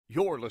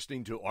You're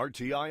listening to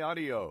RTI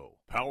Audio,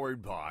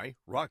 powered by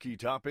Rocky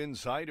Top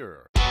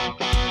Insider.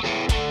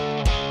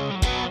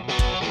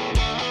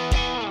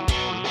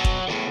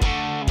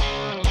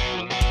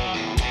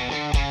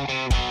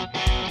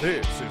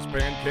 This is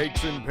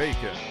Pancakes and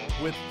Bacon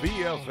with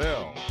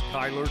VFL,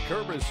 Kyler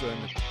Kerbison,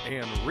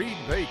 and Reed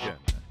Bacon.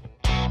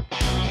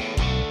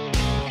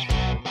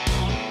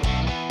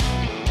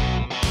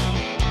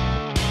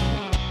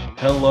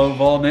 Hello,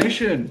 Vol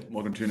Nation.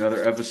 Welcome to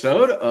another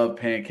episode of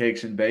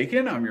Pancakes and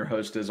Bacon. I'm your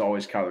host, as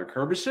always, Kyler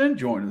Kerbison,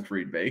 joined with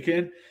Reed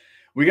Bacon.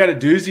 We got a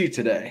doozy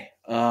today.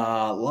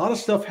 A lot of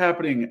stuff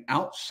happening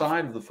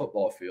outside of the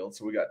football field.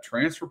 So we got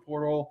transfer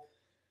portal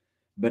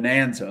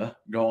bonanza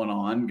going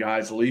on,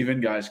 guys leaving,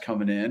 guys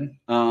coming in.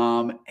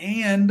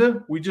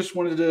 And we just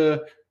wanted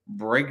to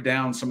break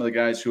down some of the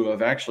guys who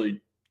have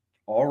actually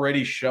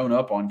already shown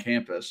up on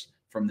campus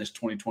from this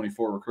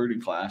 2024 recruiting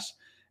class.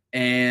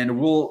 And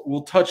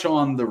we'll touch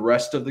on the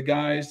rest of the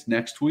guys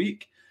next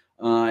week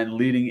and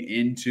leading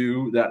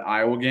into that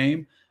Iowa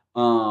game.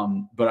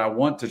 But I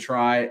want to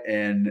try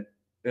and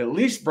at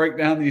least break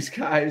down these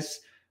guys.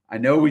 I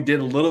know we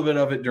did a little bit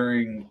of it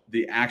during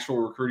the actual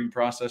recruiting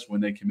process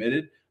when they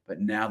committed, but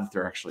now that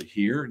they're actually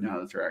here, now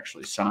that they're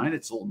actually signed,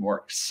 it's a little more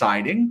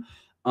exciting.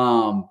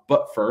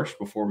 But first,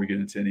 before we get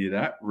into any of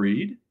that,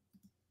 Reed,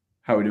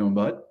 how we doing,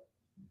 bud?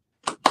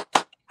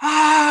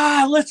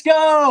 Let's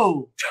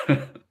go.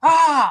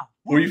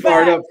 What are you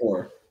fired up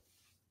for?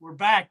 We're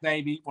back,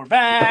 baby. We're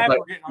back. Like,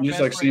 We're getting our you just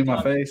best like seeing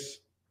friends my up. face?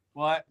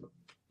 What?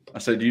 I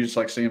said, do you just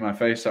like seeing my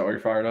face? That way you're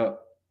fired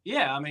up?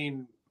 Yeah, I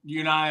mean, you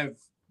and I have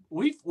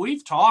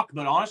we've talked,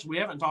 but honestly, we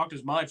haven't talked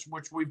as much,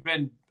 which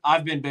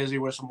I've been busy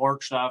with some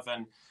work stuff,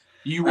 and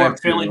you weren't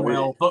feeling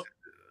well. But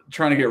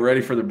trying to get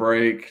ready for the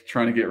break,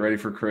 trying to get ready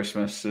for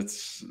Christmas. It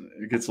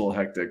gets a little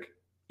hectic.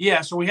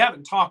 Yeah, so we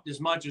haven't talked as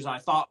much as I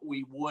thought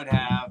we would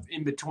have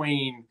in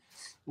between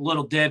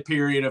little dead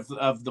period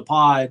of the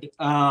pod.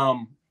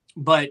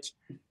 But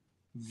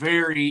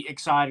very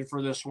excited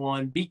for this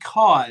one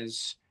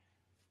because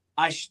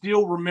I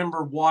still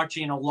remember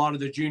watching a lot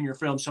of the junior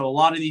films. So a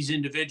lot of these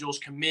individuals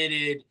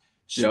committed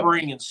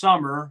spring and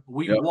summer.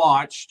 We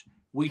watched,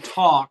 we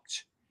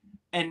talked,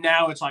 and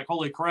now it's like,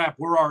 holy crap,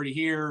 we're already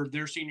here.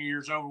 Their senior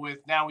year's over with.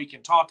 Now we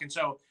can talk. And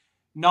so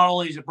not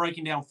only is it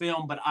breaking down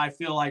film, but I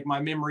feel like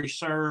my memory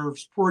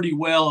serves pretty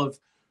well of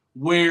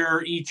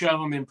where each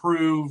of them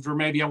improved, or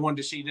maybe I wanted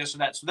to see this or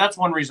that. So that's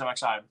one reason I'm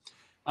excited.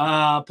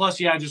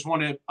 Plus,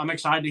 I'm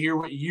excited to hear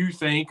what you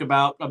think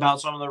about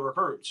some of the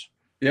recruits.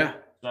 Yeah,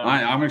 so,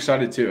 I'm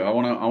excited too. I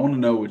want to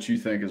know what you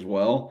think as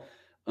well.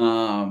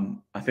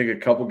 I think a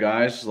couple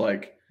guys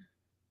like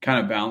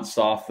kind of bounced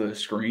off the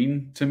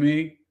screen to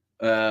me,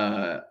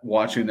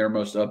 watching their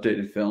most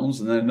updated films,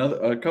 and then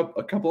a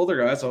couple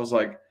other guys I was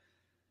like,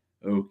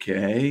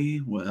 okay,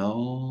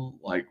 well,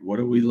 like, what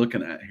are we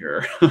looking at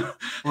here?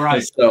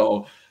 Right.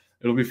 So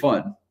it'll be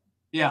fun.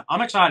 Yeah,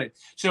 I'm excited.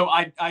 So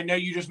I know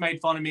you just made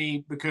fun of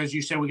me because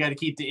you said we got to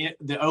keep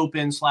the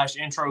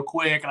open/intro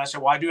quick. And I said,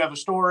 well, I do have a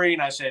story.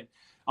 And I said,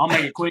 I'll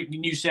make it quick.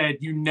 And you said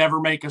you never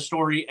make a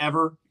story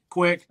ever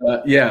quick.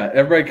 Yeah,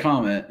 everybody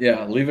comment.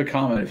 Yeah, leave a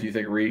comment if you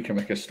think Reed can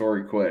make a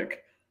story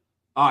quick.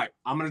 All right,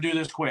 I'm going to do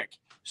this quick.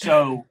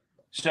 So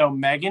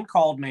Megan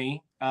called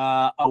me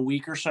a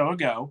week or so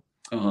ago.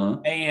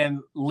 And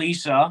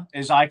Lisa,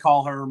 as I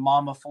call her,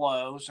 Mama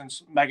Flo,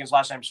 since Megan's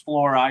last name's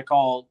Flora, I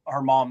call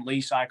her mom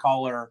Lisa. I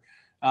call her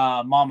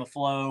Mama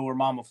Flo or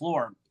Mama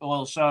Flora.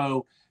 Well,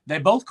 so they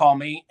both call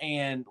me,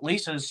 and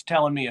Lisa's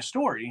telling me a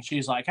story, and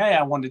she's like, "Hey,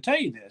 I wanted to tell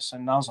you this,"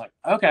 and I was like,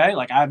 "Okay,"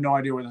 like I have no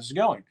idea where this is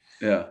going.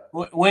 Yeah.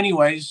 Well,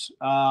 anyways,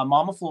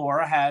 Mama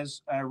Flora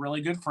has a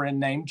really good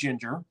friend named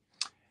Ginger.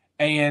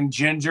 And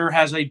Ginger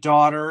has a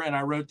daughter, and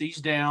I wrote these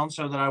down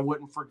so that I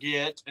wouldn't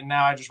forget. And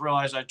now I just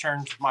realized I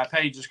turned my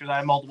pages because I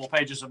have multiple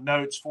pages of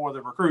notes for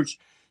the recruits.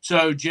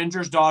 So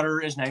Ginger's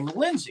daughter is named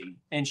Lindsay,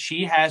 and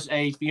she has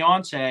a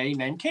fiance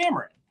named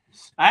Cameron.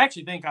 I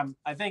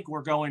think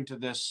we're going to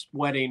this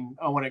wedding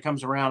when it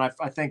comes around.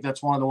 I think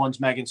that's one of the ones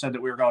Megan said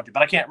that we were going to,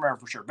 but I can't remember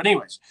for sure. But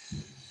anyways,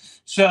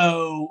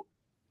 so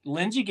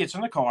Lindsay gets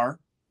in the car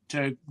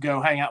to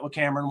go hang out with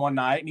Cameron one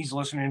night, and he's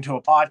listening to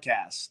a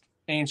podcast,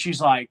 and she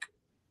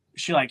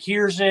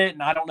hears it,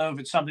 and I don't know if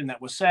it's something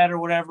that was said or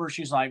whatever.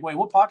 She's like, wait,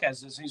 what podcast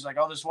is this? And he's like,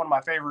 oh, this is one of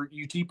my favorite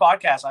UT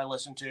podcasts I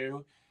listen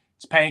to.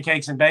 It's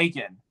Pancakes and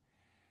Bacon.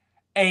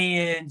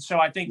 And so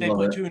I think they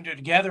put two and two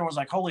together and was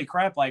like, holy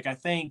crap, like, I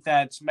think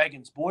that's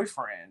Megan's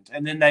boyfriend.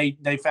 And then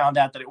they found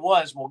out that it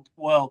was.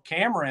 Well,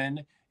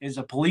 Cameron is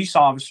a police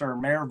officer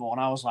in Maryville. And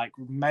I was like,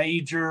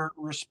 major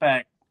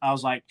respect. I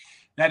was like,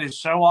 that is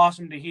so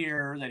awesome to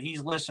hear that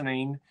he's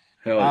listening.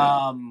 Hell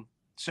yeah.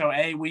 So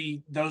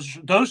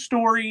those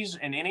stories,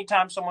 and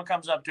anytime someone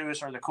comes up to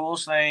us, are the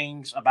coolest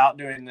things about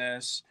doing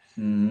this.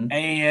 Mm-hmm.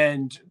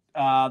 And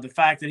the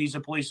fact that he's a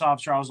police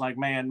officer, I was like,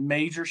 man,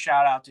 major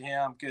shout out to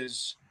him,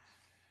 because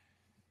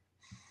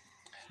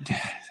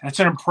that's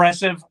an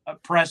impressive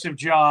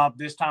job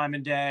this time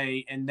of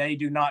day, and they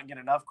do not get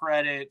enough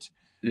credit.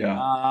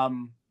 Yeah.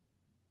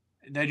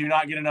 They do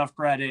not get enough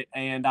credit,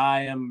 and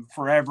I am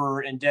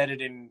forever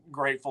indebted and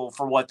grateful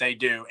for what they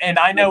do. And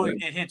I know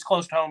it hits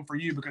close to home for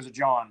you because of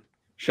John.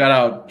 Shout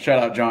out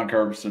John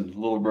Curbison,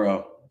 little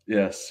bro.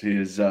 Yes, he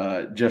is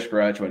just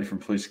graduated from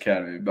Police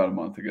Academy about a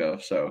month ago.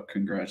 So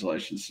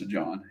congratulations to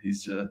John.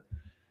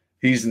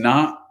 He's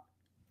not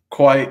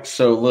quite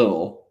so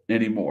little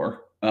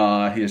anymore.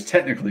 He is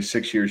technically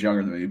 6 years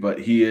younger than me, but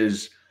he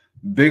is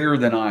bigger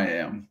than I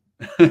am,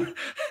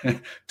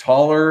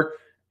 taller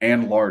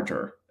and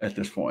larger at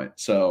this point.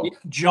 So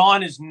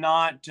John is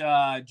not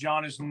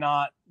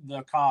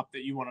the cop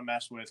that you want to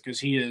mess with, because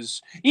he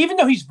is, even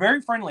though he's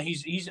very friendly,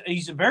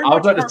 he's a very. I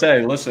was about to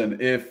say, listen,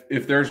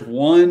 if there's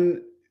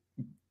one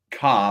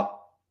cop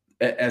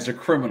as a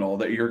criminal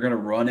that you're going to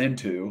run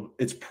into,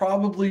 it's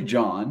probably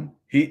John.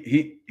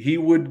 He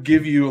would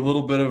give you a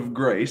little bit of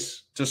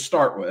grace to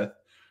start with,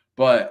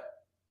 but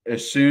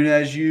as soon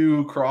as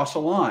you cross a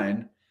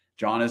line,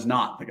 John is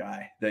not the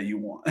guy that you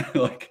want.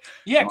 Like,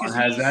 yeah, John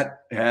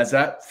has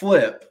that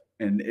flip,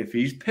 and if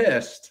he's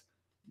pissed,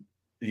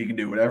 he can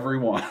do whatever he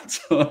wants.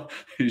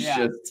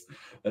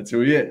 That's who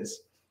he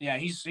is. Yeah,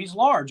 he's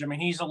large. I mean,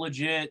 he's a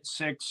legit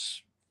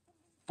 6'4",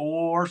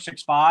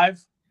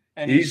 6'5",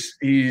 and he's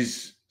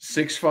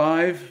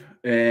 6'5"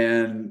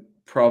 and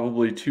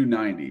probably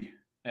 290.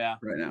 Yeah,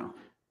 right now.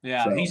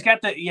 Yeah, so. he's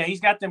got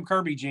them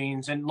Kirby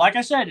genes, and like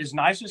I said, as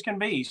nice as can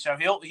be. So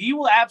he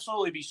will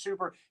absolutely be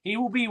super. He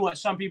will be what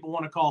some people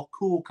want to call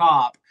cool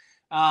cop,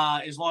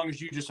 as long as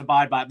you just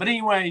abide by it. But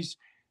anyways,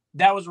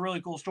 that was a really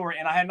cool story,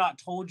 and I had not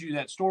told you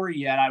that story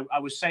yet. I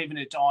was saving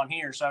it on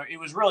here, so it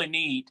was really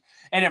neat.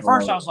 And at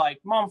first, I was like,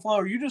 "Mom, Flo,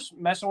 are you just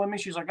messing with me?"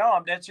 She's like, "No,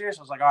 I'm dead serious."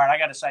 I was like, "All right, I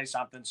got to say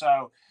something."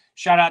 So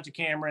shout out to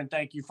Cameron.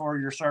 Thank you for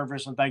your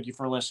service, and thank you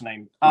for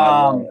listening.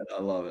 I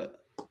love it.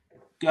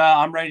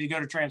 I'm ready to go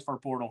to transfer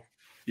portal.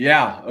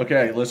 Yeah.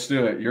 Okay. Let's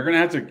do it. You're gonna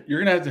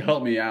have to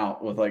help me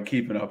out with like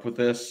keeping up with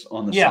this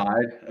on the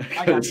side,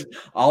 because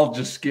I'll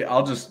just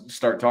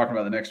start talking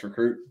about the next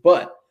recruit.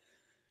 But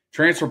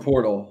transfer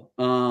portal.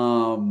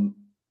 What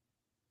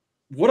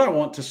I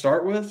want to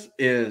start with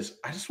is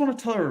I just want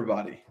to tell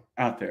everybody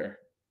out there,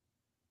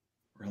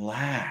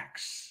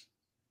 relax.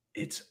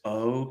 It's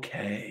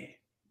okay.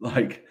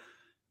 Like,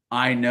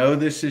 I know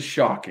this is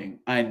shocking.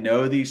 I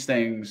know these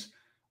things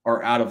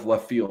are out of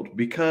left field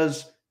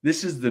because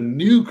this is the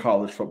new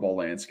college football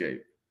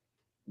landscape.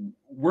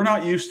 We're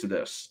not used to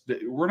this.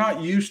 We're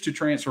not used to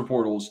transfer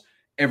portals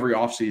every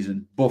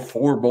offseason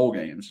before bowl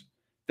games.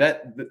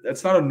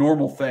 That's not a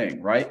normal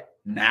thing, right?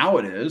 Now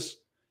it is.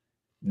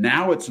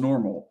 Now it's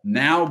normal.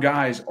 Now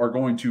guys are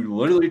going to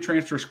literally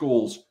transfer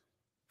schools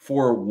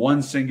for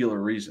one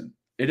singular reason.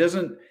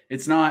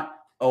 It's not,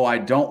 oh, I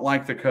don't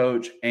like the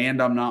coach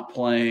and I'm not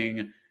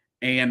playing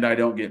and I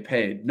don't get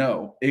paid.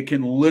 No, it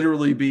can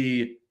literally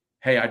be,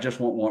 hey, I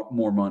just want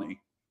more money.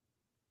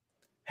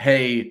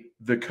 Hey,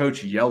 the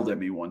coach yelled at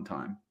me one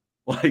time.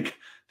 Like,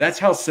 that's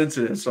how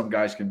sensitive some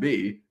guys can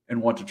be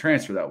and want to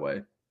transfer that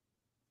way.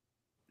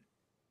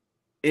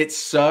 It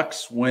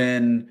sucks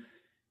when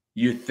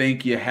you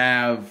think you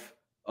have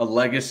a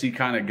legacy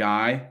kind of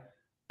guy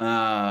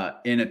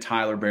in a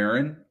Tyler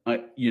Barron.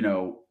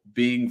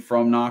 Being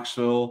from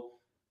Knoxville,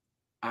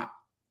 I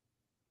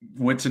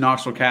went to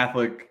Knoxville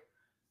Catholic.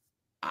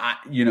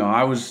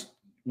 I was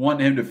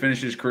wanting him to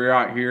finish his career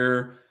out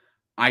here.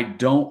 I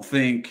don't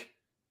think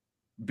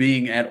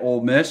being at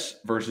Ole Miss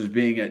versus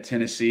being at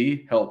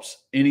Tennessee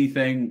helps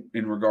anything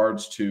in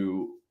regards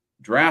to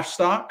draft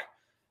stock.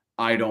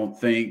 I don't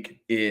think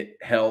it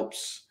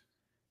helps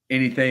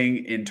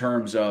anything in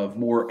terms of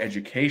more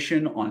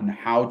education on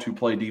how to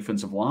play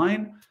defensive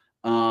line.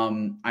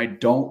 I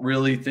don't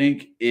really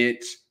think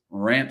it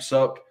ramps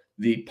up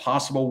the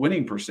possible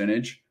winning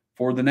percentage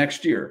for the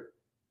next year.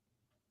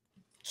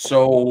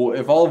 So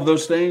if all of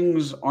those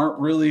things aren't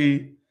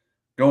really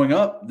going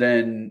up,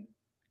 then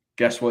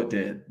guess what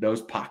did?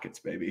 Those pockets,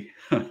 baby.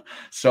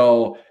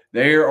 So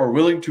they are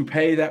willing to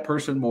pay that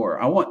person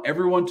more. I want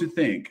everyone to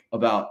think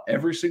about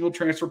every single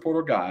transfer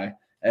portal guy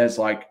as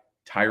like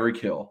Tyreek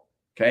Hill.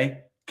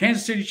 Okay.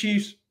 Kansas City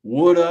Chiefs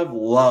would have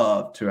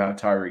loved to have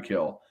Tyreek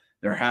Hill.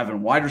 They're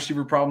having wide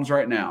receiver problems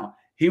right now.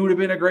 He would have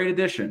been a great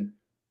addition,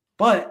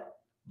 but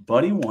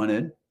Buddy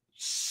wanted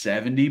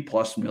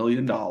 $70+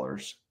 million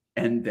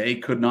and they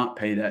could not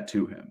pay that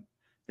to him.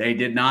 They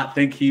did not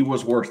think he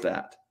was worth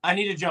that. I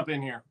need to jump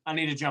in here.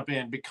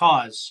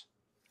 Because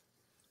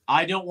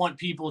I don't want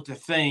people to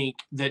think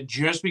that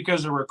just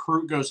because a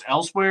recruit goes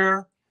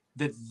elsewhere,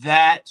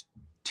 that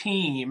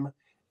team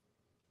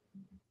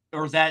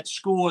or that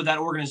school or that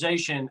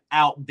organization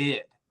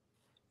outbid.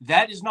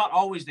 That is not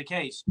always the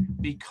case,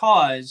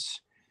 because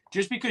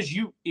just because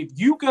if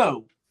you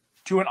go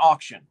to an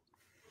auction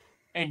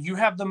and you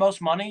have the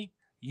most money,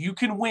 you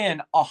can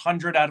win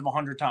 100 out of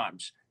 100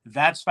 times.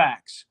 That's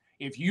facts.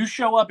 If you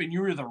show up and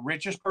you're the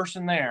richest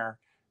person there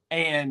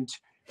and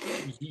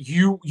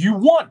you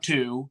want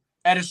to,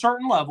 at a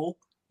certain level,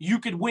 you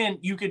could win.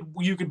 You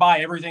could buy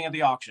everything at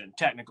the auction,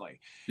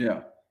 technically.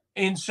 Yeah.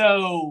 And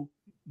so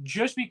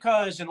just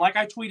because, and like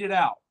I tweeted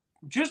out,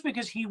 just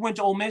because he went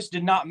to Ole Miss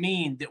did not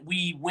mean that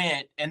we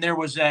went and there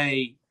was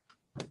a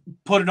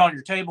put it on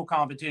your table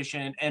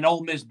competition and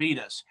Ole Miss beat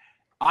us.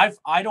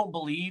 I don't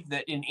believe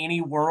that in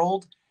any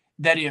world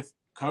that if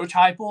Coach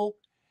Heupel,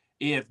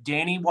 if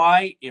Danny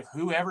White, if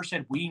whoever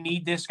said we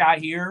need this guy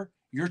here,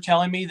 you're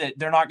telling me that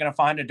they're not going to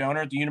find a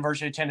donor at the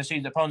University of Tennessee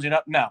that phones it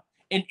up? No.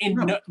 And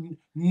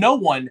no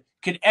one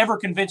could ever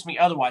convince me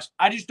otherwise.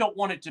 I just don't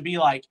want it to be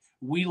like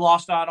we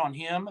lost out on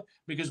him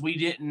because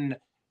we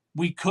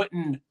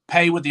couldn't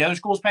pay what the other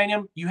schools paying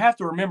him. You have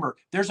to remember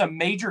there's a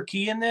major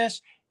key in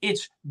this.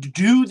 It's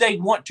do they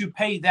want to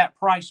pay that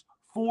price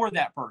for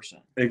that person?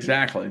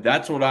 Exactly.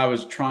 That's what I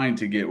was trying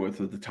to get with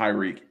the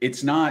Tyreek.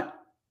 It's not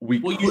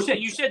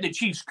you said the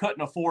Chiefs couldn't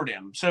afford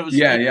him. So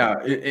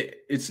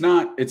it's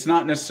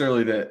not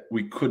necessarily that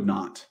we could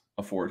not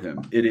afford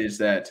him. It is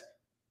that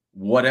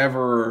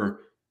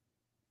whatever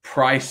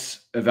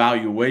price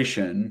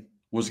evaluation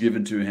was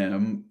given to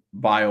him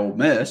by Ole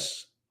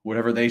Miss,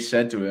 whatever they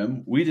said to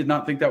him, we did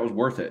not think that was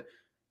worth it.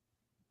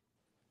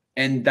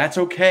 And that's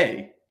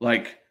okay.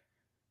 Like,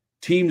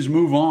 teams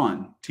move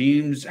on.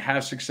 Teams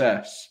have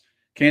success.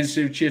 Kansas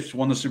City Chiefs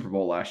won the Super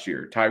Bowl last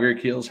year. Tyreek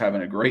Hill's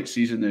having a great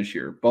season this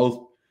year.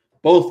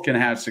 Both can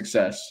have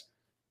success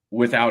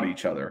without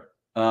each other.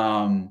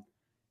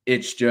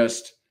 It's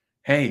just,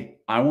 hey,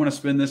 I want to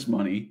spend this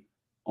money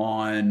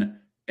on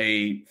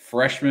a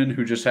freshman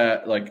who just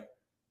had like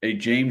a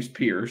James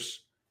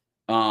Pierce.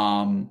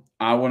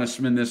 I want to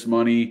spend this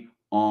money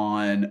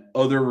on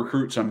other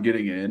recruits I'm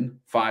getting in,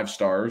 5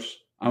 stars.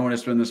 I want to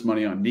spend this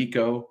money on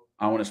Nico.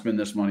 I want to spend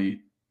this money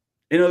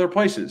in other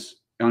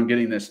places on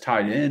getting this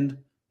tight end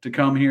to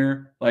come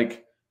here.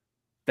 Like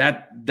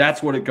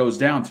that's what it goes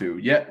down to.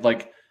 Yet,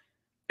 like,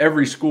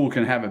 every school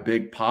can have a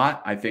big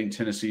pot. I think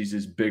Tennessee's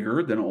is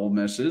bigger than Ole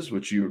Miss's,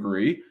 which you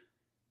agree.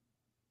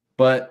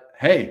 But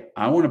hey,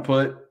 I want to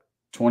put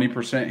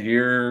 20%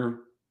 here,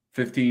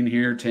 15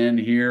 here, 10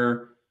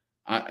 here.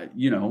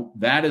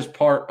 That is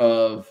part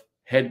of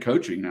head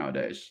coaching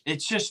nowadays.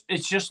 It's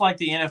just like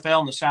the NFL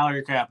and the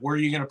salary cap. Where are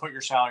you going to put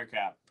your salary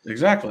cap?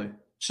 Exactly.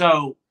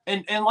 So,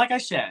 and like I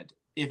said,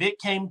 if it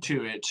came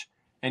to it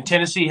and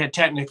Tennessee had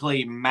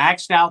technically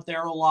maxed out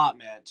their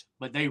allotment,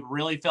 but they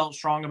really felt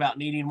strong about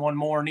needing one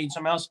more, need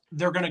something else,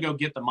 they're going to go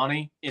get the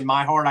money. In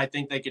my heart, I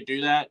think they could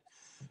do that.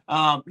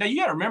 Now you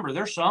got to remember,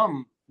 there's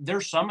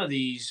some of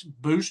these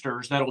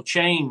boosters that'll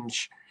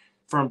change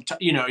from,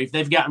 if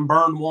they've gotten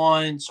burned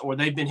once or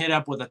they've been hit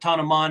up with a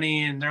ton of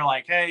money and they're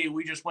like, hey,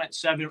 we just went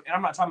 7. And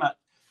I'm not talking about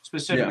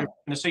specifically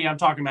Tennessee. I'm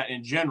talking about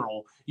in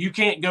general. You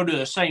can't go to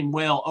the same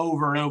well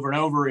over and over and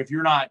over if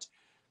you're not.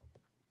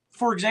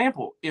 For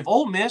example, if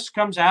Ole Miss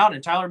comes out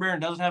and Tyler Barron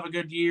doesn't have a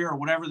good year or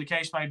whatever the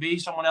case may be,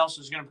 someone else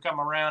is going to come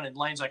around and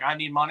Lane's like, I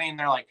need money. And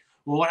they're like,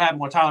 well, what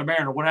happened with Tyler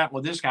Barron or what happened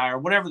with this guy or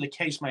whatever the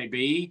case may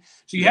be.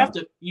 So you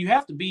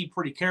have to be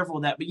pretty careful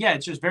with that. But yeah,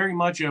 it's just very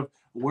much of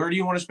where do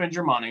you want to spend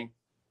your money,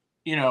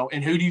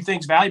 and who do you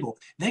think's valuable?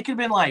 They could have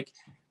been like,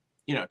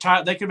 they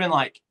could have been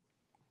like,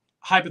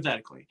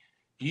 hypothetically,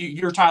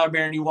 you're Tyler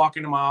Barron. You walk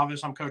into my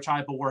office. I'm Coach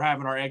Heupel. We're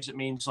having our exit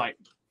meetings. Like,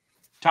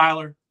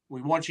 Tyler,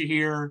 we want you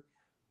here.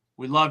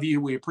 We love you.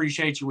 We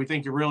appreciate you. We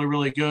think you're really,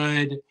 really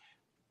good.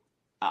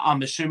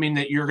 I'm assuming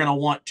that you're going to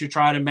want to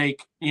try to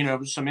make,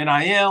 some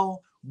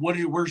NIL.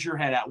 Where's your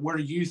head at? What are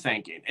you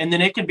thinking? And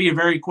then it could be a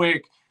very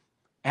quick,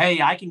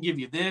 hey, I can give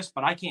you this,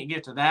 but I can't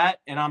get to that.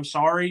 And I'm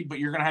sorry, but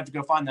you're going to have to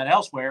go find that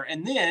elsewhere.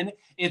 And then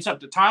it's up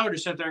to Tyler to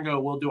sit there and go,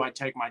 well, do I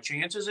take my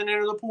chances and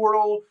enter the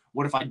portal?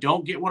 What if I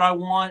don't get what I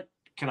want?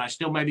 Can I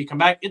still maybe come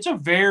back? It's a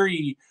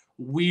very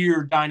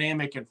weird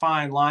dynamic and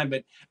fine line,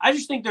 but I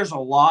just think there's a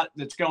lot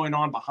that's going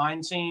on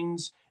behind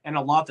scenes and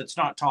a lot that's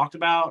not talked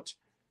about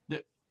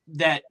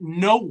that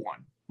no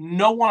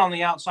one on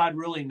the outside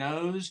really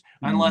knows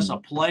unless a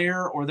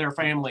player or their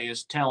family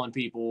is telling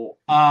people.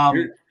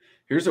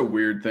 Here's a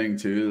weird thing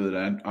too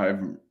that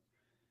I've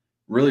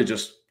really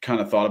just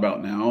kind of thought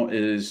about now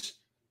is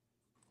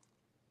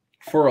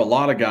for a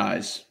lot of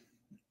guys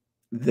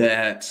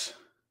that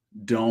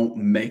don't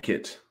make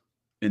it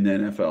in the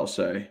NFL,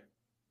 say,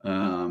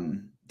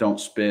 don't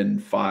spend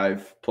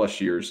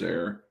 5+ years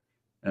there,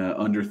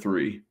 under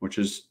 3, which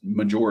is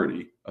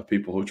majority of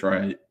people who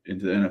try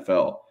into the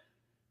NFL.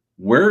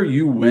 Where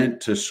you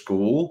went to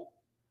school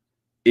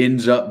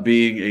ends up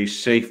being a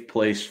safe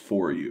place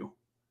for you.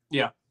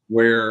 Yeah.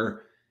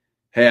 Where,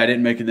 hey, I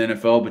didn't make it in the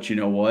NFL, but you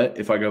know what?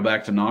 If I go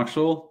back to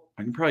Knoxville,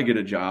 I can probably get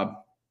a job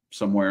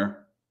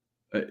somewhere.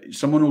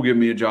 Someone will give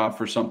me a job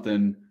for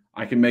something.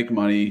 I can make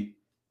money.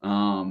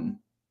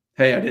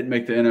 Hey, I didn't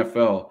make the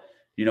NFL.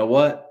 You know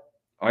what?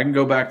 I can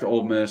go back to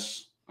Ole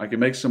Miss. I can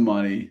make some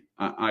money.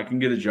 I can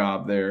get a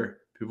job there.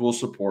 People will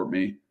support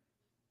me.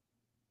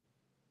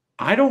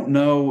 I don't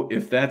know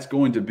if that's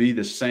going to be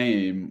the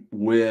same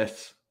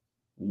with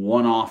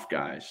one-off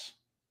guys,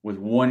 with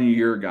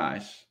one-year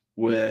guys,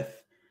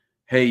 with,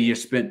 hey, you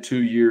spent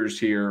 2 years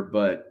here,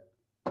 but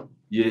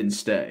you didn't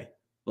stay.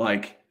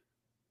 Like,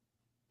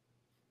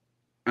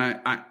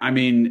 I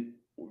mean,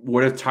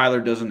 what if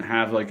Tyler doesn't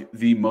have like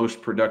the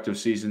most productive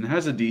season,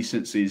 has a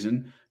decent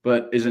season,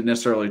 but isn't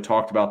necessarily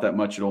talked about that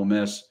much at Ole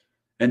Miss?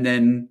 and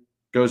then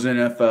goes in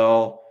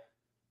NFL,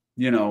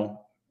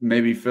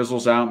 maybe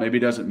fizzles out, maybe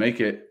doesn't make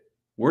it.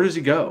 Where does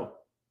he go?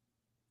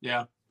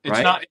 Yeah. It's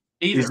right? not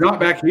either. He's not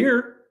back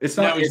here. It's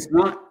not.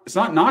 No, it's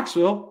not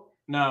Knoxville.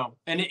 No,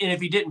 and if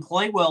he didn't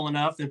play well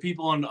enough, then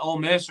people in Ole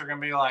Miss are going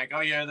to be like,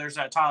 "Oh yeah, there's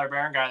that Tyler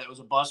Barron guy that was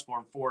a bust for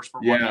us for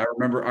 1 year."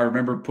 I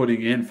remember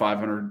putting in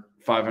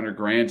 500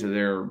 grand to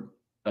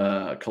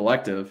their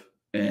collective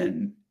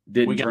and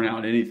didn't turn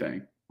out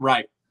anything.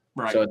 Right.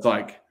 So it's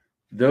like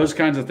those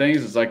kinds of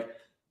things. It's like,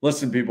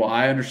 listen, people,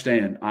 I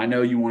understand. I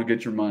know you want to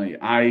get your money.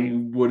 I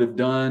would have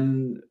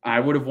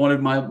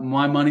wanted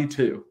my money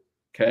too.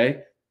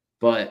 Okay,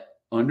 but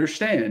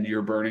understand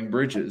you're burning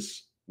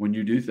bridges when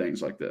you do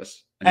things like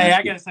this. And hey,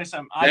 I got to say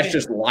something. That's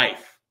just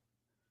life.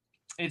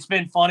 It's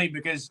been funny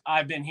because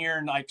I've been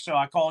hearing, so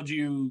I called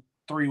you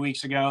 3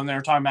 weeks ago and they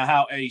were talking about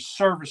how a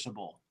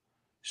serviceable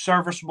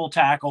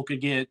tackle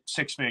could get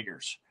 6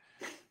 figures,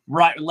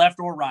 right, left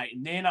or right.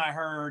 And then I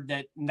heard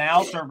that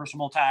now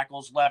serviceable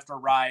tackles left or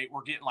right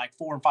were getting like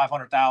 400,000 and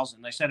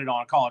 500,000. They said it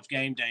on College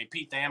Game Day.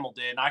 Pete Thamel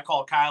did. And I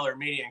called Kyler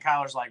immediately, and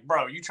Kyler's like,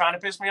 "Bro, you trying to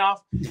piss me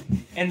off?"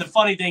 And the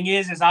funny thing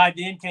is I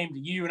then came to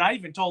you, and I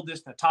even told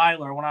this to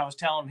Tyler when I was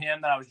telling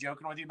him that I was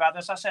joking with you about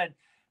this. I said,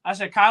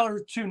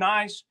 Kyler's too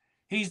nice.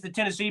 He's the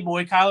Tennessee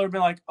boy. Kyler would be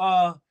like,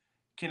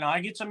 can I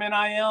get some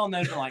NIL? And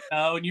they'd be like,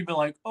 no. And you'd be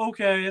like,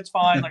 okay, it's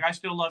fine. Like, I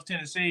still love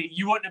Tennessee.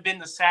 You wouldn't have been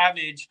the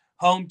savage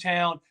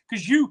hometown,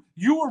 because you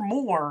were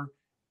more,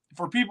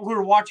 for people who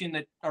are watching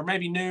that are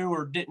maybe new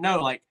or didn't know,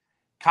 like,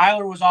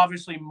 Kyler was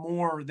obviously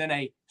more than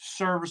a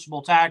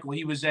serviceable tackle.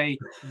 He was a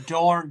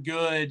darn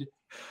good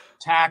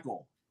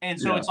tackle. And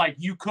so it's like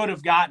you could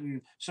have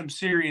gotten some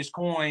serious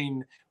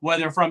coin,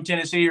 whether from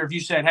Tennessee or if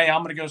you said, hey,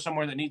 I'm going to go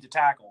somewhere that needs a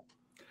tackle.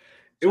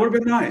 It would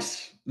have been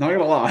nice. Not going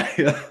to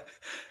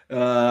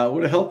lie.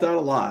 Would have helped out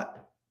a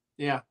lot.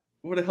 Yeah.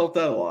 Would have helped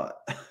out a lot.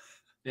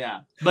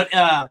 Yeah. But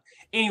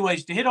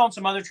anyways, to hit on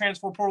some other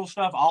transfer portal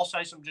stuff, I'll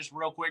say some just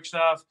real quick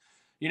stuff.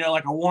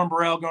 Like a Warren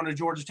Burrell going to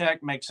Georgia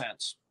Tech makes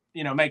sense.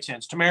 Makes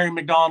sense. Tamari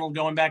McDonald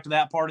going back to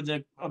that part of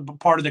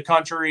the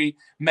country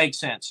makes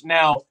sense.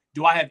 Now,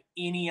 do I have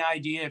any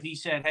idea if he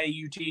said, hey,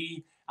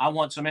 UT, I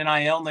want some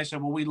NIL, and they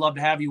said, well, we'd love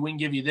to have you. We can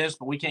give you this,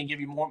 but we can't give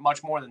you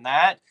much more than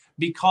that,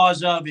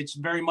 because it's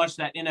very much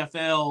that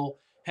NFL,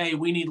 hey,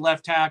 we need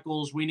left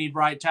tackles, we need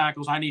right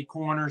tackles, I need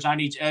corners, I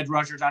need edge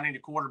rushers, I need a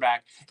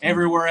quarterback.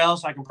 Everywhere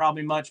else, I can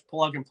probably much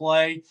plug and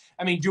play.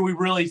 I mean, do we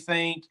really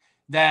think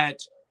that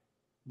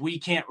we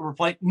can't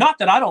replace? Not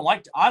that I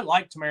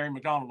like Tamari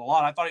McDonald a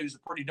lot. I thought he was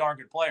a pretty darn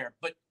good player,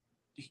 but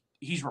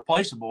he's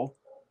replaceable.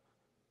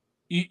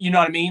 You know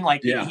what I mean?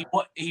 Like,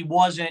 he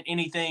wasn't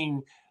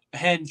anything.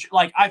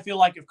 Like, I feel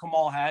like if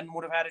Kamal Hadden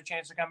would have had a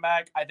chance to come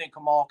back, I think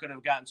Kamal could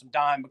have gotten some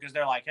dime, because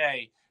they're like,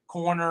 hey,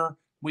 corner,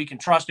 we can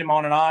trust him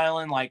on an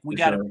island. Like, we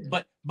got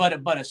to, but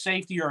a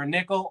safety or a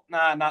nickel,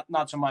 nah,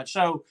 not so much.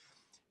 So,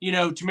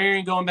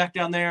 Tamarian going back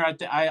down there,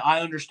 I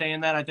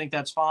understand that. I think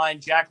that's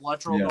fine. Jack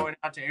Luttrell going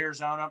out to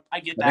Arizona,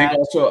 I get that.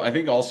 I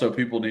think also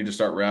people need to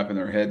start wrapping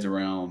their heads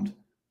around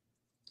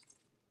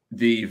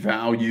the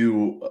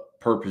value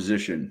per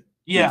position.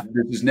 Yeah.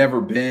 This has never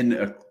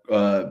been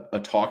a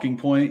talking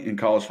point in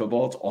college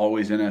football. It's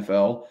always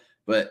NFL.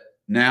 But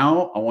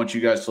now I want you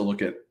guys to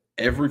look at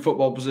every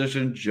football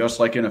position just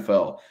like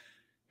NFL.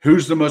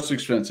 Who's the most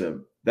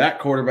expensive? That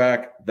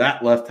quarterback,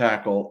 that left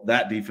tackle,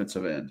 that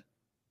defensive end.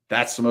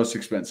 That's the most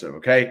expensive,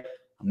 okay?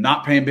 I'm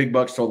not paying big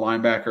bucks to a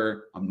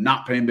linebacker. I'm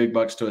not paying big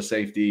bucks to a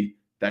safety.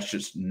 That's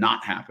just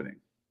not happening.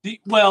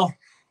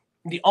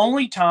 The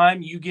only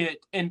time you get,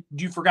 and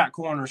you forgot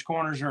corners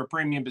are a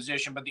premium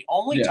position, but the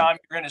only time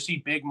you're going to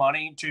see big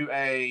money to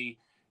a,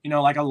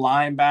 like a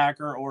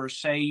linebacker or a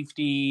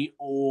safety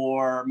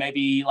or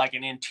maybe like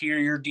an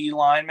interior D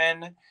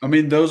lineman. I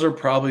mean, those are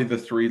probably the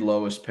 3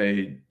 lowest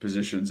paid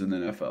positions in the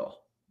NFL.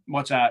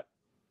 What's that?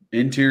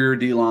 Interior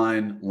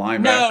D-line,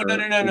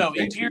 linebacker. No.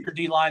 Interior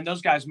D-line,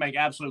 those guys make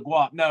absolute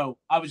guap. No,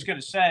 I was going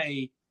to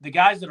say the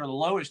guys that are the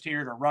lowest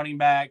tiered are running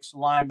backs,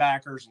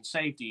 linebackers, and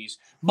safeties.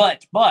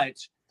 But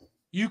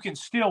you can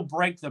still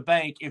break the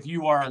bank if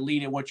you are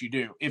elite at what you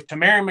do. If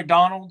Tamari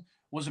McDonald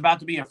was about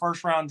to be a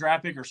first-round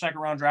draft pick or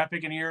second-round draft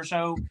pick in a year or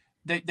so,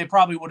 they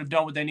probably would have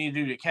done what they needed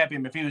to do to keep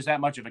him if he was that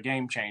much of a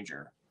game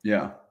changer.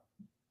 Yeah,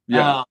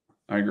 I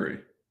agree.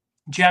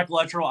 Jack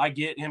Luttrell, I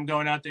get him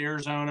going out to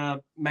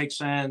Arizona. Makes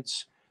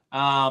sense.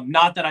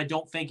 Not that I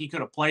don't think he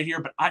could have played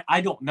here, but I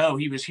don't know.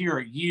 He was here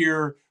a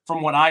year.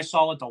 From what I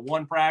saw at the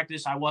one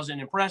practice, I wasn't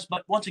impressed.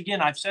 But once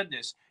again, I've said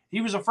this. He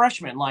was a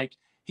freshman. Like,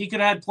 he could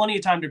have had plenty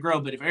of time to grow.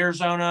 But if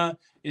Arizona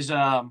is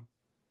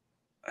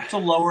it's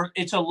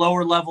a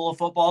lower level of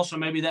football, so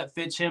maybe that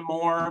fits him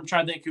more. I'm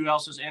trying to think who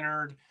else has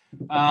entered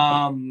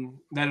that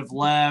have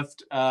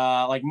left.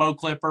 Like Mo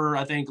Clipper,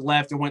 I think,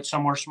 left and went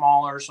somewhere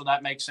smaller, so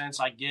that makes sense.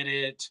 I get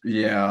it.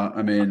 Yeah,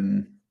 I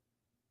mean,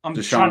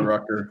 Deshaun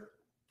Rucker.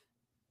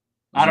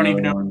 I don't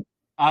even know.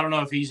 I don't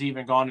know if he's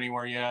even gone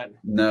anywhere yet.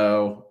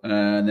 No,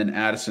 and then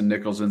Addison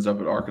Nichols ends up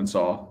at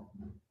Arkansas.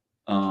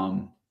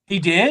 He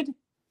did?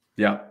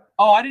 Yeah.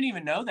 Oh, I didn't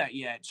even know that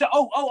yet. So,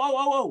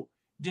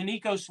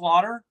 Danico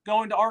Slaughter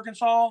going to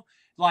Arkansas.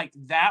 like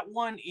that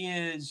one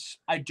is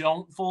I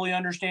don't fully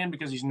understand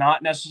because he's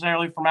not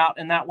necessarily from out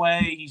in that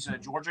way. He's a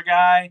Georgia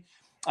guy.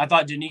 I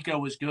thought Danico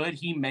was good.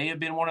 He may have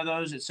been one of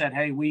those that said,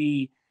 "Hey,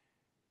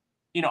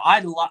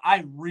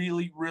 I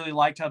really, really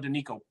liked how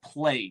Danico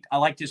played. I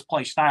liked his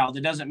play style.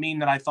 That doesn't mean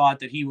that I thought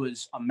that he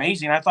was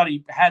amazing. I thought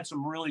he had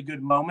some really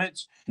good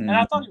moments, and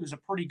I thought he was a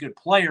pretty good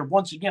player.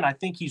 Once again, I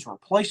think he's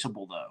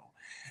replaceable though,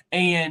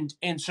 and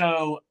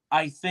so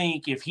I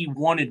think if he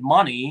wanted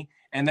money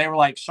and they were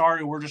like,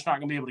 "Sorry, we're just not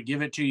going to be able to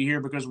give it to you here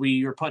because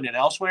we are putting it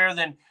elsewhere,"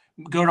 then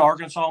go to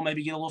Arkansas,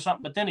 maybe get a little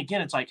something. But then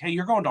again, it's like, hey,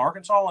 you're going to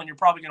Arkansas and you're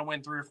probably going to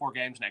win 3 or 4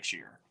 games next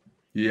year.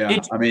 Yeah,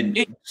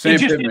 Sam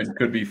Pittman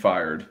could be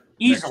fired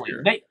easily.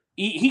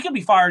 He could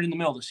be fired in the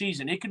middle of the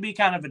season. It could be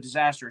kind of a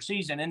disastrous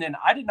season. And then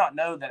I did not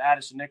know that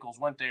Addison Nichols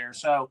went there.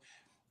 So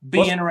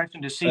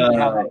interesting to see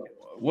how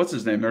what's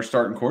his name? Their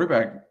starting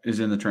quarterback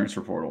is in the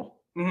transfer portal.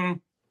 Mm-hmm.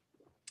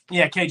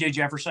 Yeah, KJ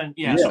Jefferson.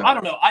 Yeah. So I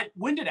don't know.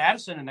 When did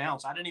Addison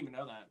announce? I didn't even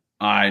know that.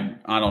 I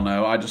don't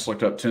know. I just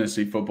looked up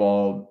Tennessee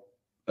football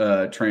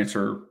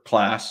transfer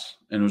class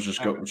and was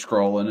just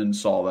scrolling and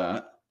saw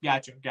that.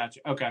 Gotcha.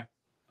 Okay.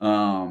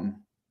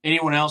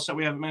 Anyone else that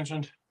we haven't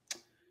mentioned?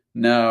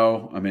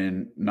 No, I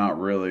mean, not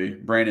really.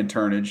 Brandon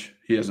Turnage,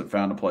 he hasn't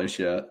found a place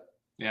yet.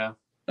 Yeah.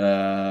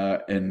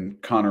 And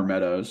Connor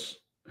Meadows,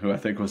 who I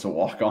think was a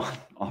walk-on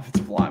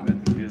offensive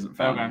lineman, he hasn't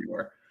found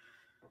anywhere.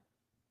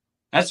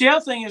 That's the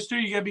other thing is, too,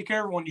 you got to be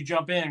careful when you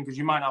jump in because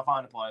you might not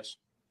find a place.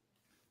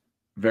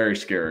 Very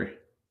scary.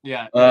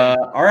 Yeah.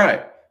 All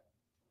right.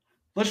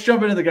 Let's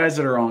jump into the guys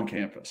that are on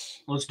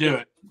campus. Let's do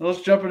it. Let's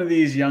jump into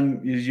these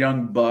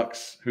young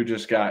bucks who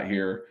just got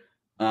here.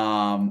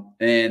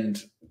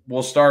 And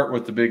we'll start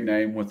with the big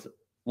name with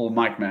little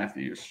Mike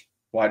Matthews,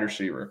 wide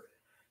receiver.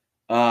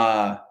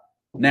 Now,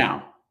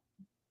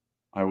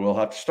 I will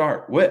have to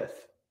start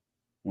with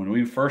when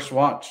we first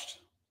watched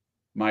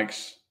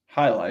Mike's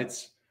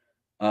highlights,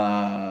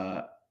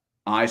 I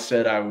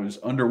said I was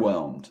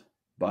underwhelmed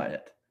by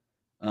it.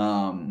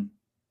 That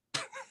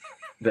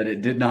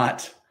it did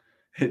not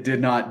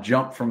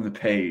jump from the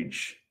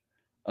page.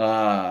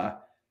 That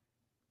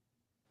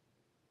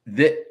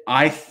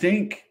I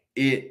think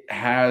it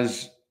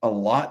has a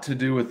lot to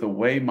do with the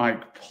way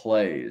Mike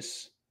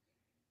plays.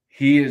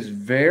 He is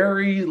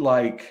very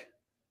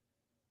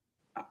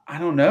I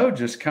don't know,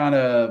 just kind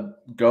of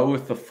go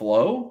with the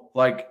flow.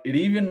 Like it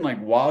even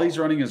while he's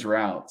running his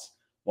routes,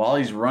 while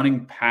he's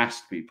running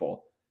past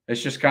people,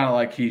 it's just kind of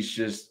like he's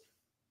just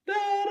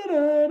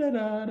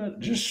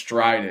just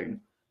striding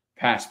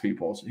past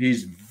people.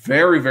 He's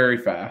very, very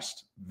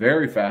fast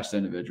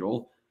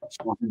individual.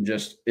 So he can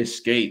just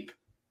escape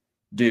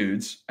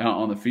dudes out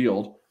on the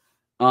field.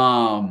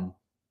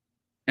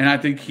 And I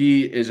think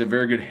he is a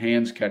very good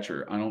hands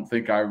catcher. I don't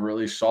think I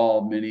really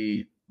saw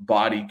many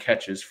body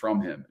catches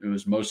from him. It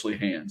was mostly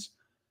hands.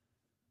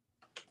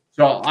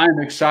 So I'm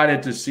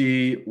excited to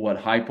see what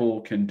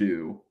Heupel can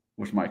do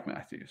with Mike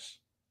Matthews.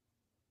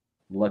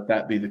 Let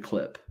that be the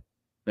clip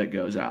that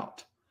goes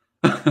out.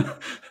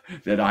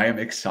 That I am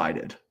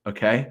excited.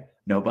 Okay?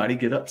 Nobody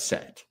get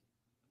upset.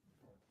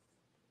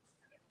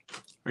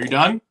 Are you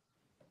done?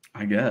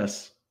 I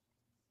guess.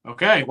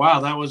 Okay.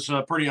 Wow, that was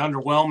pretty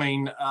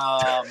underwhelming.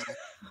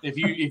 If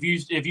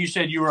you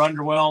said you were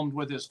underwhelmed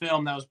with this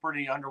film, that was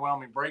pretty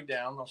underwhelming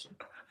breakdown.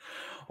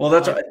 Well,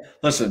 that's right.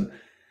 Listen.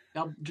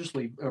 Now just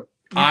leave.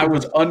 I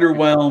was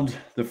underwhelmed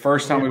the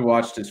first time we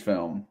watched his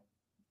film.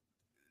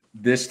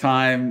 This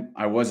time,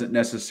 I wasn't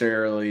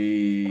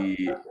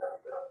necessarily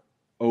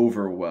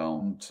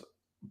overwhelmed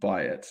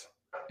by it,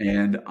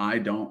 and I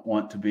don't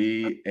want to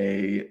be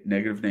a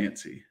negative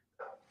Nancy.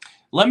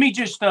 Let me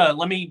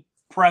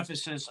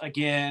preface this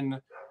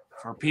again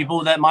for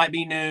people that might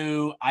be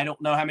new. I don't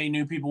know how many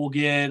new people will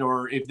get,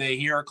 or if they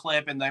hear a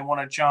clip and they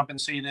want to jump and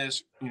see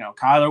this.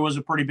 Kyler was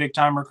a pretty big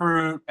time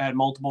recruit, had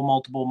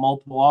multiple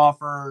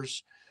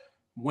offers,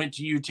 went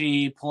to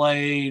UT,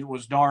 played,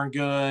 was darn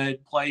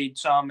good, played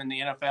some in the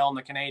NFL and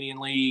the Canadian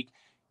League.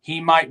 He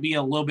might be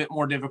a little bit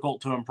more difficult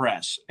to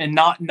impress, and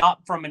not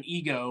from an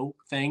ego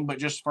thing, but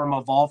just from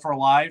a Vol for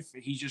life.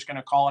 He's just going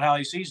to call it how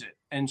he sees it.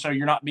 And so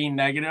you're not being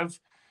negative.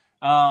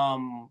 I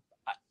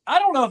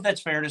don't know if that's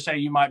fair to say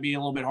you might be a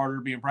little bit harder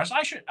to be impressed.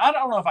 I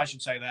don't know if I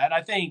should say that.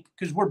 I think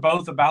because we're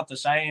both about the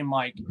same,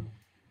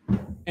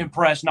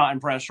 impressed, not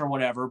impressed or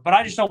whatever. But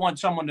I just don't want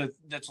someone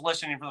that's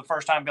listening for the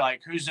first time to be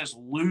like, who's this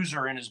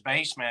loser in his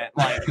basement?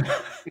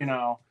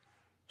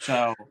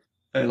 So.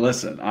 Hey,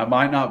 listen, I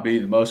might not be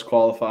the most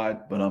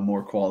qualified, but I'm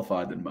more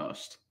qualified than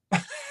most.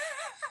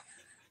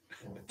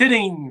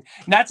 Ding.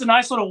 That's a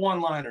nice little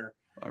one-liner.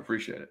 I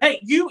appreciate it. Hey,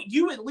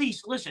 you at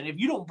least listen. If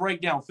you don't break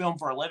down film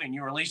for a living,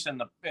 you were at least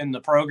in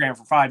the program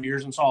for 5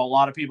 years and saw a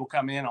lot of people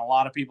come in, a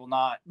lot of people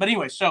not. But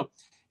anyway, so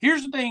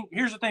here's the thing.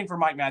 Here's the thing for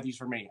Mike Matthews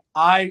for me.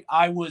 If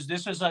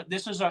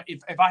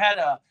I had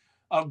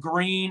a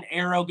green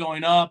arrow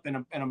going up and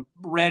a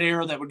red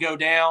arrow that would go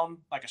down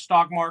like a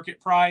stock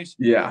market price,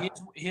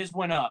 his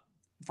went up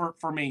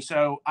for me.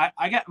 So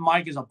I got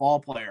Mike as a ball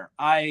player.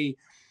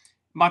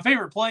 My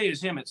favorite play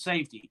is him at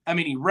safety. I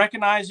mean, he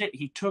recognized it,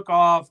 he took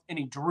off, and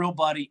he drilled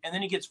Buddy, and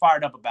then he gets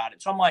fired up about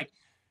it. So I'm like,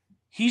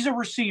 he's a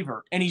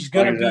receiver, and he's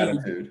going to be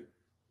attitude.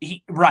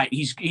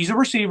 He's a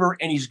receiver,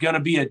 and he's going to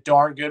be a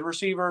darn good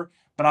receiver.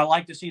 But I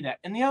like to see that.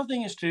 And the other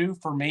thing is too,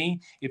 for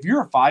me, if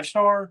you're a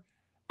 5-star,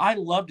 I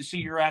love to see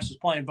your asses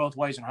playing both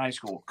ways in high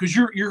school because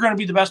you're going to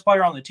be the best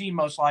player on the team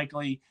most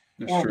likely,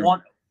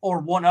 or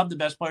one of the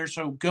best players.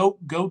 So go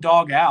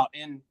dog out.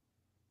 And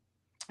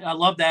I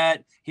love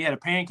that. He had a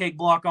pancake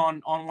block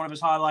on one of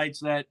his highlights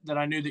that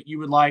I knew that you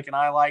would like, and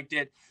I liked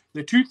it.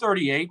 The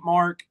 238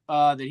 mark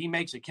that he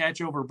makes a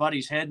catch over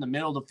Buddy's head in the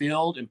middle of the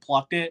field and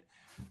plucked it.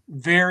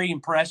 Very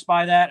impressed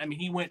by that. I mean,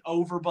 he went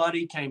over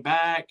Buddy, came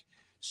back.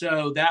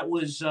 So that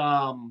was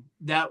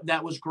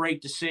that was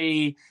great to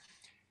see.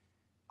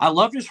 I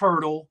loved his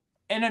hurdle.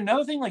 And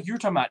another thing, like you're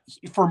talking about,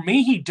 for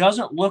me, he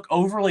doesn't look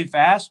overly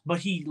fast, but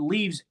he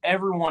leaves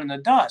everyone in the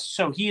dust.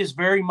 So he is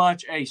very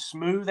much a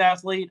smooth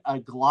athlete, a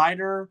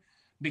glider,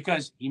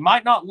 because he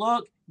might not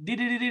look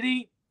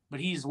but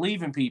he's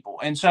leaving people.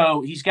 And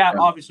so he's got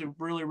obviously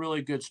really,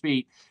 really good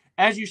speed.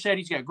 As you said,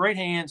 he's got great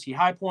hands. He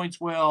high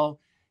points well.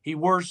 He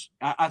works.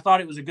 I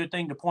thought it was a good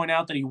thing to point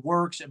out that he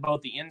works at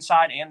both the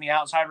inside and the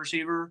outside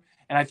receiver.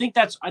 And I think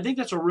that's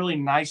a really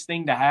nice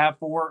thing to have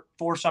for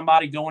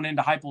somebody going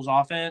into Heupel's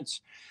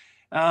offense.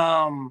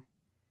 And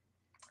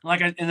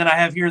then I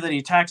have here that he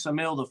attacks the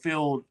middle of the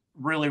field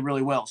really,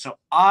 really well. So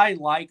I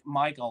like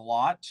Mike a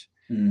lot.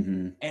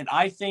 Mm-hmm. And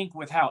I think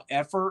with how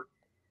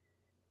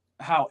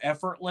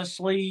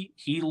effortlessly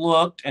he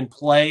looked and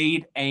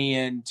played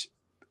and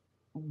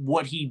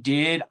what he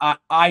did,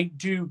 I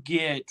do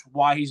get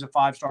why he's a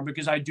 5-star,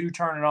 because I do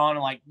turn it on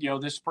and like,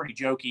 this is pretty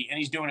jokey, and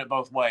he's doing it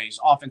both ways,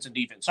 offense and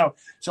defense.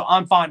 So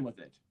I'm fine with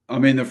it. I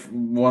mean, the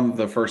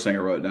first thing I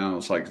wrote down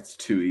was like, it's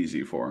too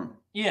easy for him.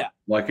 Yeah.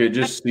 Like it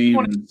just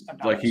seems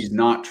like he's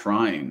not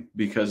trying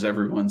because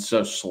everyone's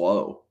so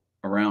slow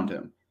around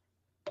him.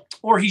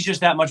 Or he's just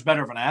that much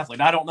better of an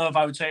athlete. I don't know if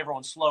I would say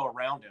everyone's slow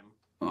around him.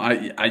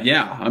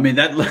 Yeah. I mean,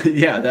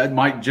 that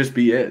might just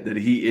be it, that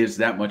he is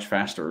that much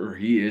faster, or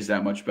he is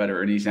that much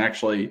better. And he's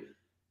actually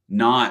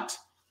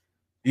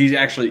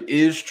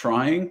is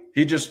trying.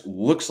 He just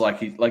looks like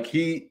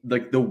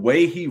the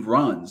way he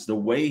runs, the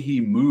way he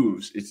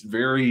moves, it's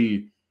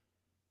very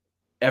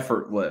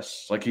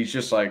effortless. Like he's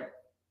just like,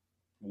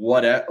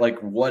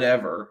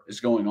 whatever is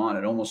going on.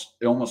 It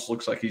almost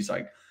looks like he's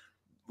like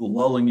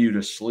lulling you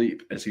to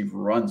sleep as he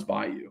runs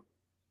by you.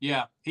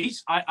 Yeah.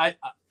 I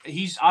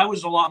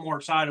was a lot more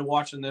excited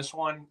watching this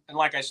one. And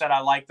like I said,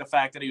 I like the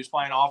fact that he was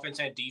playing offense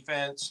and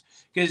defense,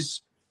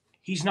 because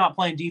he's not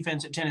playing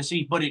defense at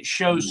Tennessee, but it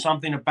shows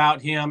something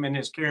about him and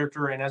his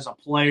character. And as a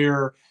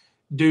player,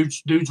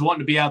 dude's wanting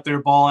to be out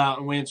there, ball out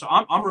and win. So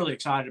I'm really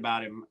excited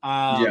about him.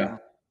 Yeah.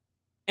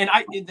 And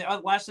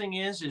the last thing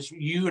is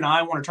you and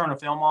I want to turn a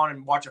film on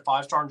and watch a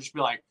 5-star and just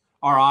be like,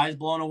 our eyes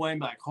blown away and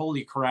be like,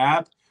 holy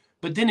crap.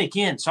 But then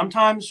again,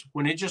 sometimes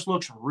when it just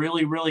looks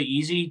really, really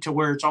easy to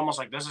where it's almost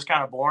like this is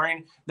kind of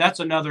boring,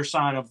 that's another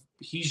sign of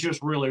he's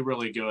just really,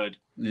 really good.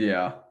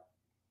 Yeah.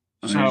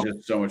 I mean, he's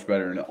just so much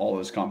better in all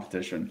this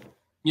competition.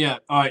 Yeah.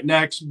 All right.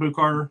 Next, Boo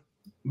Carter.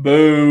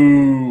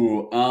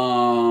 Boo.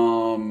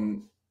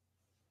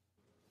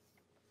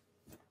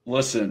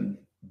 Listen,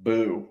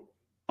 Boo.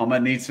 I'm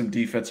going to need some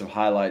defensive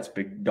highlights,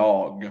 big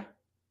dog.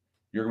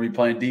 You're going to be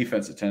playing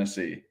defense at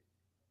Tennessee.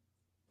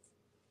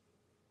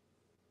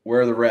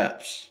 Where are the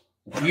reps?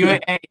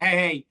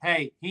 Hey,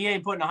 he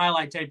ain't putting a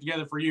highlight tape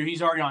together for you.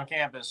 He's already on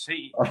campus.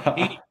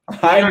 I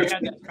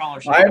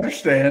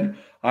understand.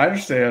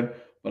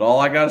 But all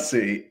I got to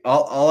see,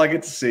 all I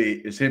get to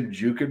see is him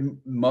juking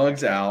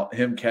mugs out,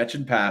 him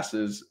catching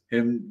passes,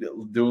 him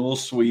doing little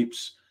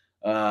sweeps,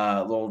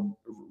 little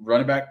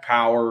running back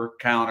power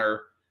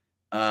counter.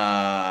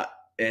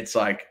 It's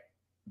like,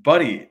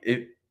 buddy,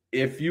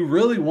 if you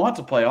really want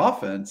to play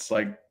offense,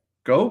 like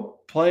go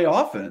play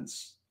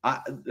offense.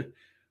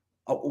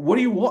 What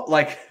do you want?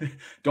 Like,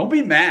 don't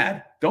be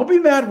mad. Don't be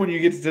mad when you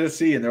get to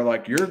Tennessee and they're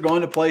like, you're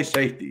going to play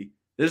safety.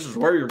 This is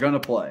where you're going to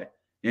play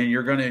and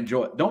you're going to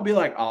enjoy it. Don't be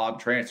like, oh, I'm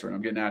transferring.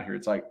 I'm getting out of here.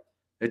 It's like,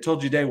 they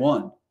told you day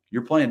one,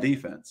 you're playing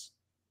defense.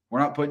 We're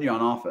not putting you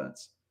on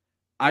offense.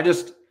 I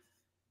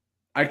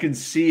can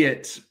see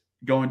it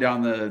going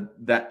down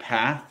that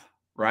path,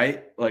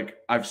 right? Like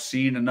I've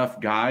seen enough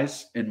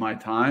guys in my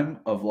time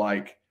of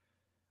like,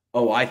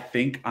 oh, I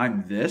think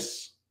I'm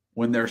this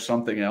when there's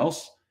something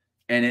else.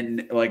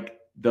 And like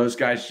those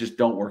guys just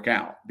don't work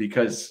out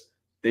because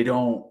they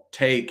don't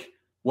take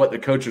what the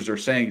coaches are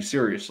saying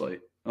seriously.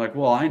 Like,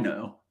 well, I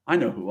know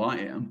who I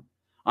am.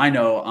 I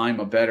know I'm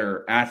a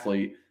better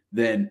athlete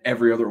than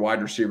every other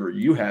wide receiver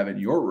you have in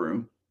your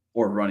room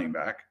or running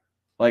back.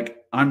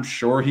 Like, I'm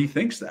sure he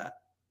thinks that.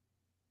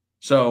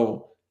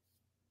 So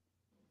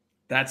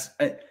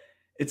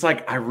it's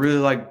like, I really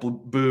like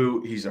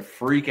Boo. He's a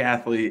freak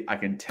athlete. I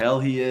can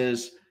tell he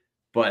is.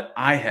 But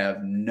I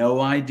have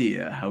no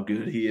idea how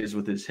good he is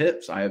with his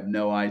hips. I have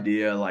no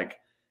idea, like,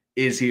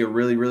 is he a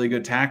really, really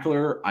good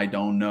tackler? I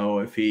don't know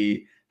if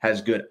he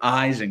has good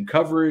eyes and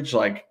coverage.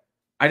 Like,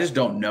 I just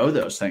don't know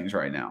those things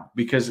right now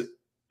because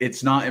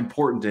it's not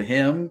important to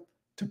him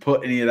to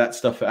put any of that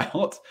stuff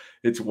out.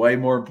 It's way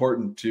more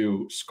important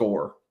to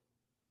score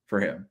for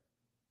him.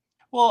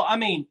 Well, I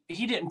mean,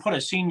 he didn't put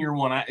a senior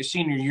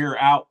year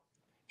out.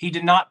 He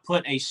did not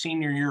put a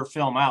senior year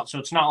film out. So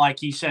it's not like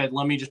he said,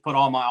 let me just put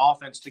all my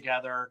offense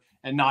together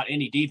and not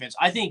any defense.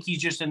 I think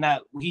he's just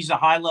he's a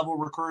high level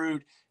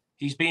recruit.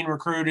 He's being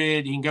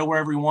recruited. He can go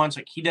wherever he wants.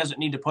 Like, he doesn't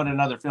need to put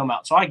another film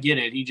out. So I get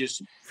it. He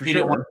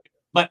didn't want,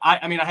 but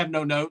I mean, I have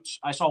no notes.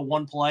 I saw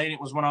one play, and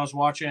it was when I was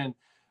watching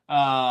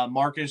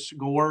Marcus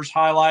Gore's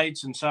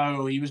highlights. And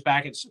so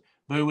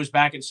Boo was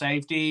back at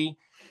safety,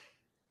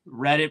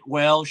 read it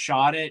well,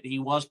 shot it. He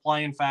was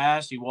playing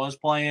fast. He was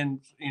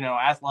playing,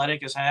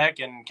 athletic as heck,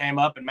 and came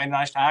up and made a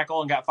nice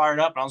tackle and got fired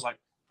up. And I was like,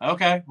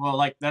 okay, well,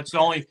 like that's the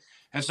only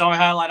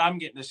highlight I'm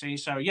getting to see.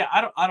 So yeah,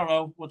 I don't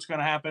know what's going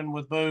to happen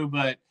with Boo,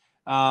 but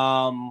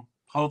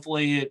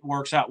hopefully it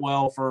works out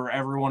well for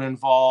everyone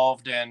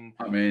involved. And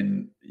I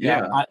mean,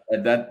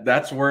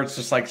 that's where it's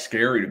just like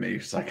scary to me.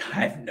 It's like,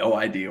 I have no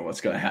idea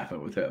what's going to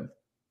happen with him.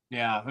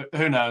 Yeah.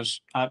 Who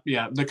knows?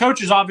 The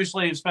coaches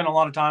obviously have spent a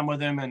lot of time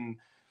with him, and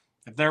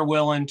if they're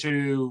willing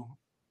to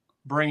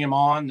bring him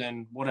on,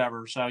 then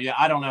whatever. So yeah,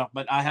 I don't know,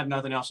 but I have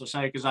nothing else to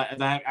say because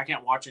I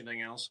can't watch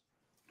anything else.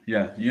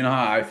 Yeah. You know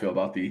how I feel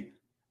about the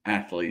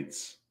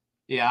athletes.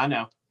 Yeah, I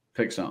know.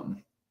 Pick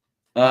something.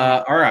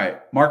 All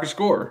right, Marcus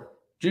Gore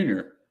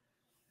Jr.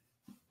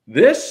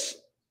 This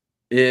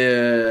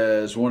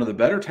is one of the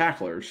better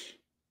tacklers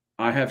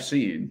I have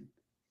seen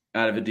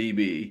out of a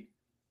DB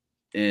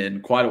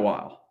in quite a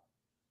while.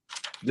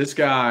 This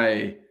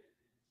guy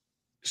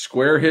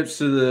square hips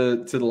to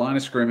the line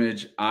of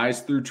scrimmage,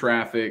 eyes through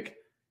traffic.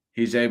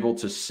 He's able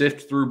to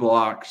sift through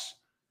blocks,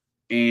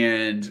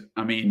 and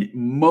I mean,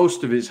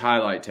 most of his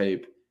highlight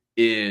tape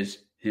is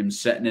him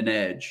setting an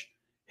edge,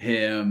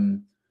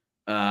 him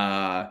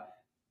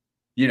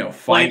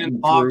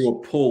fighting through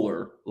a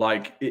puller,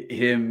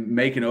 him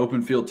making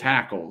open field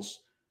tackles.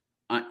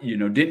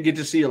 Didn't get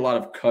to see a lot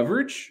of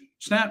coverage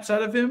snaps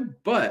out of him,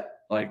 but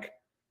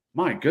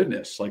my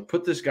goodness,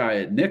 put this guy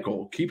at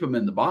nickel, keep him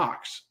in the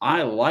box.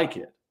 I like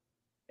it.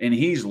 And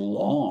he's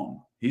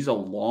long. He's a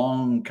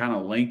long, kind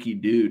of lanky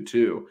dude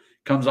too.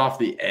 Comes off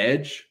the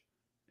edge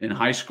in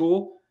high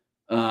school.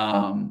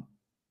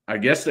 I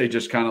guess they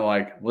just kind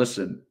of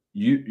listen,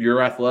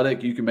 you're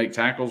athletic, you can make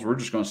tackles. We're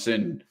just going to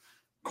send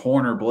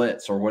corner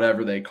blitz or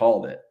whatever they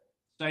called it.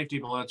 Safety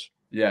blitz.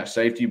 Yeah,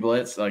 safety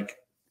blitz.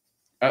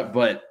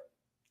 But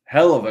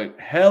hell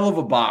of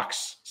a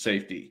box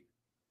safety.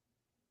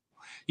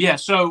 Yeah,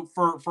 so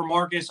for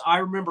Marcus, I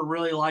remember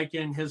really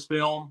liking his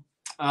film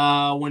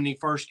when he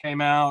first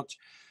came out.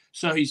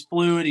 So he's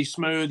fluid, he's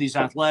smooth, he's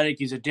athletic,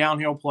 he's a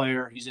downhill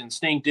player, he's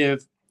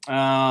instinctive.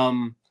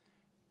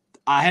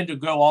 I had to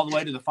go all the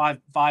way to the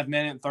 5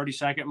 minute and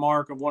 30-second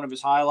mark of one of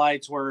his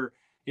highlights where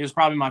it was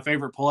probably my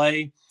favorite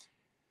play.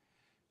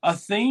 A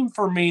theme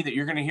for me that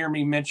you're going to hear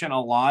me mention a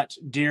lot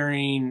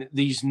during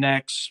these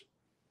next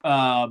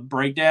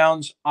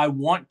breakdowns, I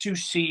want to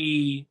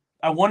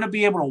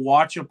be able to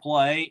watch a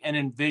play and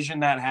envision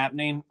that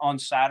happening on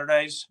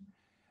Saturdays,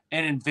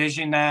 and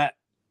envision that,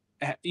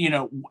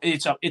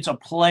 it's a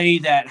play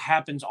that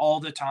happens all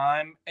the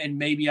time. And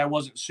maybe I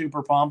wasn't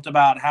super pumped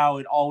about how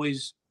it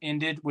always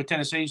ended with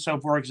Tennessee. So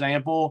for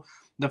example,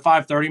 the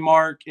 5:30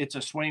 mark, it's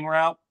a swing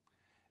route,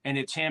 and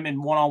it's him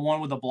in one-on-one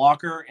with a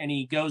blocker, and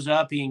he goes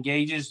up, he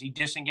engages, he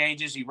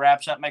disengages, he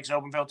wraps up, makes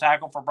open field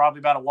tackle for probably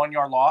about a 1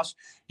 yard loss.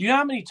 Do you know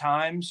how many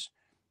times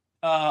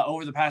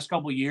over the past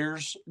couple of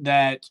years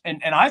that,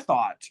 and I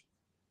thought,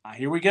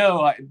 here we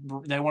go.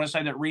 They want to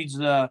say that Reed's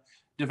the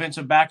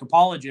defensive back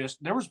apologist.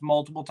 There was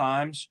multiple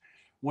times,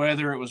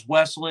 whether it was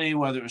Wesley,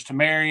 whether it was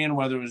Tamarian,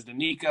 whether it was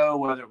Danico,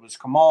 whether it was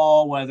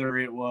Kamal, whether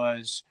it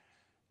was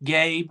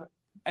Gabe,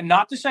 and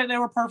not to say they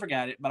were perfect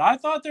at it, but I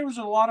thought there was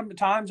a lot of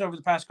times over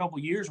the past couple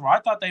of years where I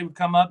thought they would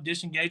come up,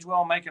 disengage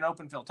well, and make an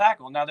open field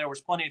tackle. Now, there was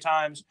plenty of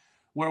times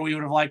where we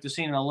would have liked to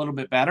seen it a little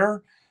bit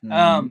better.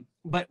 Mm-hmm.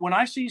 But when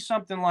I see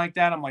something like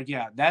that, I'm like,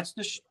 yeah, that's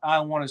I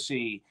want to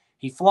see.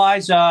 He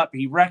flies up,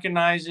 he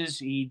recognizes,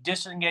 he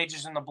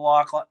disengages in the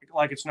block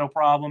like it's no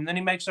problem. Then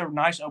he makes a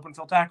nice open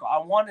field tackle. I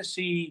want to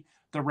see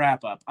the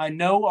wrap up. I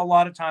know a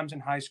lot of times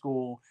in high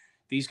school,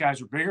 these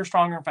guys are bigger,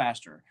 stronger, and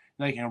faster.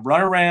 They can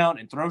run around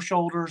and throw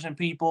shoulders and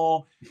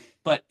people,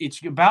 but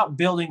it's about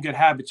building good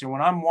habits. And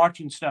when I'm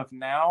watching stuff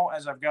now,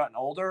 as I've gotten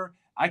older,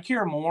 I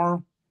care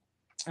more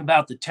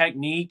about the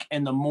technique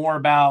and the more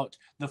about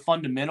the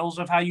fundamentals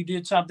of how you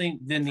did something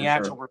than the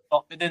actual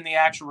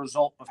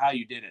result of how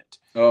you did it.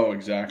 Oh,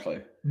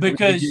 exactly.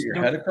 Because did you get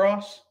your head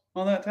across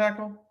on that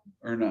tackle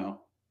or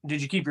no?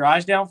 Did you keep your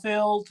eyes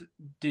downfield?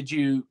 Did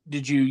you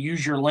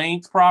use your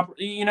length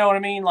properly? You know what I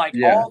mean?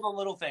 All the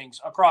little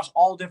things across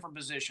all different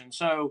positions.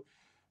 So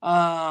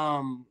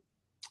I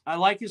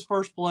like his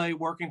first play,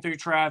 working through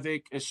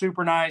traffic, a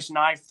super nice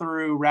knife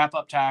through wrap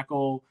up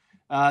tackle.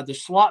 The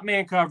slot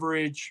man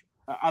coverage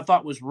I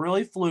thought was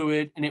really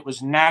fluid, and it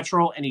was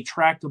natural, and he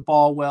tracked the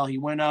ball well. He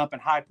went up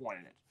and high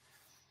pointed it.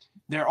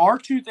 There are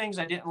two things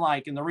I didn't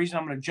like, and the reason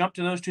I'm going to jump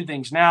to those two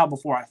things now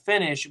before I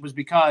finish was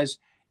because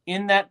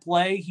in that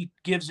play, he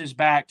gives his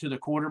back to the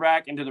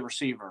quarterback and to the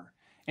receiver.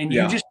 And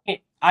you Yeah. just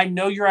can't, I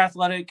know you're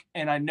athletic,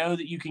 and I know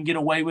that you can get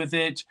away with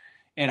it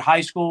in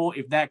high school.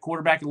 If that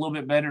quarterback been a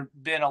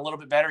little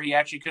bit better, he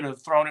actually could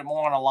have thrown it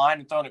more on a line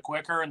and thrown it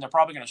quicker, and they're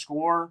probably going to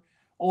score.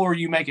 Or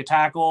you make a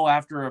tackle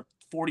after a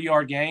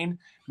 40-yard gain.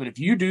 But if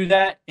you do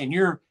that and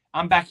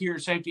I'm back here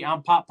at safety,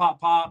 I'm pop, pop,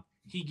 pop.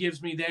 He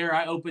gives me there,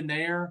 I open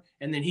there,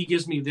 and then he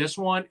gives me this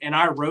one, and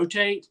I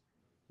rotate.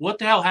 What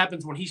the hell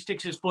happens when he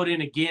sticks his foot in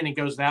again and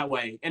goes that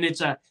way? And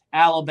it's a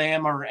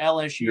Alabama or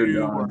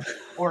LSU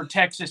or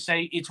Texas.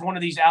 Say it's one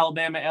of these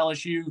Alabama,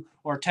 LSU,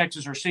 or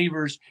Texas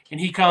receivers, and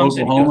he comes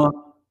Oklahoma. and he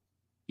goes,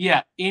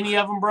 yeah, any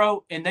of them,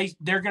 bro. And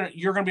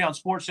you're gonna be on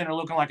Sports Center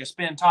looking like a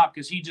spin top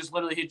because he just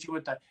literally hit you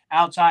with the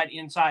outside,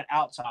 inside,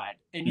 outside,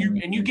 and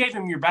you gave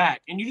him your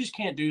back, and you just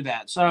can't do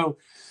that. So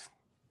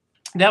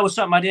that was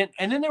something I didn't.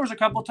 And then there was a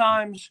couple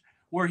times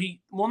where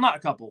not a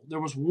couple.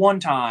 There was one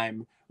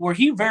time where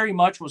he very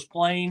much was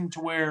playing to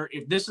where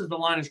if this is the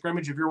line of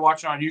scrimmage, if you're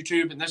watching on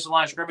YouTube and this is the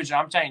line of scrimmage, and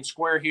I'm saying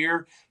square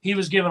here, he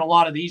was given a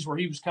lot of these where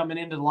he was coming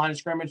into the line of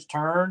scrimmage,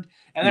 turned.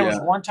 And there was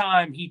one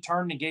time he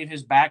turned and gave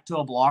his back to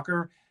a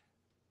blocker.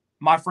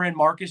 My friend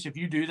Marcus, if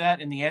you do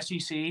that in the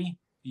SEC,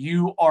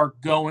 you are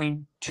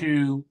going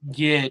to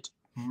get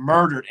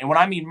murdered. And when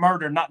I mean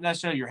murdered, not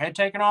necessarily your head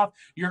taken off,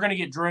 you're going to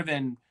get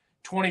driven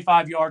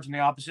 25 yards in the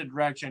opposite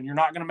direction. You're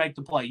not going to make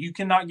the play. You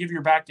cannot give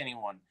your back to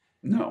anyone.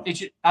 No. It's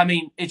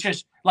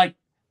just like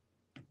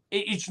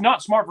it's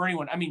not smart for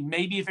anyone. I mean,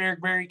 maybe if Eric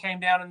Berry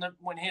came down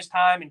when his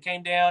time and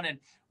came down and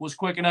was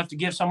quick enough to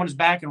give someone his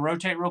back and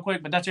rotate real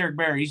quick, but that's Eric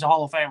Berry. He's a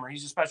Hall of Famer.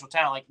 He's a special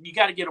talent. Like, you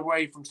got to get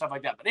away from stuff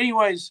like that. But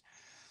anyways,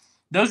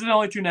 those are the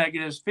only two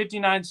negatives.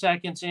 59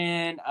 seconds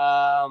in.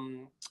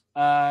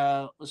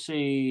 Let's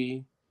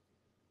see.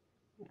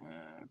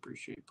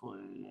 Appreciate play.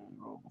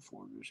 Roll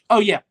before this. Oh,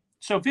 yeah.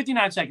 So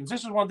 59 seconds.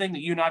 This is one thing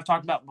that you and I have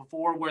talked about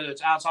before, whether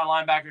it's outside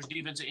linebackers,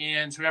 defensive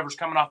ends, whoever's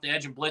coming off the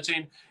edge and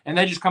blitzing, and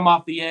they just come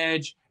off the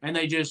edge and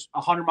they just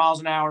 100 miles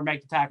an hour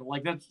make the tackle.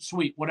 Like, that's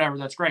sweet, whatever,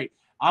 that's great.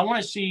 I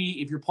want to see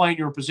if you're playing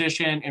your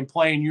position and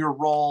playing your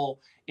role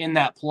in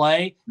that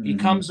play. Mm-hmm. He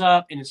comes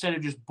up, and instead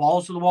of just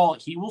balls to the wall,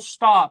 he will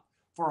stop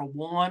for a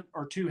 1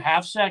 or 2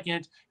 half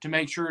second to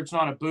make sure it's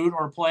not a boot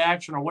or a play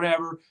action or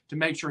whatever, to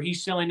make sure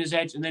he's sealing his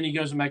edge, and then he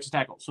goes and makes a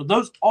tackle. So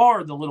those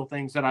are the little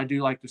things that I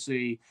do like to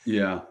see.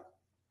 Yeah.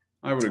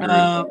 I would agree with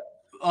that.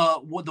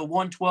 With the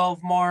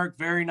 112 mark,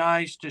 very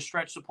nice to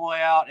stretch the play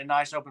out and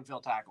nice open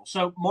field tackle.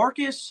 So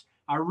Marcus,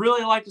 I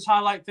really like this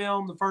highlight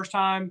film the first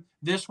time.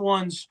 This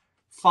one's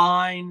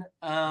fine.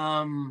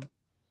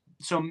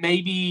 So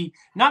maybe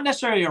not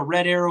necessarily a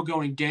red arrow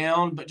going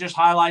down, but just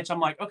highlights. I'm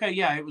like, okay,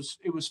 yeah, it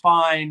was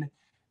fine.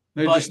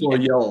 There's just a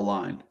little yellow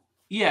line.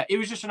 Yeah, it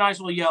was just a nice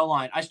little yellow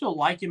line. I still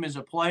like him as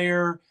a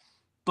player,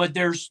 but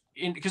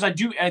because I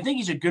think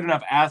he's a good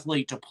enough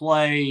athlete to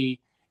play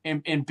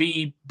and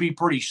be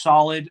pretty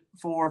solid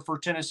for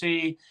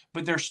Tennessee.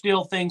 But there's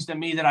still things to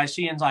me that I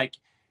see and like,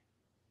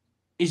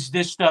 is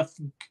this stuff,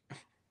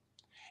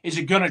 is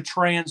it going to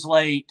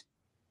translate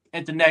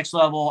at the next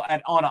level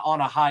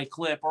on a high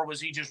clip, or was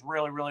he just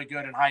really, really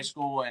good in high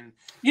school? And,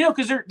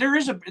 because there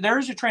is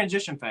a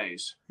transition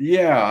phase.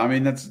 Yeah. I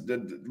mean, that's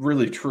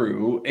really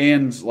true.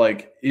 And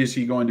like, is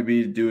he going to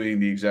be doing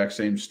the exact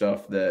same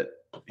stuff that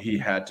he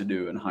had to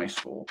do in high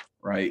school?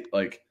 Right.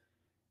 Like,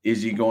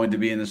 is he going to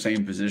be in the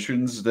same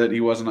positions that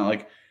he wasn't?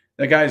 Like,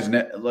 that guy's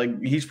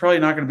he's probably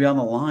not going to be on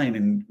the line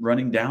and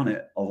running down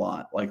it a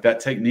lot. Like that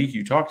technique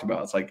you talked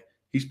about. It's like,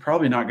 he's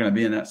probably not going to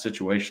be in that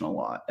situation a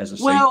lot as a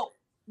safety. Well,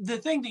 the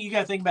thing that you got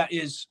to think about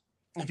is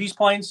if he's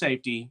playing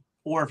safety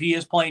or if he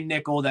is playing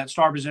nickel, that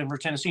star position for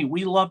Tennessee,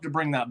 we love to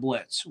bring that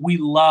blitz. We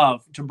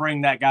love to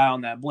bring that guy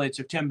on that blitz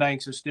if Tim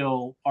Banks is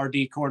still our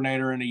D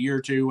coordinator in a year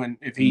or two and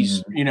if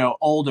he's,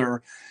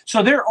 older.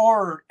 So there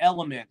are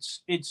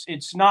elements.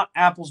 It's not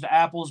apples to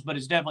apples, but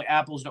it's definitely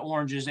apples to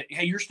oranges.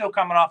 Hey, you're still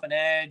coming off an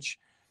edge,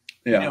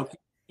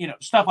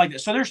 stuff like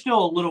that. So there's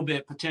still a little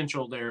bit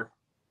potential there.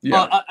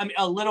 Yeah.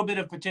 A little bit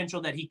of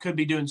potential that he could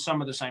be doing some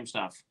of the same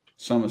stuff.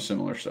 Some of the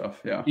similar stuff,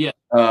 yeah. Yeah.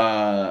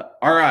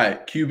 All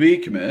right,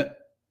 QB commit.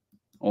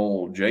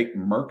 Old Jake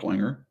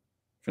Merklinger.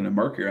 Finna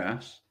murk your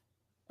ass.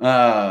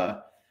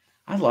 I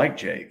like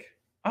Jake.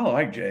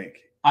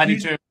 I do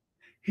too.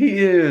 He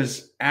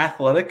is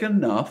athletic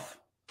enough,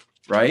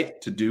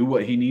 right, to do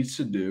what he needs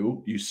to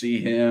do. You see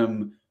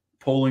him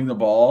pulling the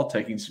ball,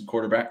 taking some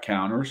quarterback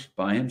counters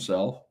by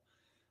himself.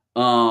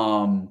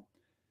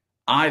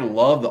 I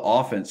love the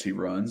offense he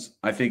runs.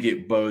 I think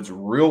it bodes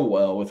real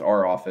well with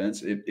our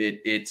offense.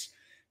 It's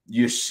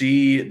you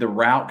see the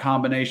route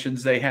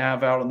combinations they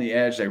have out on the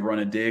edge. They run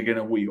a dig and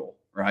a wheel,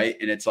 right?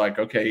 And it's like,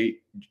 okay,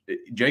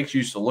 Jake's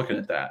used to looking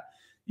at that.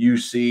 You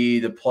see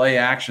the play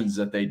actions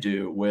that they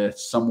do with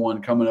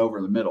someone coming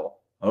over the middle.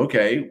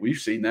 Okay, we've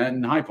seen that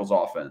in Heupel's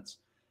offense.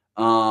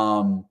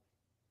 So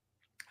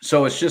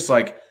it's just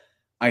like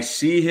I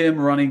see him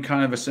running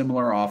kind of a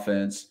similar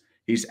offense.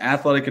 He's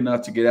athletic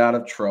enough to get out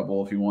of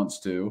trouble if he wants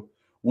to.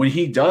 When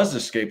he does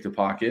escape the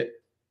pocket,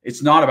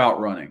 it's not about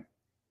running.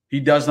 He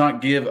does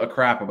not give a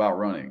crap about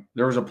running.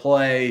 There was a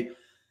play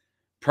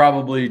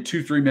probably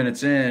 2-3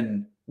 minutes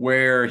in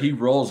where he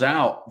rolls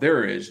out,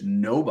 there is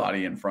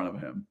nobody in front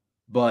of him,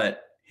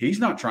 but he's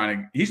not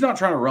trying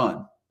to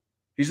run.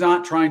 He's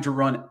not trying to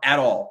run at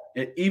all.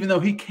 Even though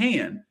he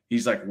can,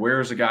 he's like,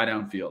 where's the guy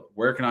downfield?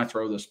 Where can I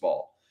throw this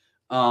ball?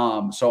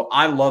 So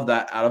I love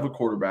that out of a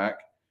quarterback.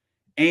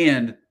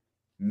 And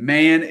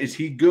man, is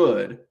he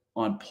good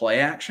on play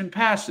action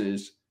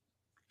passes,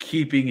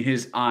 keeping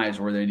his eyes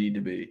where they need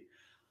to be.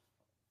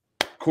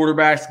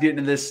 Quarterbacks get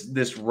into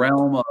this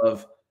realm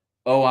of,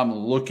 oh, I'm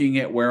looking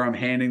at where I'm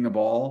handing the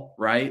ball,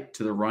 right,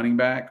 to the running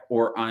back,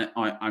 or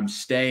I'm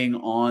staying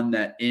on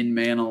that in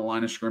man on the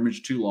line of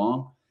scrimmage too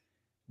long.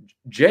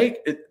 Jake,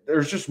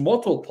 there's just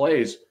multiple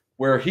plays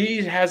where he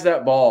has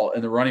that ball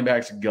in the running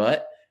back's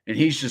gut, and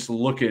he's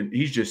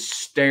just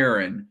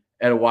staring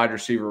at a wide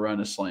receiver run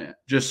a slant,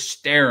 just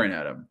staring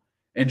at him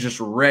and just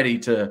ready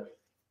to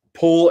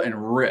pull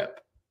and rip.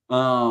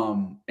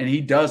 And he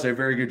does a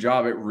very good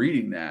job at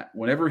reading that.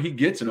 Whenever he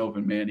gets an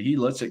open man, he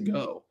lets it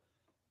go.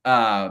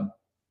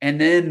 And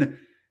then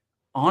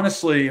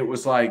honestly, it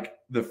was like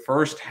the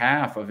first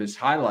half of his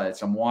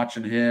highlights, I'm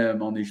watching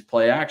him on these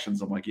play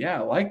actions. I'm like, yeah,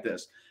 I like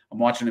this. I'm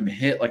watching him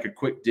hit like a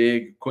quick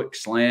dig, quick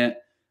slant.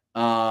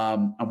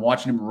 I'm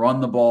watching him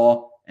run the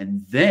ball.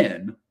 And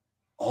then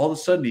all of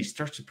a sudden he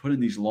starts to put in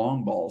these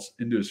long balls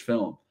into his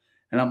film.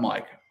 And I'm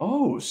like,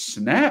 oh,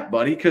 snap,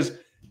 buddy. Because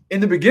in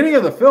the beginning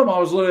of the film, I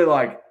was literally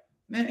like,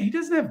 man, he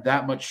doesn't have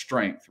that much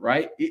strength,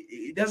 right?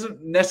 He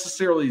doesn't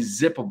necessarily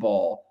zip a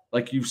ball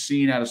like you've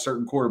seen out of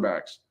certain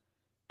quarterbacks.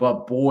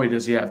 But boy,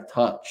 does he have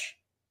touch.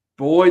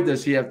 Boy,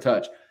 does he have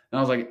touch. And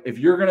I was like, if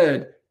you're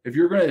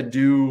gonna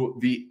do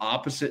the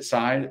opposite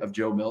side of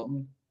Joe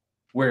Milton,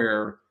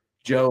 where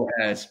Joe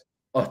has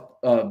a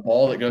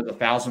ball that goes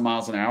 1,000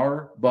 miles an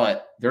hour,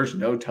 but there's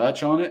no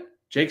touch on it,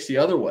 Jake's the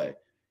other way.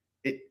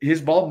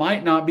 His ball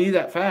might not be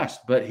that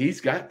fast, but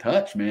he's got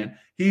touch, man.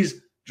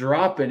 He's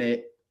dropping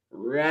it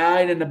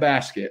right in the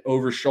basket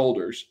over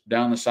shoulders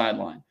down the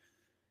sideline.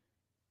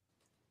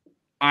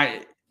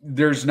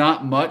 There's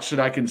not much that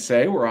I can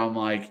say where I'm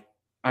like,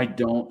 I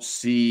don't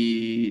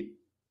see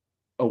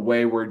a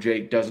way where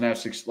Jake doesn't have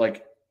success.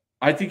 Like,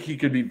 I think he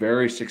could be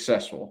very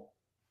successful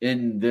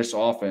in this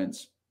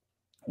offense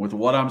with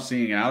what I'm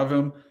seeing out of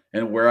him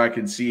and where I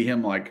can see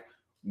him like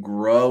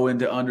grow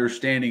into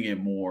understanding it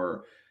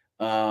more.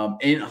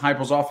 In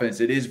Heupel's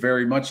offense, it is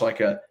very much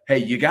like hey,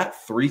 you got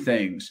 3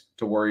 things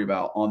to worry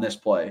about on this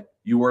play.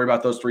 You worry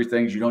about those 3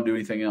 things. You don't do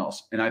anything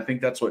else. And I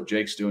think that's what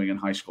Jake's doing in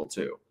high school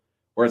too,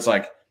 where it's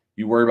like,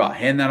 you worry about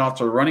handing that off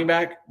to the running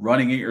back,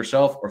 running it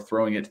yourself, or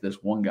throwing it to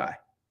this one guy.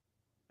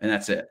 And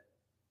that's it.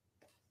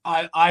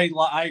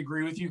 I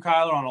agree with you,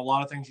 Kyler, on a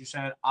lot of things you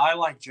said. I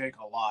like Jake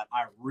a lot.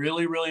 I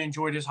really, really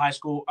enjoyed his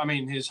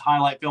his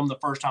highlight film the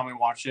first time we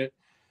watched it.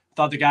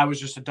 Thought the guy was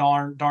just a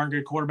darn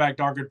good quarterback,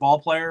 darn good ball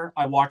player.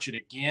 I watch it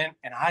again,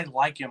 and I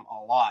like him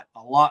a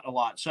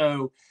lot.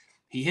 So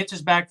he hits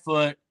his back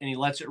foot, and he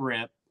lets it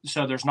rip.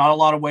 So there's not a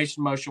lot of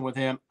wasted motion with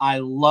him. I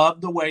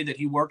love the way that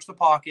he works the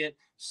pocket,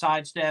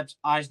 sidesteps,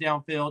 eyes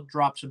downfield,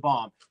 drops a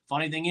bomb.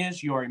 Funny thing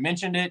is, you already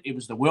mentioned it. It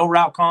was the wheel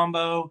route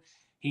combo.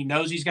 He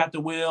knows he's got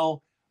the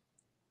wheel.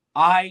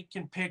 I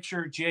can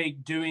picture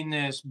Jake doing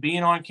this,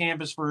 being on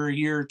campus for a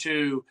year or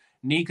two.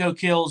 Nico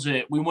kills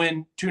it. We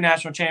win 2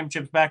 national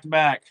championships back to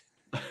back.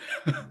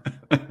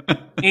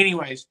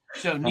 Anyways,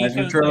 so Nico's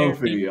Heisman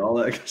Trophy, all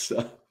that good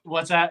stuff.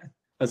 What's that?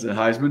 That's a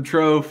Heisman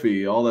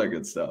Trophy, all that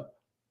good stuff.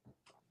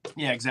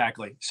 Yeah,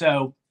 exactly.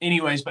 So,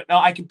 anyways, but no,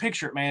 I can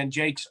picture it, man.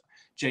 Jake's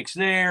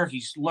there.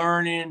 He's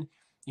learning.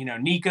 You know,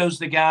 Nico's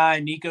the guy.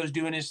 Nico's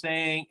doing his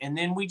thing. And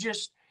then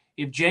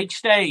if Jake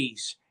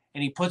stays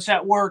and he puts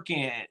that work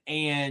in,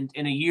 and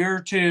in a year or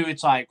two,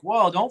 it's like,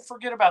 well, don't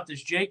forget about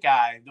this Jake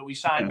guy that we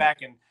signed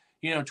back in,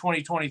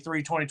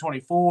 2023,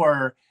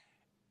 2024.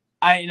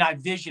 I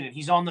vision it.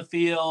 He's on the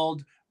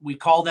field. We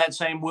call that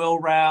same wheel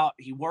route.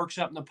 He works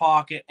up in the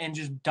pocket and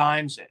just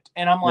dimes it.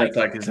 And I'm like,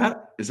 is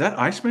that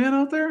Iceman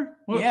out there?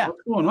 Yeah.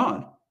 What's going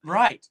on?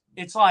 Right.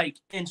 It's like,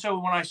 and so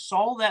when I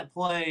saw that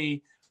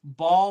play,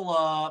 ball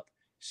up,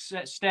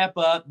 step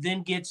up,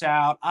 then gets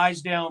out,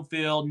 eyes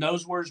downfield,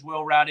 knows where his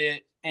wheel route is,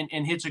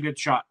 and hits a good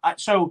shot.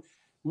 So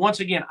once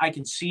again, I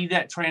can see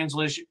that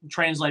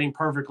translating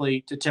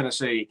perfectly to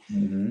Tennessee.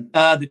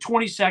 Mm-hmm. The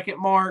 20-second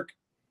mark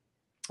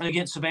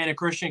against Savannah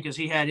Christian, because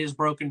he had his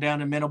broken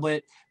down in middle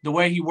bit, the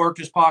way he worked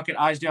his pocket,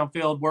 eyes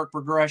downfield, work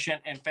progression,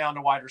 and found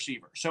a wide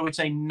receiver. So it's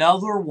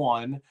another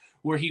one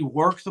where he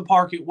worked the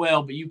pocket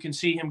well, but you can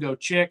see him go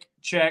check,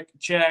 check,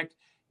 check,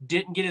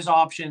 didn't get his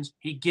options.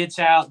 He gets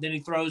out, then he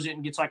throws it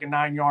and gets like a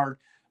 9-yard.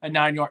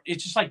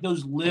 It's just like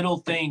those little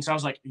things. I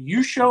was like,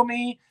 you show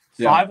me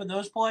 5 of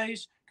those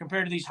plays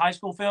compared to these high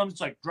school films.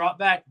 It's like drop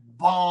back,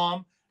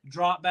 bomb,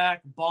 drop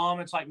back, bomb.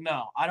 It's like,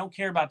 no, I don't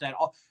care about that.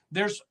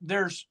 There's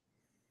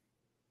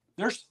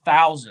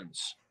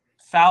thousands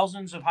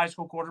of high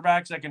school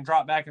quarterbacks that can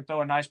drop back and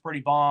throw a nice, pretty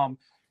bomb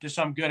to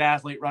some good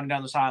athlete running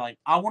down the sideline.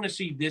 I want to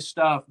see this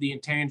stuff, the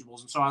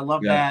intangibles. And so I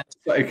love that.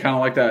 It's kind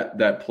of like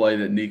that play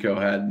that Nico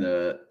had in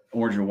the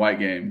orange and white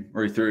game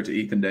where he threw it to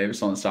Ethan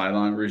Davis on the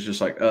sideline where he's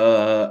just like,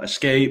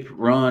 escape,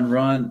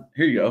 run.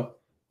 Here you go.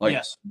 Like,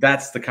 yes.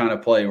 That's the kind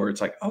of play where it's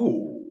like,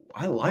 oh,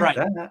 I like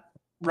that.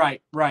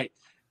 Right.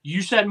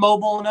 You said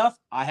mobile enough.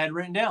 I had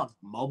written down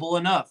mobile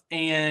enough.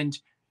 And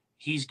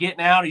he's getting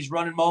out. He's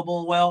running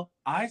mobile well.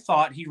 I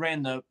thought he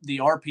ran the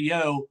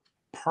RPO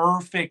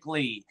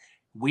perfectly.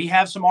 We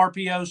have some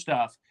RPO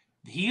stuff.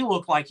 He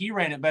looked like he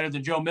ran it better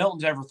than Joe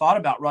Milton's ever thought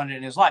about running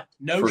in his life.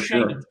 No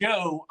shade to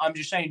Joe. I'm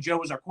just saying Joe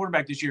was our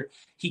quarterback this year.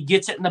 He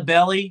gets it in the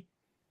belly.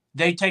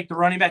 They take the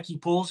running back. He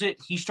pulls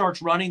it. He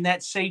starts running.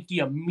 That safety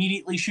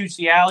immediately shoots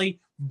the alley.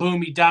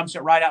 Boom, he dumps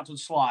it right out to the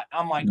slot.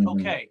 I'm like,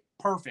 okay,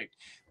 perfect.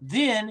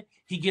 Then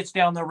he gets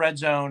down the red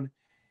zone.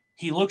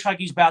 He looks like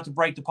he's about to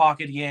break the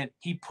pocket again.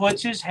 He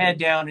puts his head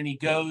down and he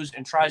goes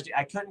and tries to –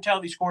 I couldn't tell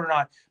if he scored or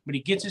not, but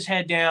he gets his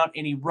head down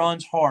and he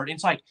runs hard. And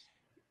it's like,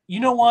 you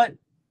know what?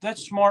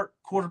 That's smart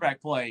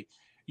quarterback play.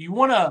 You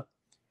want to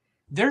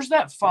 – there's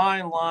that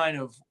fine line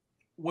of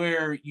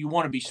where you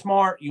want to be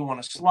smart, you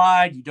want to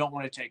slide, you don't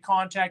want to take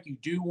contact, you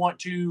do want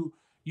to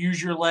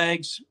use your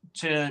legs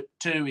to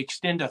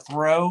extend a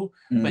throw.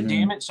 But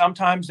damn it,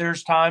 sometimes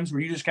there's times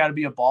where you just got to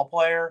be a ball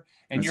player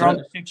and you're on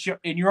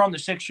the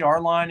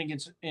 6-yard line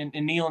against in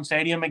Neyland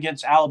Stadium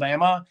against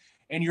Alabama,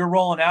 and you're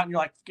rolling out and you're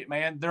like,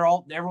 man,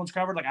 everyone's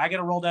covered. Like I got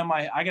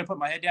to put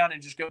my head down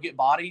and just go get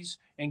bodies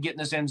and get in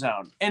this end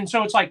zone. And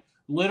so it's like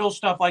little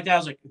stuff like that. I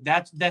was like,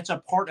 that's a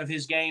part of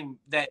his game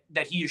that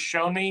he has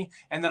shown me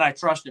and that I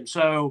trust him.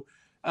 So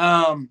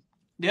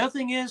the other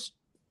thing is,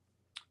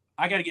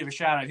 I got to give a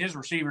shout out. His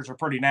receivers are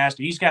pretty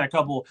nasty. He's got a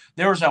couple.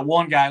 There was that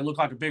one guy who looked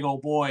like a big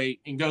old boy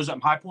and goes up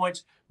in high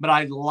points, but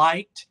I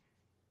liked,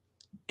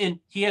 and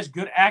he has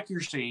good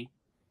accuracy,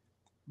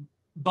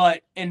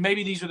 and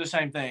maybe these are the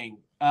same thing.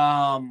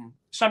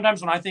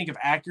 Sometimes when I think of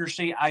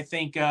accuracy, I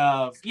think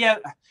of,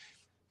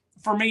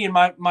 for me in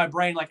my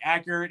brain, like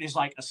accurate is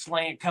like a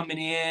slant coming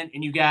in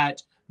and you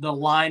got the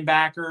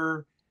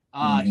linebacker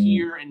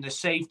here and the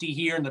safety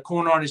here and the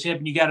corner on his hip,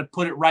 and you got to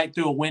put it right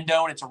through a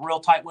window and it's a real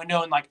tight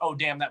window and like, oh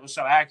damn, that was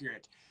so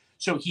accurate.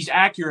 So he's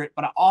accurate,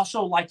 but I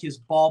also like his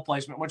ball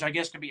placement, which I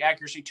guess could be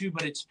accuracy too,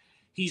 but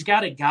he's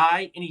got a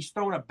guy and he's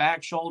throwing a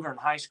back shoulder in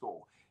high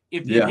school.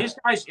 If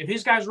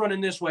his guy's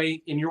running this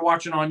way and you're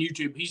watching on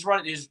YouTube, he's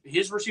running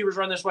his receivers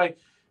run this way,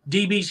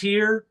 DB's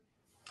here,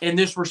 and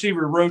this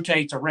receiver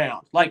rotates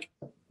around. Like,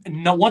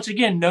 once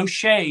again, no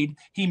shade.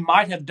 He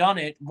might have done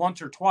it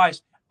once or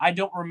twice. I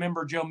don't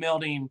remember Joe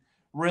Milton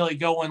really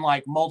going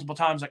like multiple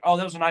times, like, oh,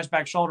 that was a nice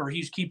back shoulder.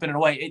 He's keeping it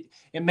away.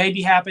 It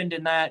maybe happened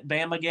in that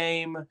Bama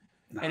game.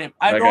 And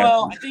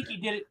I think he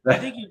did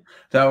it.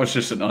 That was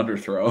just an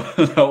underthrow.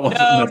 That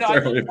wasn't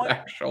necessarily a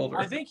back shoulder.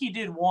 I think he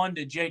did one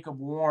to Jacob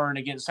Warren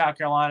against South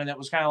Carolina that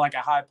was kind of like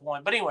a high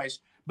point. But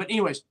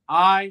anyways,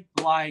 I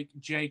like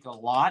Jake a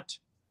lot.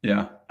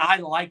 Yeah. I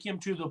like him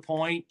to the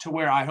point to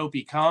where I hope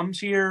he comes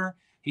here.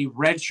 He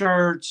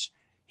redshirts.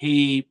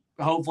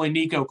 Hopefully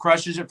Nico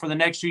crushes it for the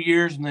next 2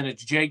 years, and then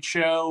it's Jake's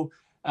show,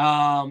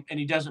 and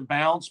he doesn't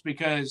bounce,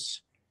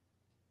 because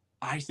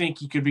I think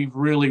he could be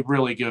really,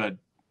 really good.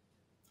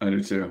 I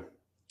do too.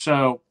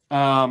 So,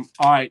 all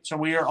right. So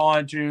we are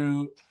on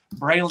to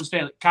Braylon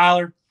Staley.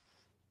 Kyler,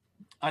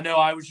 I know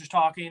I was just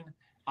talking.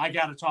 I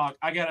got to talk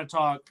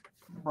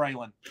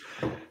Braylon.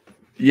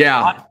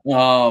 Yeah.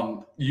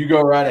 You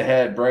go right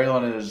ahead.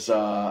 Braylon is,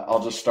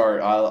 I'll just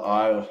start. I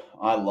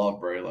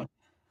love Braylon.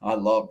 I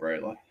love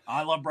Braylon.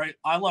 I love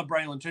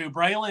Braylon too.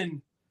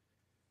 Braylon,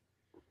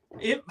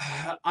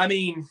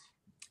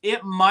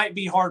 it might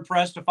be hard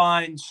pressed to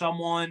find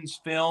someone's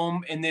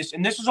film in this,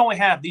 and this is only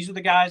half. These are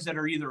the guys that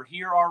are either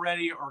here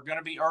already or going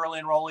to be early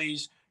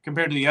enrollees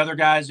compared to the other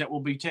guys that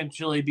will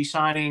potentially be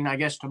signing, I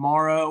guess,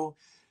 tomorrow.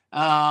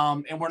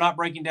 And we're not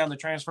breaking down the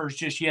transfers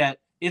just yet.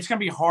 It's going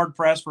to be hard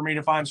pressed for me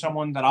to find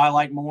someone that I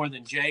like more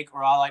than Jake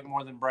or I like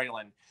more than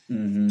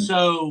Braylon.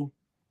 So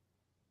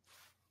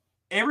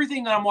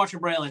everything that I'm watching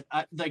Braylon,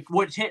 like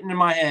what's hitting in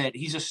my head,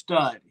 he's a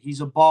stud.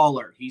 He's a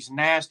baller. He's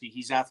nasty.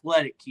 He's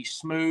athletic. He's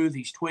smooth.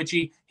 He's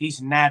twitchy.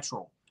 He's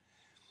natural.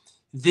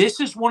 This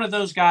is one of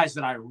those guys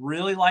that I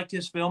really liked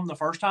his film the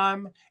first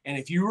time. And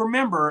if you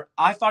remember,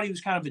 I thought he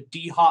was kind of a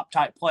D-Hop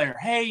type player.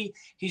 Hey,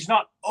 he's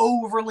not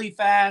overly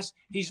fast.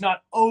 He's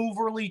not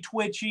overly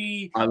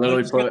twitchy. I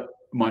literally put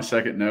my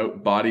second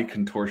note, body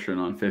contortion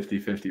on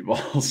 50-50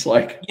 balls.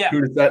 Like,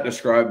 who does that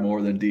describe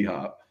more than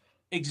D-Hop?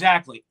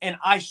 Exactly. And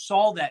I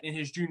saw that in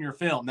his junior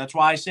film. That's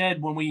why I said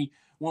when we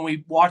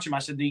watch him, I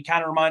said he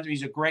kind of reminds me,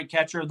 he's a great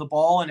catcher of the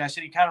ball. And I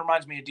said he kind of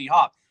reminds me of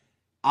D-Hop.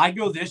 I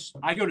go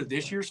to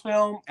this year's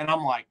film, and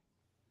I'm like,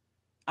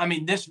 I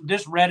mean, this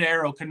red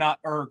arrow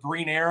or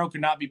green arrow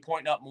could not be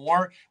pointing up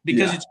more,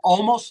 because it's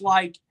almost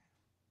like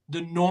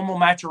the normal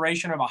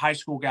maturation of a high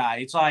school guy.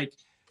 It's like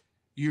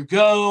you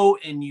go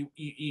and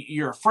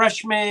you're a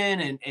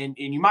freshman and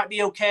you might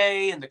be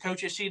okay, and the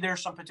coaches see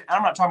there's some potential.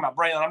 I'm not talking about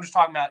Braylon. I'm just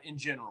talking about in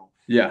general.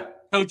 Yeah.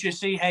 Coaches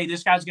see, hey,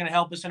 this guy's going to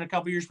help us in a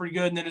couple of years pretty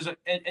good. And then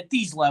at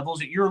these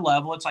levels, at your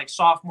level, it's like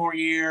sophomore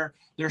year,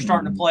 they're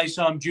starting to play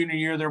some. Junior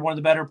year, they're one of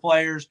the better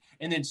players.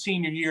 And then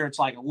senior year, it's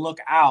like, look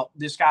out,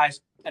 this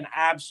guy's an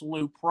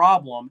absolute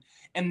problem.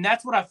 And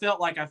that's what I felt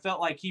like. I felt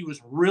like he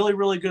was really,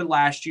 really good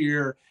last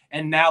year.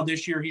 And now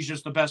this year, he's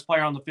just the best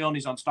player on the field and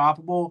he's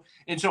unstoppable.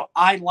 And so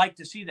I like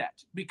to see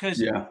that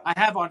because I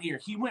have on here,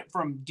 he went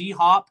from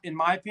D-Hop, in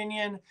my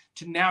opinion,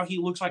 to now he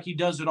looks like he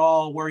does it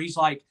all, where he's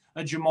like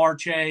a Jamar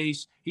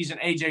Chase, he's an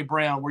A.J.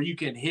 Brown, where you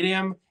can hit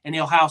him and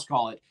he'll house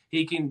call it.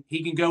 He can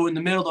go in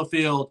the middle of the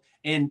field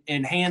and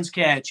hands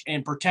catch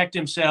and protect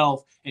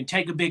himself and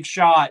take a big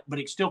shot, but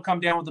he still come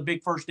down with a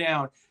big first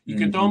down. You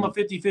can throw him a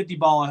 50-50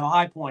 ball and he'll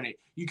high point it.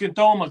 You can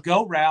throw him a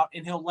go route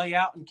and he'll lay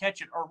out and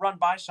catch it or run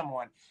by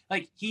someone.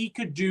 Like, he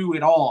could do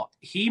it all.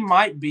 Braylon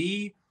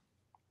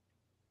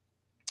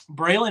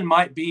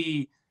might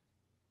be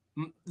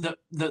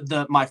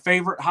my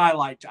favorite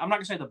highlight. I'm not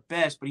gonna say the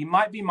best, but he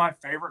might be my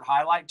favorite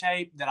highlight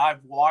tape that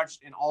I've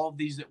watched in all of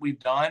these that we've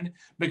done,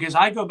 because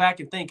I go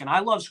back and think, and I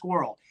love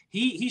Squirrel.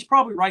 He's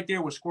probably right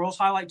there with Squirrel's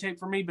highlight tape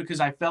for me,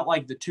 because I felt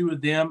like the two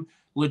of them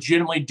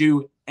legitimately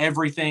do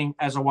everything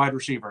as a wide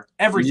receiver.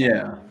 Everything.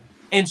 Yeah.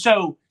 And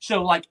so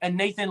like a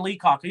Nathan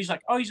Leacock, he's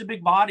like, oh, he's a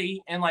big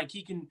body and like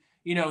he can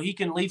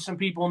leave some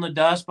people in the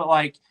dust, but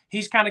like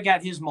he's kind of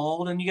got his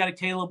mold. And you got a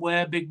Caleb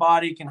Webb, big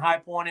body, can high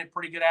point it,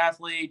 pretty good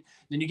athlete.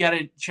 Then you got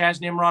a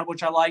Chaz Nimrod,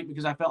 which I like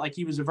because I felt like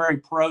he was a very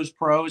pro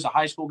as a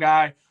high school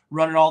guy,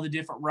 running all the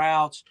different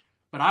routes.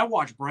 But I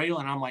watched Braylon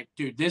and I'm like,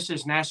 dude, this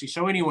is nasty.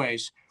 So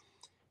anyways,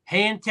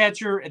 hand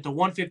catcher at the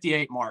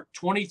 158 mark,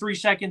 23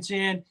 seconds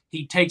in,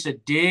 he takes a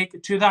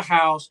dig to the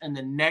house, and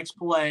the next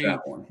play,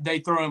 they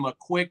throw him a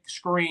quick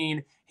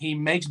screen. He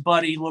makes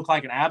Buddy look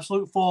like an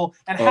absolute fool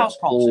and house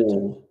calls it.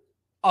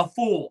 A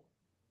fool,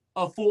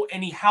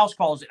 and he house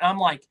calls it. And I'm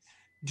like,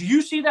 do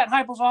you see that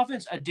Heupel's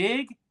offense? A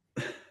dig?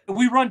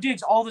 We run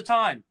digs all the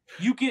time.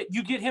 You get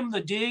him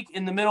the dig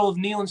in the middle of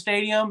Neyland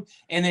Stadium,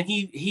 and then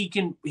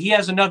he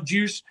has enough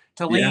juice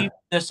to leave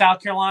the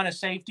South Carolina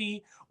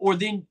safety. Or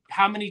then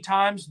how many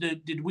times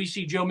did we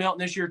see Joe Milton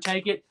this year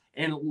take it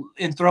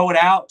and throw it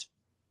out?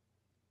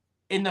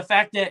 And the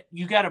fact that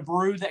you got a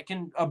Brew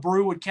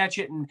would catch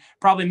it and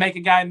probably make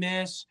a guy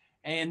miss,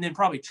 and then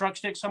probably truck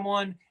stick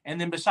someone,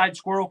 and then besides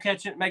Squirrel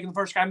catching it, making the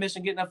first guy miss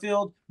and getting the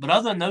field. But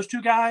other than those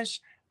two guys,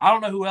 I don't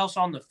know who else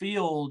on the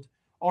field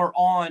or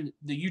on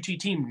the UT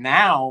team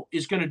now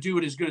is going to do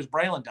it as good as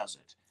Braylon does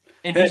it.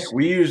 And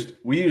we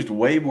used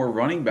way more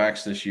running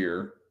backs this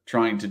year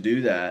trying to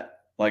do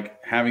that,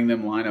 like having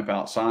them line up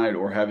outside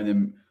or having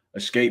them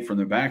escape from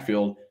the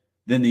backfield,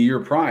 than the year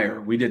prior.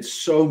 We did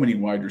so many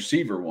wide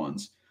receiver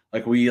ones.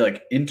 Like we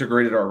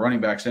integrated our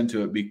running backs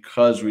into it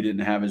because we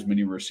didn't have as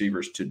many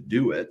receivers to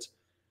do it.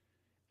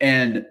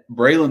 And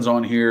Braylon's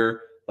on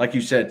here, like you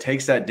said,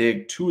 takes that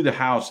dig to the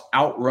house,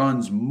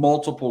 outruns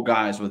multiple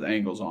guys with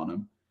angles on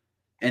him,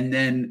 and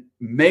then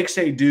makes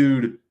a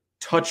dude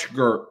touch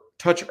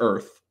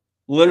earth.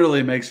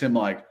 Literally makes him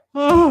like,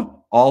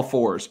 all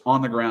fours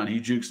on the ground.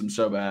 He jukes them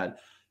so bad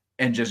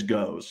and just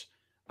goes.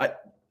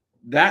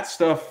 That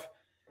stuff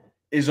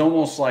is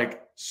almost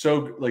like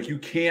you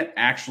can't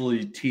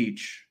actually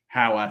teach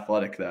how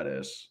athletic that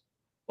is.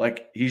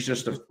 Like he's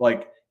just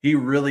he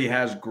really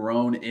has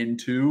grown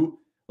into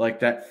like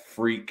that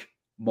freak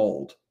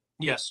mold.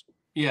 Yes.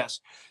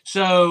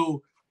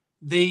 So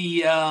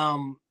the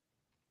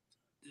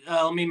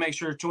let me make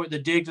sure the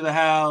dig to the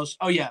house.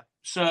 Oh yeah.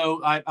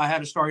 So I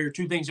had a star here.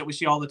 Two things that we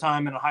see all the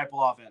time in a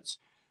Heupel offense.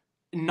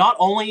 Not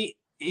only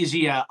is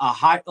he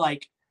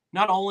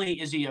not only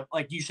is he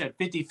like you said,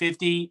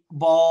 50-50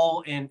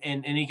 ball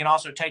and he can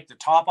also take the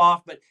top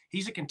off, but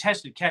he's a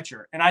contested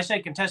catcher. And I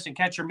say contested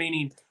catcher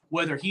meaning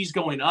whether he's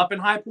going up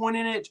and high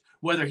pointing it,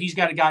 whether he's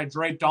got a guy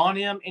draped on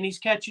him and he's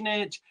catching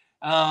it.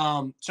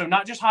 So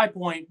not just high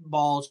point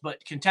balls,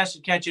 but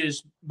contested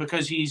catches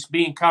because he's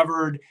being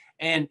covered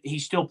and he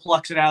still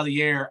plucks it out of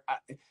the air.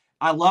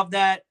 I love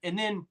that. And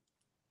then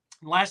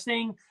last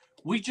thing,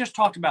 we just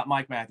talked about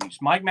Mike Matthews.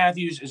 Mike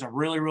Matthews is a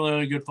really, really,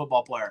 really good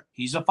football player.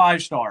 He's a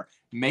 5-star.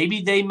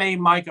 Maybe they made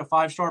Mike a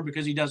 5-star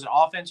because he does it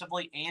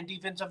offensively and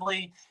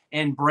defensively.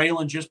 And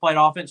Braylon just played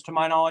offense, to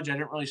my knowledge. I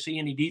didn't really see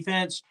any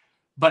defense.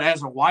 But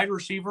as a wide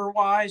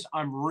receiver-wise,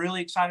 I'm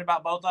really excited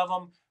about both of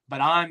them.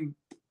 But I'm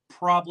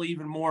probably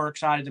even more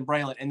excited than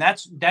Braylon. And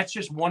that's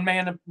just one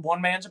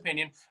man's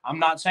opinion. I'm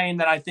not saying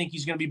that I think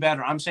he's going to be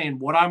better. I'm saying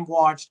what I've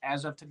watched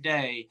as of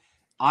today,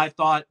 I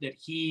thought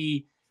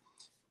he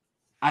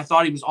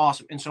was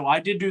awesome. And so I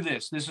did do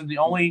this. This is the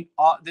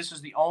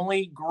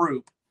only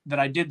group that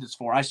I did this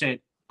for. I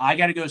said, I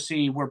got to go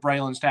see where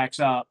Braylon stacks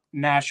up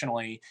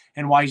nationally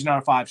and why he's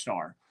not a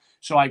 5-star.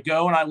 So I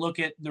go and I look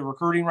at the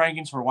recruiting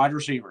rankings for wide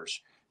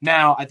receivers.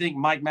 Now, I think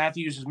Mike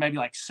Matthews is maybe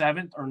like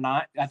 7th or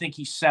 9th. I think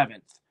he's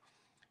 7th.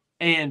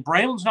 And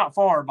Braylon's not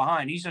far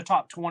behind. He's a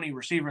top 20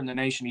 receiver in the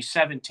nation. He's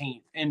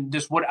 17th. And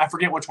I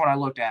forget which one I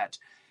looked at.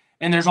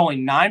 And there's only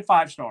 9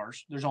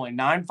 5-stars. There's only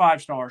 9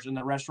 5-stars, and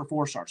the rest are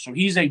 4-stars. So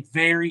he's a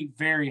very,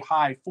 very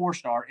high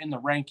 4-star in the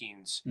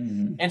rankings.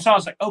 Mm-hmm. And so I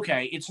was like,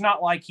 okay, it's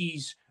not like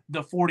he's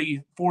the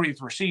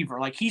 40th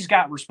receiver. Like he's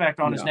got respect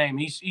on his name.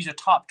 He's a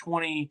top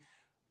 20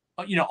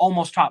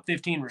 almost top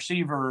 15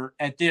 receiver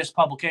at this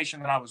publication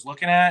that I was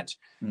looking at.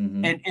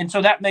 Mm-hmm. And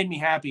so that made me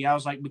happy. I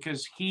was like,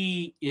 because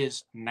he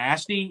is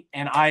nasty.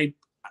 And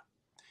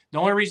the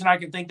only reason I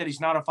can think that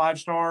he's not a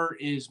 5-star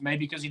is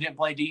maybe because he didn't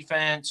play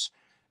defense,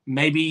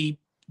 maybe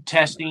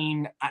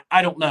testing.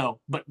 I don't know.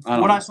 But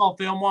I saw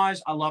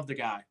film-wise, I love the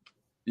guy.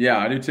 Yeah,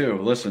 I do too.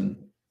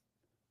 Listen,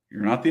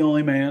 you're not the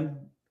only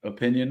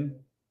opinion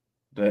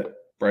that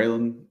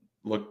Braylon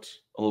looked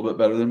a little bit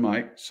better than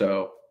Mike.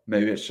 So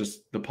maybe it's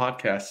just the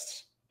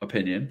podcast's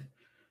opinion.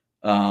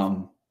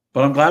 But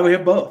I'm glad we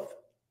have both.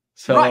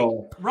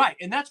 So right.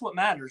 And that's what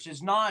matters.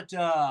 Is not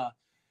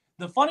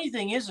the funny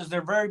thing is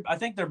I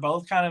think they're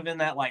both kind of in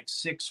that like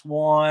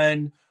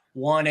 6'1",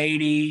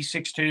 180,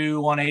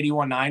 6'2", 180,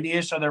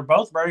 190-ish. So they're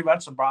both very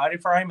much a body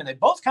frame, and they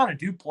both kind of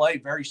do play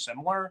very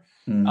similar.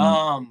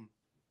 Mm-hmm.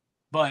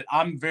 But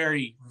I'm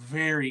very,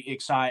 very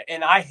excited.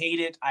 And I hate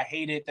it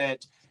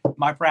that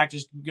my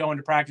going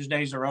to practice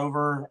days are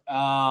over,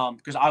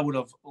 because I would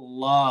have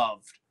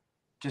loved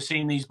to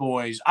see these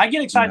boys. I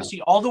get excited to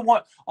see all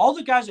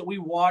the guys that we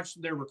watched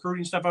their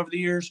recruiting stuff over the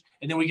years,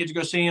 and then we get to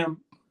go see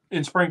them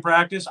in spring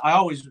practice. I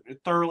always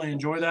thoroughly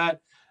enjoy that.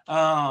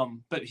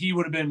 But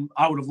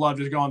I would have loved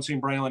to go and see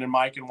Braylon and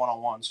Mike in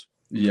one-on-ones.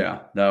 Yeah,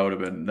 that would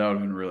have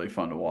been really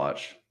fun to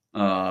watch.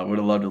 Would have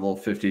loved a little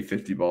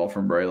 50-50 ball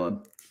from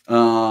Braylon.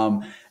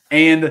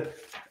 And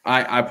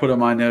I put in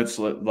my notes,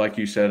 like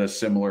you said, a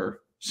similar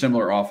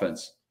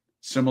offense,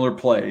 similar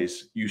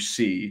plays you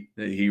see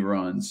that he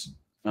runs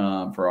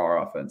for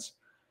our offense.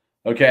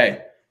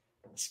 Okay,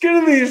 let's get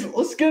to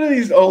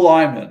these O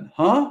linemen,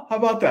 huh? How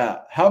about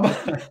that? How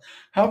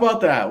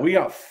about that? We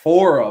got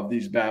 4 of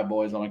these bad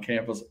boys on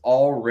campus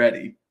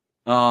already.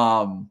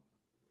 I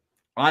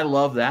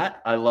love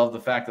that. I love the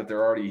fact that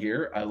they're already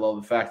here. I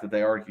love the fact that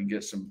they already can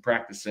get some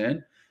practice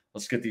in.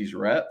 Let's get these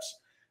reps.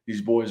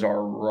 These boys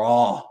are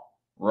raw.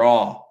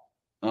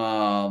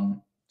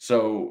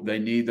 So they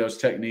need those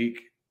technique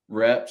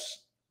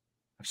reps.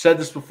 I've said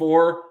this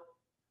before.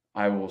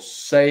 I will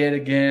say it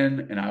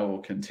again, and I will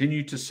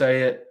continue to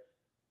say it.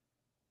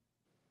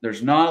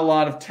 There's not a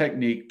lot of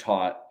technique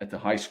taught at the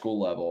high school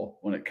level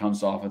when it comes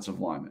to offensive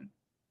linemen.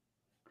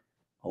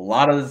 A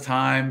lot of the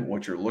time,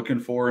 what you're looking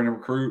for in a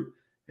recruit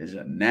is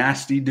a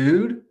nasty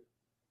dude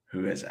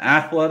who is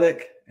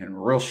athletic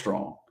and real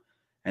strong.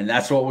 And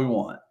that's what we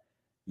want.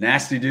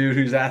 Nasty dude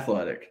who's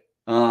athletic.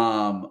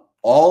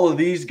 All of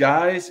these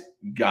guys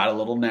got a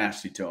little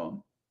nasty to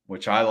them,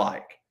 which I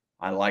like.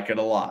 I like it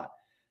a lot.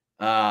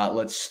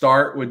 Let's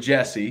start with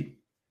Jesse.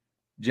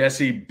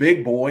 Jesse,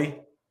 big boy,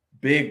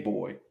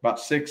 about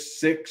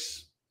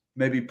 6'6",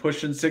 maybe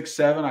pushing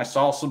 6'7". I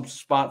saw some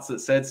spots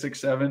that said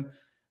 6'7".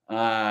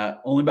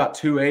 Only about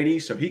 280,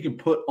 so he can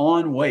put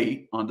on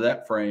weight onto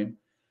that frame.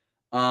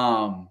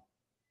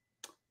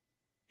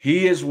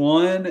 He is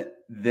one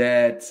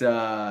that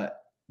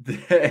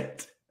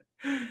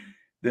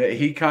that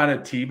he kind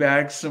of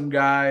teabags some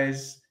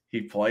guys.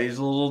 He plays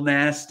a little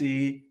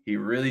nasty. He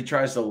really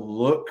tries to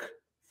look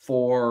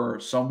for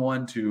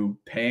someone to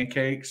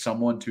pancake,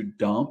 someone to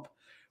dump,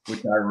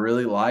 which I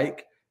really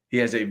like. He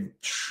has a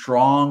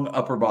strong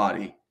upper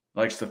body,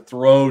 likes to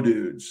throw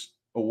dudes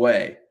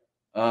away.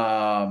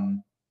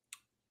 One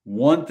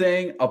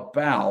thing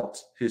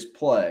about his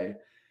play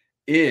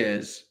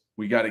is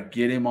we got to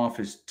get him off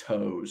his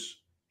toes.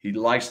 He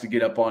likes to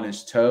get up on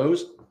his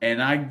toes,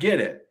 and I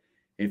get it.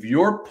 If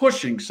you're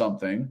pushing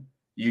something,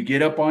 you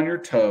get up on your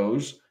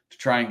toes to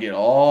try and get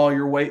all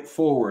your weight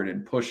forward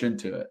and push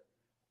into it.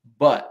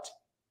 But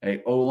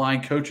a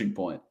O-line coaching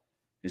point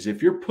is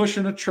if you're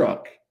pushing a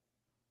truck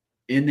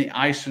in the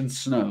ice and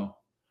snow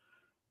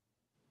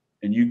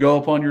and you go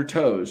up on your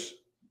toes,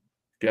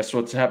 guess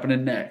what's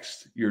happening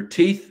next? Your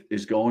teeth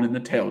is going in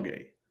the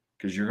tailgate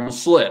because you're going to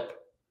slip.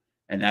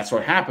 And that's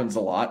what happens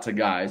a lot to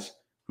guys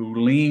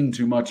who lean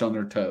too much on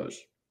their toes.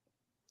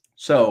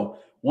 So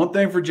one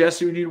thing for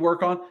Jesse we need to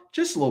work on,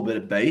 just a little bit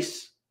of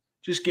base.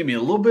 Just give me a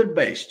little bit of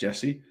base,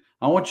 Jesse.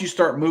 I want you to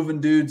start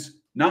moving dudes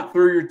not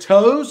through your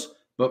toes,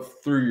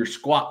 but through your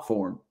squat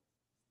form.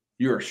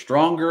 You are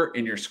stronger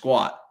in your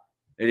squat.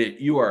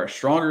 You are a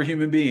stronger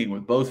human being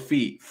with both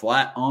feet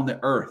flat on the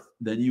earth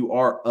than you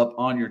are up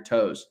on your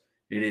toes.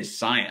 It is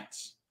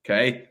science,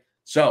 okay?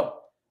 So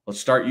let's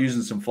start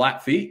using some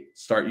flat feet.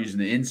 Start using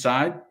the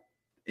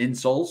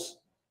insoles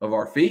of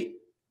our feet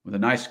with a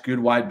nice, good,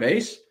 wide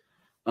base,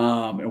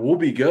 and we'll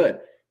be good.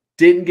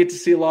 Didn't get to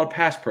see a lot of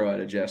pass pro out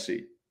of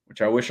Jesse,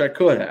 which I wish I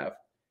could have.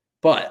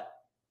 But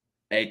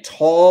a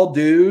tall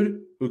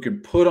dude who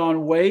can put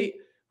on weight,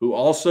 who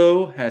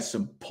also has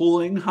some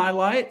pulling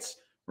highlights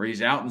where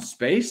he's out in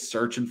space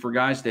searching for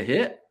guys to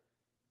hit,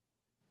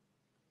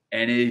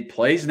 and he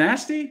plays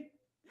nasty,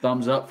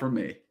 thumbs up for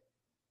me.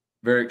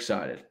 Very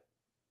excited.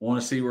 Want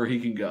to see where he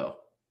can go.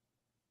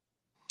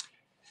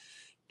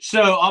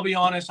 So I'll be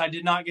honest, I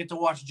did not get to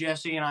watch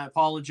Jesse, and I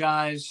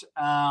apologize.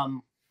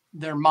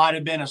 There might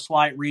have been a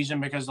slight reason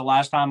because the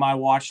last time I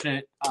watched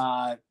it,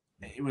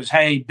 it was,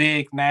 hey,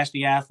 big,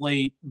 nasty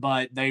athlete,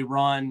 but they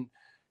run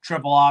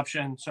triple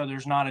option, so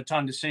there's not a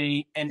ton to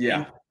see. And,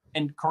 yeah.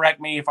 and correct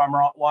me if I'm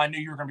wrong. Well, I knew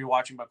you were going to be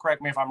watching, but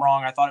correct me if I'm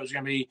wrong. I thought it was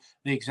going to be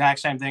the exact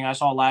same thing I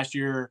saw last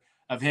year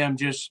of him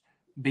just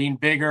being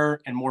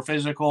bigger and more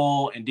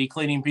physical and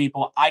decleaning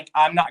people.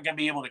 I'm not going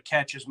to be able to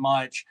catch as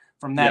much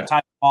from that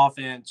type of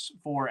offense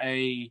for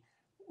a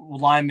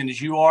lineman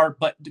as you are.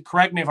 But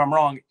correct me if I'm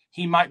wrong.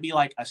 He might be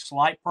like a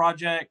slight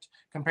project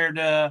compared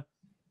to.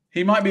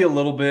 He might be a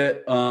little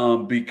bit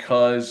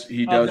because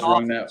he does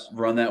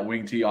run that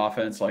wing T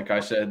offense. Like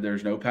I said,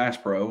 there's no pass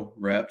pro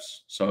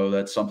reps, so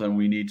that's something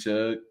we need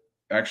to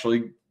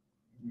actually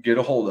get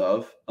a hold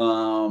of.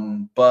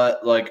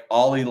 But like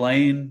Ollie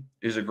Lane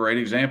is a great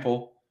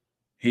example.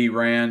 He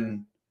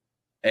ran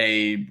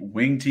a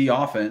wing T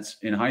offense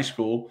in high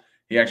school.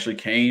 He actually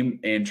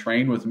came and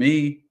trained with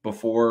me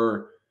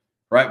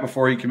right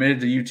before he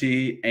committed to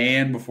UT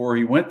and before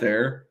he went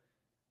there.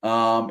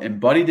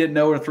 And Buddy didn't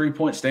know what a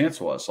 3-point stance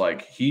was.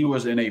 Like he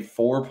was in a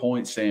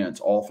 4-point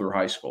stance all through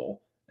high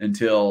school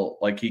until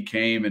like he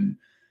came, and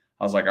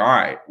I was like, all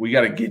right, we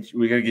gotta get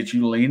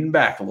you leaning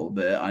back a little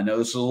bit. I know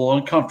this is a little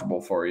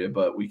uncomfortable for you,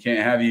 but we can't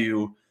have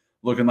you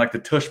looking like the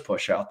tush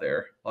push out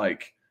there.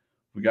 Like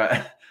we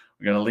gotta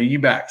lean you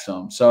back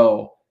some.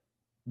 So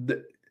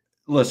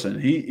listen,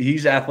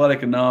 he's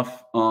athletic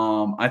enough.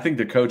 I think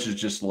the coaches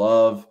just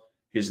love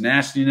his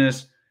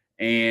nastiness,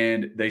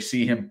 and they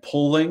see him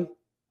pulling.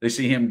 They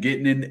see him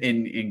getting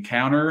in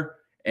counter,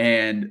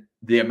 and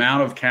the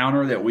amount of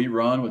counter that we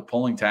run with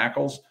pulling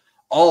tackles.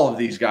 All of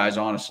these guys,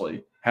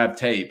 honestly, have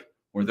tape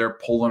where they're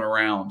pulling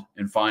around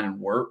and finding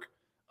work.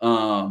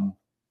 I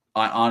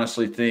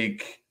honestly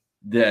think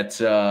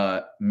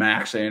that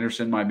Max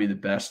Anderson might be the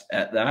best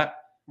at that.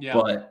 Yeah.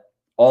 But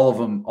all of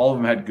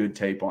them had good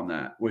tape on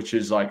that, which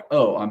is like,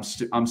 oh,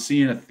 I'm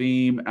seeing a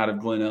theme out of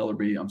Glenn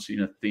Ellerby. I'm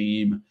seeing a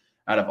theme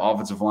out of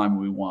offensive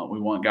linemen. We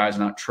want guys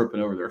not tripping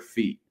over their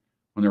feet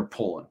when they're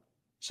pulling.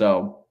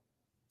 So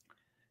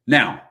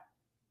now,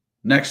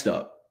 next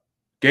up,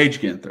 Gage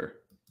Ginther.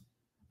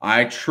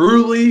 I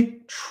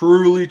truly,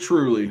 truly,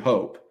 truly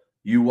hope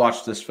you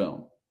watched this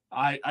film.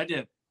 I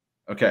did.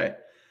 Okay.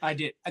 I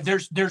did.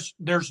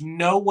 There's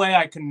no way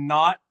I could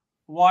not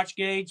watch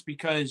Gage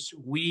because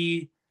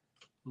we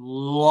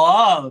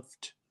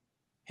loved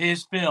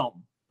his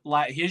film.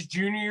 Like his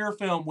junior year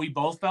film, we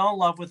both fell in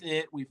love with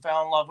it. We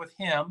fell in love with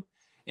him,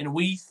 and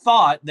we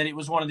thought that it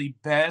was one of the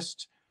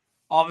best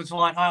offensive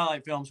line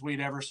highlight films we'd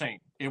ever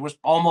seen. It was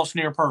almost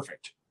near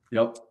perfect.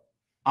 Yep.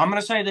 I'm going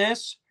to say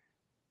this.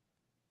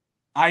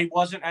 I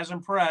wasn't as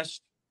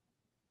impressed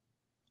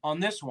on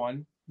this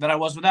one that I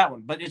was with that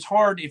one. But it's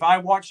hard. If I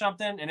watch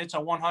something and it's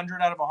a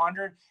 100 out of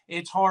 100,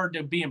 it's hard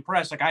to be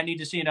impressed. Like I need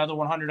to see another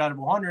 100 out of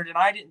 100. And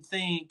I didn't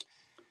think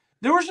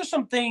 – there was just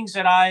some things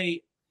that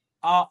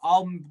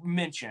I'll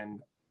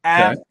mention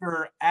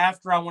after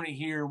I want to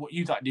hear what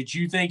you thought. Did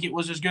you think it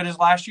was as good as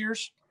last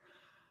year's?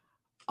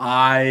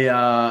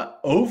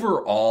 Overall,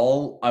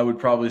 I would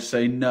probably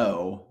say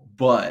no,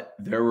 but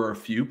there were a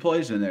few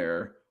plays in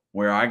there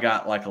where I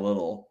got like a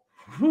little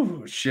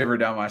shiver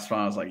down my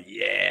spine. I was like,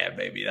 yeah,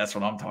 baby, that's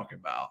what I'm talking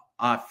about.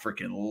 I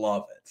freaking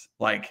love it.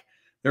 Like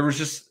there was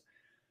just,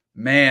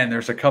 man,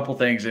 there's a couple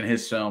things in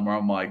his film where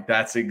I'm like,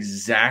 that's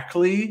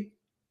exactly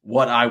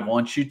what I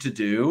want you to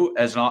do,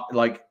 as not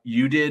like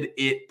you did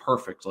it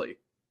perfectly.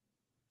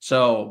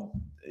 So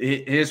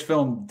his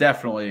film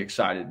definitely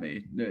excited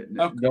me.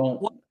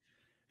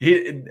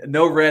 Okay.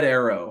 No red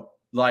arrow.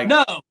 Like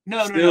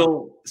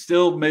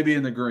still maybe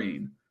in the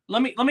green.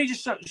 Let me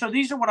just so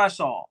these are what I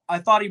saw. I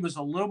thought he was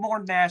a little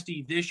more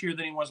nasty this year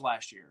than he was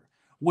last year,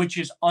 which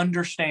is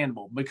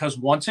understandable because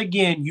once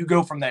again you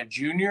go from that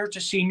junior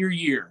to senior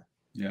year.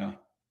 Yeah.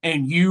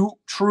 And you're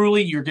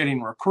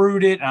getting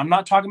recruited. And I'm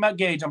not talking about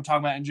Gage, I'm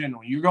talking about in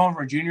general. You're going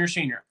from a junior to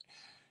senior.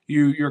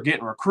 You're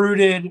getting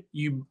recruited.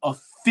 You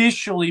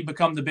officially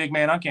become the big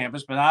man on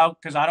campus, but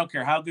because I don't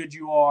care how good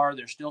you are,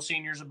 there's still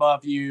seniors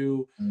above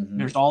you. Mm-hmm.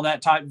 There's all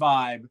that type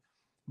vibe.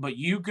 But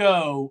you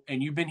go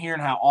and you've been hearing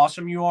how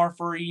awesome you are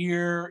for a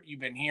year. You've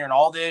been hearing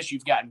all this.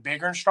 You've gotten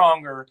bigger and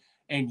stronger,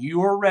 and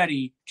you are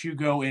ready to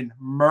go and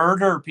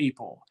murder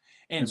people.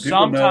 And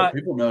sometimes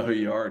people know who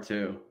you are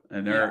too,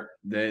 and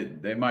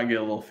they might get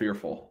a little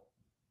fearful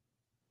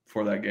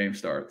before that game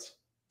starts.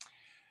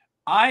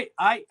 I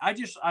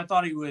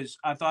thought he was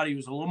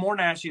a little more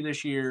nasty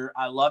this year.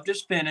 I loved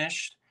his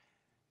finish.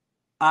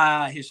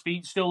 His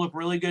feet still look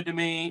really good to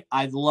me.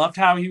 I loved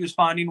how he was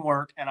finding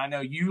work, and I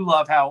know you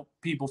love how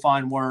people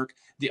find work.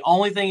 The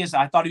only thing is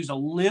I thought he was a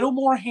little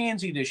more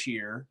handsy this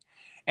year,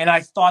 and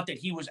I thought that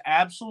he was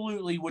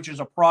absolutely, which is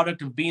a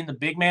product of being the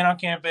big man on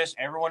campus,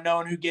 everyone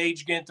knowing who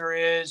Gage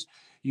Ginther is.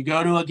 You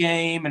go to a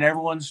game and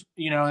everyone's,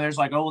 there's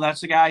like, oh,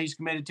 that's the guy, he's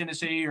committed to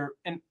Tennessee,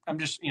 and I'm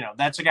just,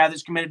 that's the guy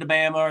that's committed to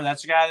Bama, or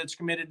that's the guy that's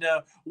committed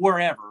to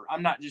wherever.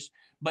 I'm not just,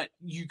 but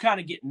you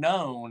kind of get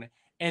known.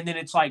 And then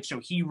it's like, so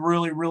he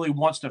really, really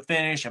wants to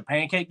finish a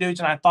Pancake Dudes.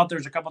 And I thought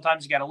there's a couple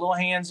times he got a little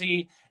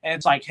handsy. And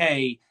it's like,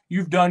 hey,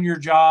 you've done your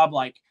job.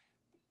 Like,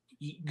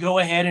 go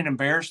ahead and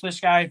embarrass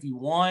this guy if you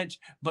want.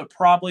 But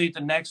probably at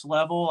the next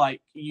level,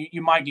 like,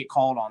 you might get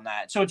called on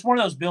that. So it's one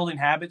of those building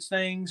habits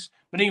things.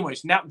 But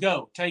anyways, now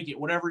go. Take it.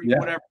 Whatever.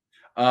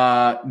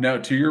 No,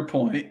 to your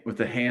point with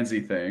the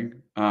handsy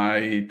thing,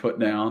 I put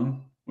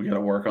down we got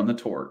to work on the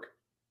torque.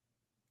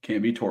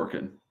 Can't be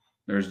torquing.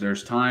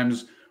 There's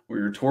times where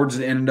you're towards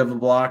the end of the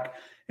block,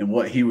 and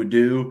what he would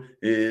do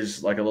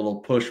is like a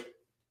little push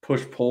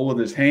pull with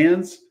his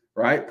hands,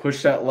 right?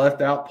 Push that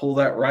left out, pull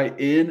that right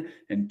in,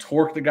 and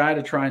torque the guy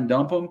to try and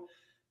dump him.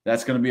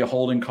 That's going to be a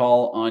holding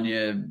call on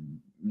you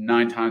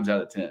 9 times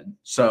out of 10.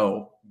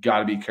 So got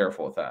to be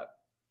careful with that.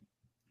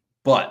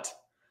 But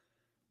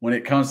when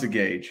it comes to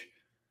Gage,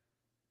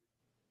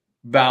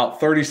 about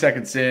 30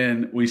 seconds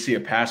in, we see a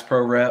pass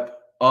pro rep.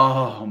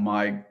 Oh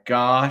my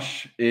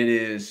gosh, it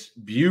is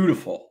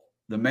beautiful.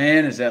 The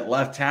man is at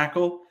left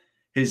tackle.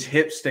 His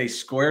hips stay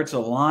square to the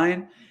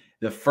line.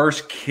 The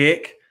first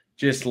kick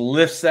just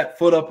lifts that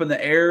foot up in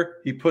the air.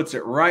 He puts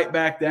it right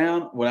back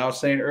down. What I was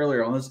saying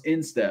earlier on those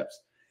insteps,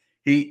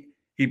 he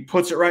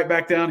puts it right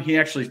back down. He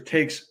actually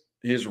takes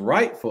his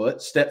right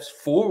foot, steps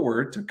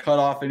forward to cut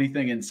off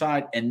anything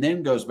inside, and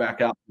then goes back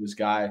out to his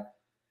guy.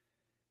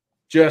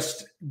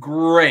 Just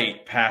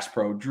great pass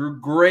pro. Drew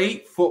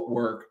great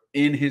footwork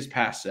in his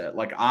pass set.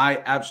 Like,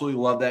 I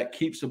absolutely love that.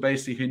 Keeps the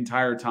base the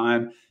entire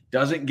time.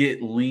 Doesn't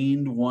get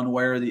leaned one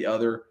way or the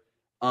other.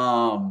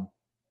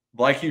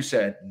 Like you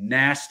said,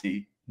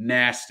 nasty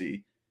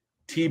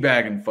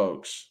teabagging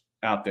folks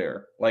out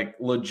there. Like,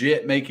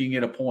 legit making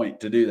it a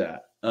point to do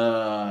that.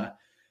 I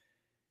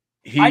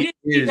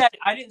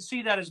didn't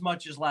see that as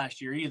much as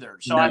last year either.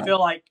 So no. I feel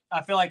like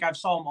I've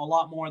saw him a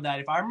lot more of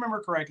that, if I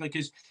remember correctly,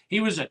 because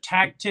he was a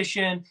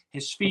tactician.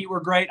 His feet were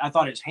great. I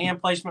thought his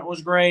hand placement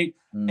was great.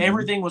 Mm-hmm.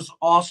 Everything was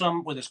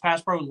awesome with his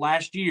pass pro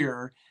last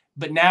year.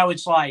 But now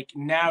it's like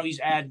he's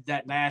added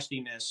that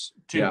nastiness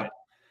to it.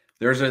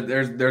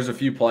 There's a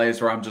few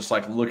plays where I'm just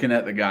like looking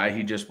at the guy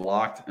he just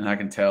blocked, and I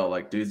can tell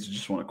like dudes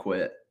just want to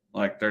quit.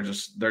 Like they're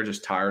just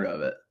tired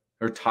of it.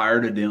 They're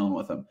tired of dealing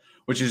with him,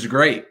 which is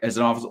great as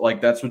an offensive.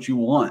 Like that's what you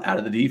want out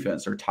of the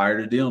defense. They're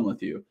tired of dealing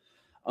with you.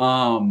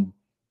 I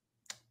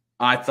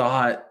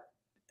thought,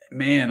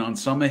 man, on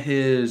some of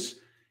his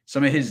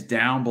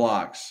down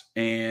blocks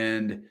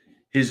and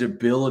his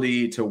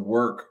ability to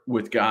work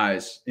with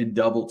guys in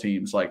double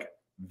teams, like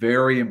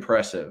very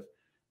impressive.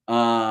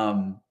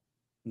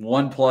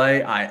 One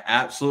play I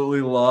absolutely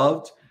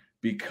loved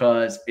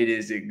because it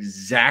is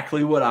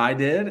exactly what I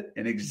did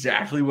and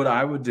exactly what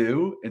I would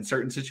do in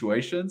certain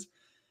situations.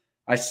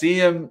 I see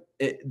him,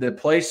 the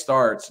play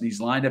starts and he's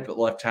lined up at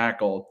left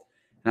tackle,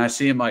 and I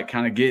see him like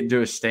kind of get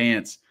into a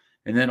stance,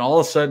 and then all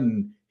of a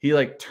sudden he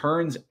like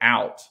turns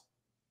out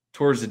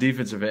towards the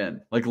defensive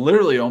end, like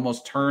literally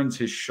almost turns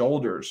his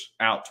shoulders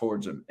out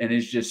towards him and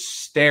is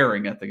just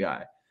staring at the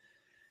guy.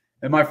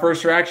 And my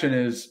first reaction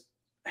is,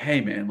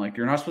 hey man, like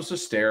you're not supposed to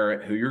stare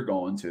at who you're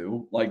going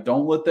to. Like,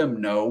 don't let them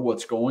know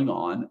what's going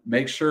on.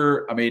 Make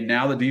sure, I mean,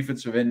 now the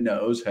defensive end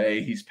knows,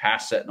 hey, he's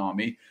pass setting on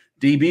me.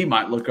 DB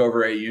might look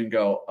over at you and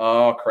go,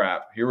 oh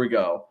crap, here we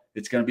go.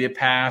 It's going to be a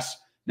pass.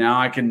 Now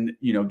I can,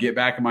 get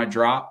back in my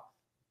drop.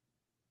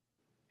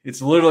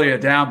 It's literally a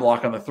down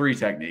block on the 3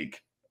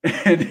 technique.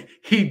 And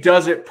he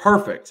does it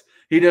perfect.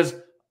 He does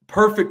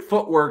perfect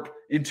footwork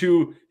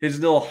into his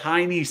little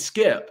high knee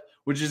skip,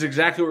 which is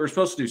exactly what we're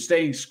supposed to do,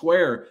 staying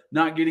square,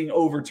 not getting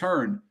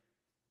overturned.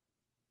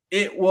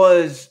 It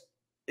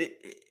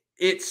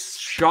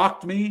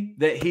shocked me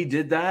that he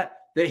did that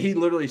he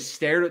literally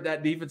stared at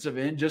that defensive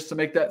end just to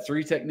make that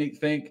 3 technique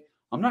think,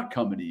 I'm not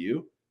coming to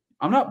you.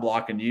 I'm not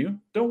blocking you.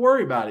 Don't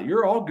worry about it.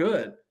 You're all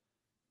good.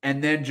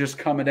 And then just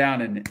coming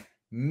down and,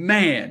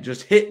 man,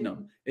 just hitting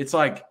them. It's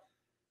like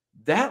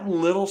that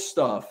little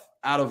stuff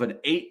out of an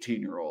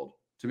 18-year-old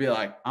to be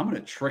like, I'm going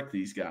to trick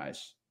these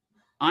guys.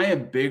 I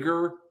am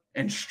bigger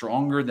and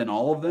stronger than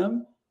all of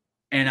them,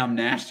 and I'm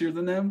nastier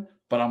than them,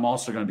 but I'm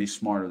also going to be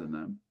smarter than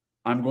them.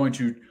 I'm going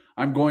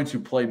to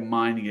play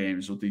mind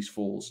games with these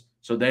fools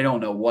so they don't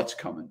know what's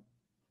coming.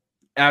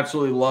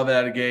 Absolutely love it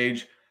out of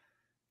Gage.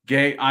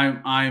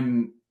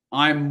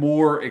 I'm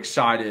more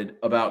excited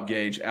about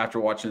Gage after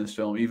watching this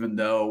film, even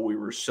though we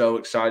were so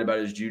excited about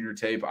his junior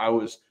tape. I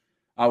was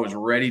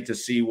ready to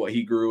see what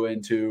he grew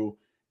into.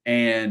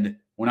 And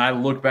when I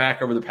look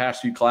back over the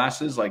past few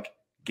classes, like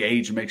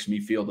Gage makes me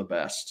feel the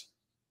best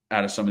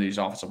out of some of these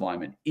offensive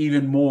linemen,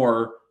 even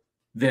more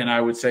than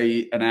I would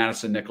say an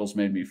Addison Nichols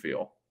made me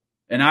feel.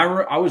 And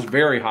I was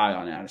very high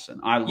on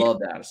Addison. I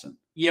loved Addison.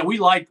 Yeah, we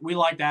liked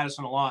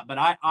Addison a lot, but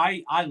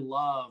I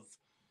love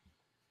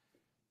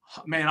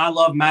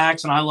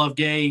Max and I love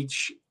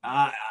Gage.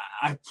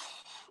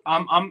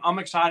 I'm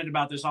excited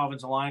about this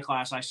offensive line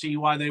class. I see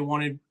why they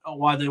wanted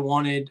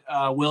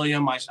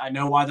William. I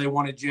know why they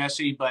wanted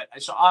Jesse, but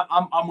so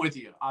I'm with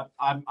you.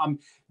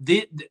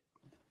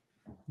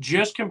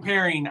 Just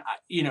comparing,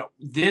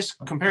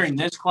 comparing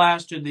this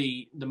class to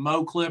the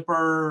Mo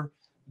Clipper,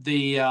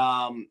 the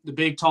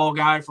big tall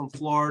guy from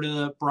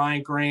Florida,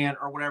 Brian Grant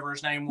or whatever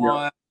his name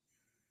was.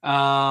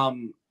 Yep.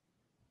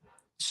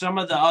 Some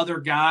of the other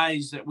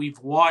guys that we've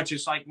watched,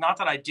 it's like, not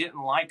that I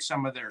didn't like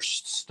some of their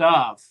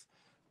stuff,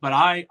 but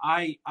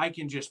I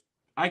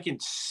can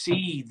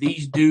see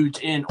these dudes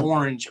in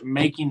orange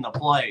making the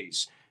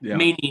plays. Yeah.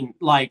 Meaning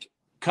like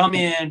come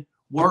in,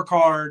 work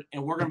hard,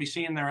 and we're going to be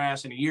seeing their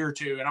ass in a year or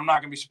two. And I'm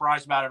not going to be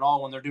surprised about it at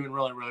all when they're doing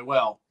really, really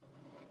well.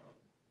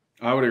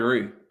 I would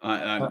agree.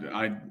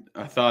 I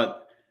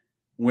thought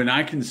when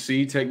I can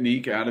see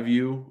technique out of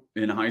you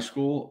in high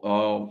school,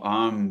 oh,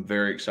 I'm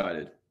very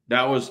excited.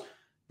 That was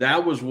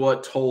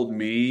what told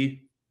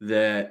me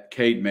that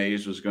Cade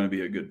Mays was going to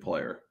be a good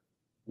player.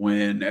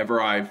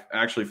 Whenever I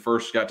actually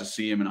first got to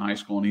see him in high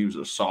school and he was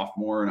a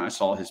sophomore and I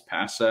saw his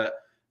pass set,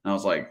 and I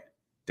was like,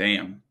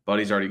 damn,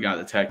 buddy's already got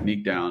the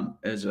technique down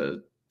as a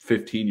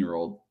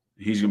 15-year-old.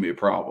 He's going to be a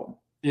problem.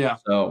 Yeah.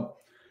 So,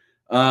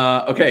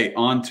 okay,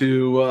 on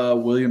to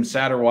William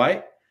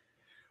Satterwhite.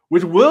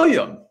 With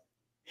William,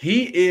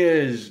 he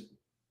is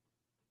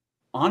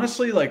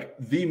honestly like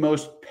the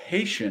most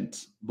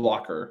patient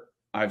blocker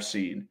I've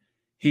seen.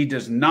 He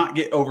does not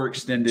get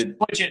overextended.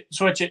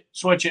 Switch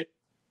it.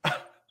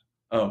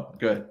 Oh,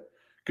 good.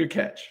 Good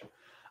catch.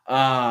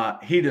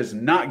 He does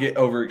not get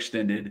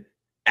overextended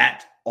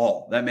at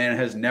all. That man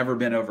has never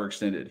been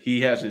overextended.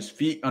 He has his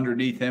feet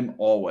underneath him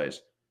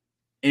always.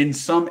 In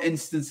some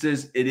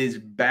instances, it is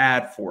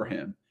bad for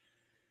him.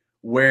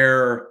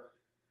 Where,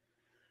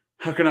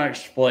 how can I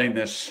explain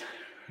this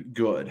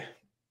good?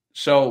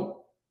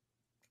 So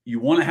you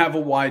want to have a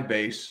wide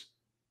base.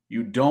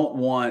 You don't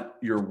want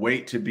your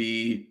weight to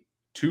be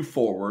too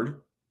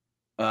forward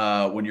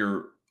when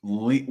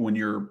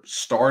you're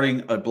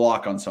starting a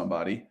block on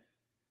somebody,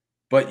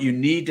 but you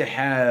need to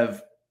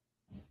have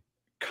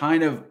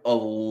kind of a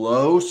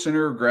low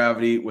center of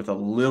gravity with a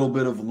little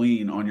bit of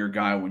lean on your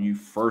guy when you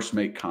first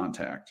make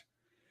contact.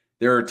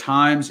 There are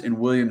times in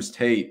Williams'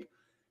 tape,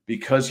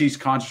 because he's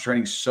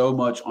concentrating so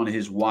much on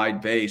his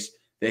wide base,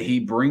 that he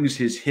brings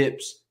his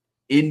hips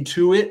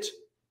into it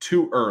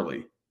too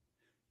early.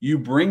 You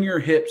bring your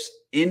hips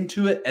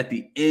into it at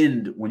the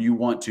end when you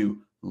want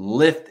to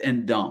lift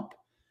and dump,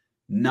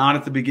 not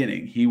at the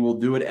beginning. He will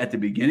do it at the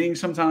beginning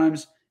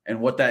sometimes,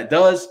 and what that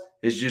does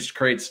is just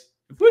creates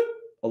a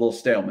little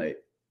stalemate.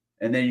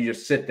 And then you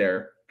just sit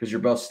there because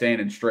you're both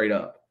standing straight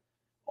up.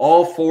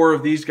 All four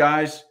of these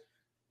guys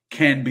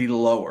can be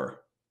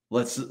lower.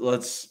 Let's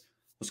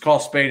call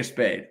spade a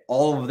spade.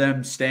 All of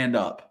them stand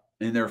up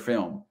in their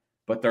film,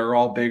 but they're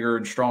all bigger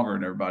and stronger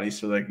than everybody,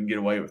 so they can get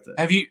away with it.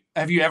 Have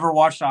you ever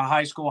watched a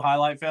high school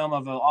highlight film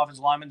of an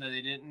offensive lineman that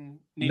they didn't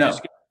need no, to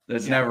skip?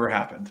 That's never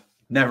happened.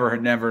 Never.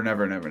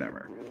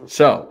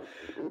 So,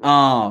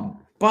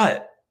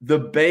 but the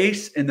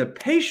base and the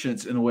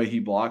patience in the way he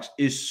blocks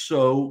is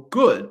so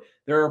good.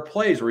 There are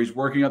plays where he's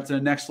working up to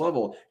the next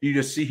level. You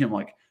just see him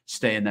like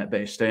stay in that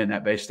base,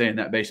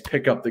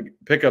 pick up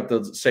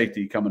the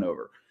safety coming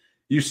over.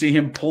 You see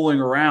him pulling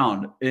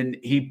around, and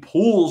he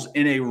pulls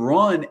in a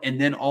run,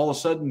 and then all of a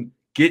sudden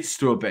gets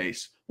to a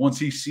base. Once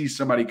he sees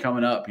somebody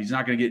coming up, he's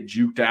not going to get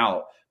juked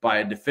out by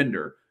a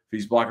defender if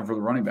he's blocking for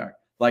the running back.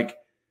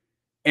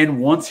 And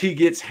once he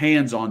gets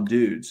hands on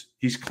dudes,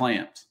 he's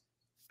clamped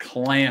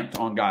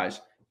on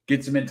guys,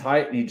 gets them in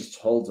tight, and he just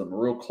holds them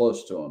real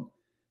close to them.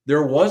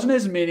 There wasn't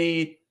as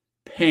many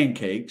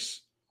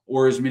pancakes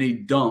or as many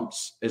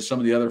dumps as some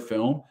of the other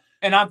film.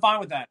 And I'm fine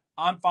with that.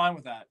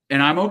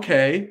 And I'm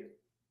okay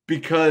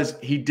because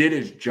he did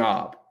his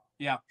job.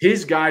 Yeah.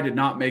 His guy did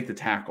not make the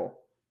tackle.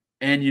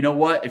 And you know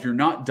what? If you're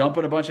not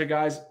dumping a bunch of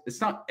guys, it's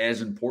not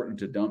as important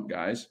to dump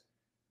guys.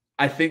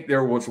 I think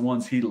there was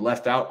ones he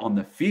left out on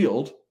the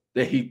field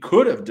that he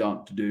could have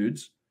dumped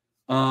dudes.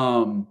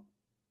 But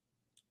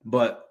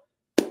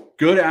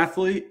good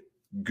athlete,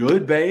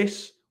 good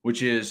base,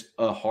 which is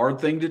a hard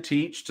thing to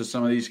teach to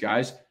some of these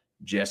guys.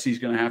 Jesse's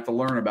going to have to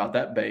learn about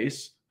that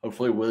base.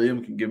 Hopefully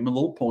William can give him a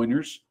little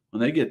pointers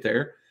when they get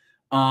there.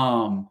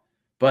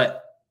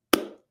 But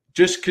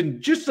just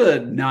a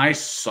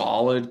nice,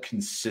 solid,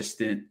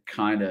 consistent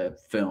kind of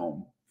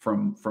film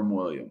from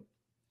William.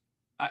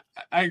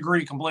 I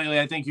agree completely.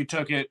 I think you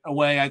took it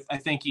away. I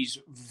think he's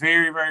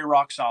very, very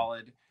rock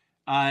solid.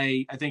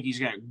 I think he's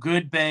got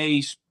good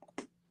base,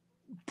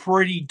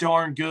 pretty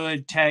darn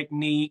good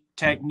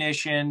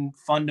technician,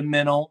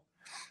 fundamental.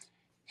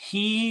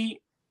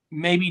 He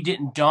maybe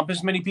didn't dump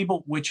as many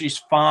people, which is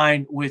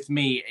fine with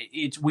me.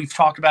 We've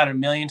talked about it a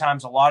million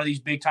times. A lot of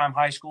these big-time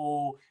high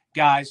school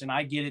guys, and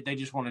I get it, they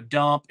just want to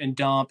dump and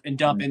dump and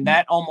dump, and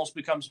that almost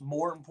becomes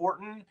more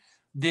important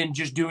than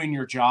just doing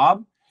your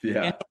job.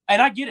 Yeah.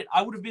 And I get it.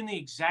 I would have been the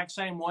exact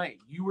same way.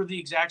 You were the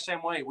exact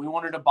same way. We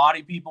wanted to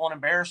body people and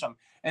embarrass them.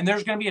 And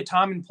there's going to be a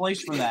time and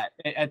place for that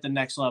at the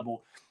next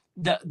level.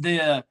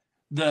 The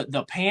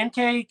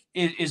pancake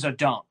is a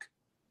dunk.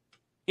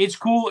 It's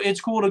cool.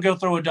 It's cool to go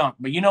throw a dunk.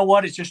 But you know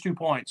what? It's just 2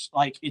 points.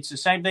 Like, it's the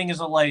same thing as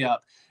a layup.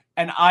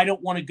 And I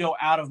don't want to go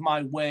out of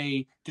my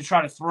way to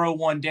try to throw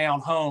one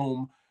down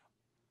home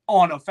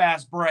on a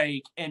fast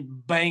break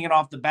and bang it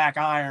off the back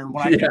iron.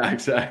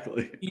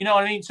 Exactly. You know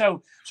what I mean?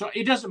 So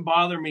it doesn't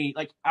bother me.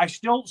 Like, I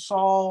still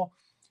saw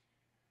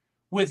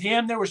with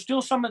him, there was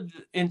still some of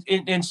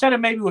instead of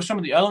maybe with some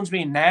of the other ones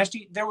being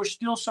nasty, there was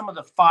still some of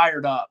the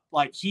fired up.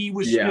 Like, he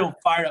was still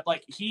fired up.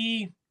 Like,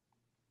 he,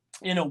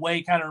 in a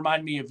way, kind of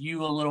reminded me of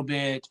you a little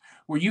bit,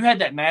 where you had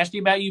that nasty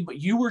about you, but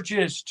you were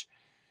just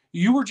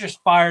you were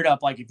just fired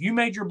up. Like if you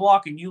made your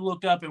block and you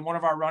looked up and one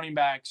of our running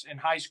backs in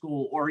high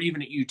school or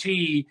even at UT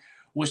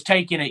was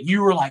taking it,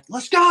 you were like,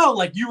 let's go.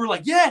 Like you were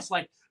like, yes,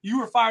 like you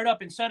were fired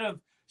up instead of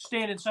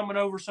standing someone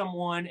over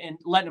someone and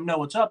letting them know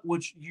what's up,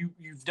 which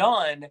you've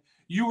done.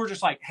 You were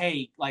just like,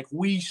 hey, like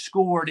we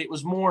scored. It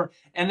was more,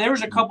 and there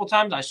was a couple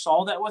times I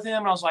saw that with him,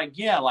 and I was like,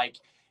 yeah, like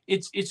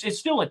it's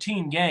still a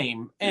team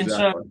game, and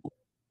Exactly.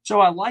 so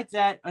I like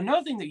that.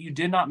 Another thing that you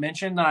did not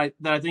mention that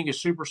I think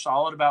is super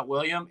solid about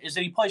William is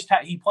that he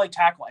played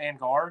tackle and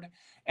guard,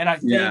 and I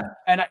think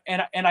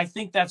and I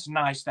think that's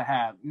nice to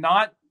have.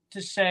 Not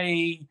to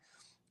say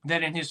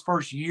that in his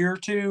first year or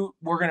two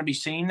we're going to be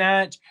seeing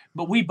that,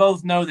 but we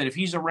both know that if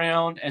he's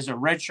around as a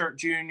redshirt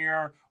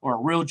junior or a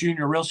real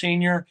junior, real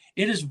senior,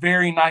 it is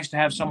very nice to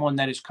have someone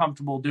that is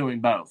comfortable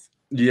doing both.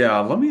 Yeah,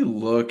 let me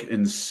look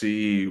and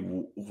see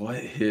what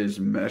his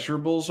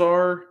measurables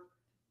are.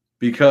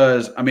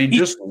 Because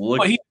he's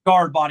a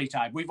guard body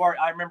type.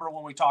 I remember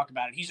when we talked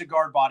about it. He's a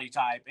guard body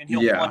type, and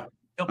he'll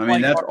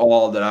play that's guard.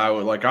 all that I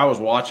would like. I was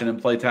watching him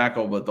play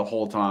tackle, but the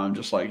whole time,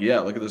 just like, yeah,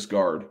 look at this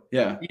guard.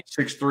 Yeah,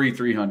 6'3",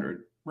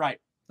 300.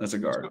 Right, that's a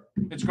guard.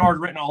 It's guard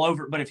written all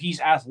over it. But if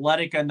he's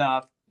athletic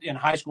enough in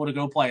high school to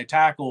go play a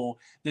tackle,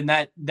 then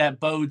that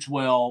bodes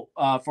well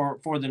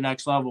for the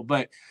next level.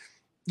 But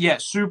yeah,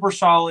 super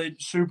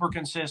solid, super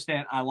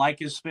consistent. I like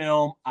his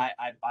film. I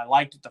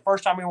liked it the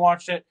first time we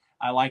watched it.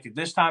 I like it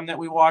this time that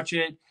we watch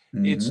it.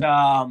 Mm-hmm. It's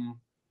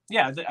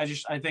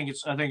I think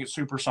it's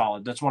super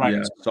solid. That's what I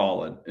can say.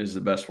 Solid is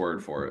the best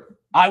word for it.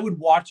 I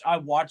watch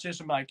this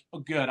and be like, oh,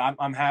 good.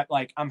 I'm happy.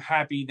 Like I'm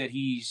happy that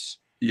he's.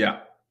 Yeah.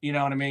 You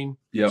know what I mean?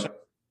 Yep. So,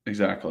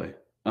 exactly.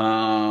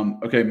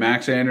 Okay,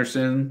 Max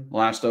Anderson,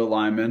 last O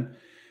lineman.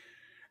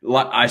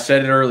 I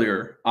said it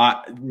earlier.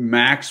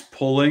 Max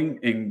pulling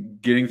and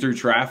getting through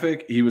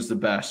traffic, he was the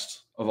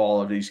best of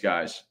all of these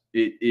guys.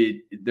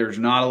 There's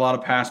not a lot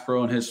of pass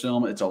pro in his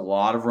film. It's a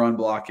lot of run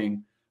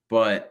blocking,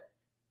 but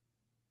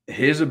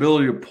his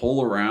ability to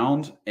pull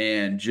around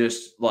and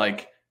just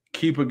like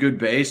keep a good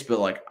base, but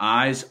like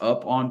eyes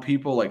up on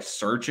people, like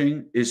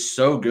searching, is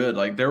so good.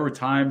 Like there were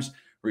times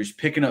where he's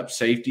picking up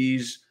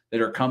safeties that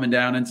are coming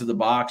down into the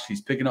box. He's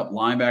picking up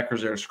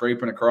linebackers that are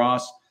scraping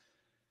across.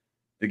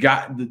 The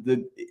guy,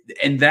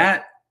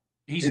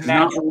 he's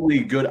not only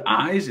good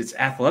eyes, it's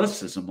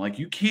athleticism. Like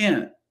you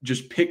can't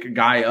just pick a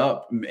guy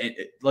up.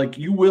 Like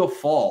you will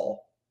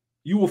fall.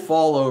 You will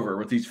fall over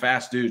with these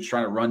fast dudes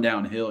trying to run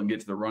downhill and get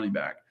to the running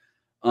back.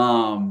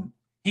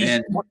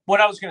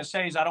 What I was going to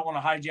say is I don't want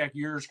to hijack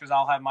yours because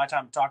I'll have my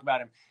time to talk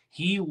about him.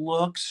 He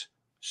looks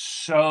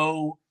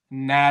so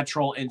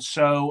natural and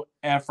so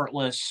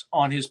effortless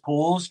on his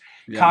pulls.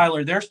 Yeah.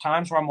 Kyler, there's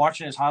times where I'm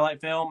watching his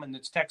highlight film and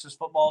it's Texas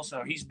football,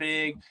 so he's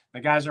big. The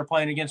guys they're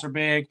playing against are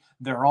big.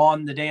 They're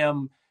on the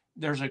damn –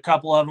 there's a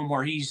couple of them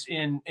where he's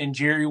in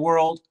Jerry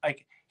World.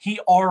 Like he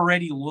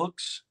already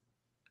looks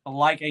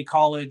like a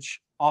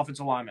college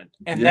offensive lineman.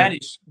 And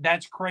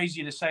that's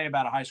crazy to say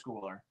about a high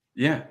schooler.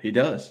 Yeah, he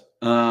does.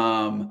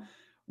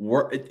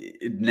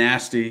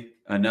 Nasty,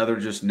 another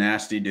just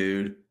nasty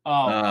dude.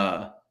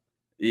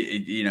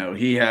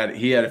 He had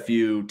a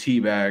few tea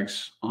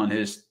bags on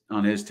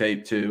his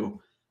tape too,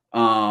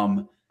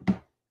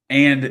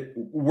 and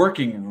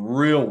working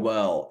real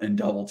well in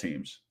double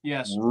teams.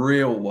 Yes,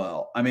 real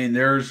well. I mean,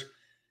 there's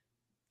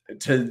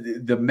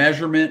the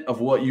measurement of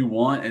what you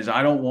want is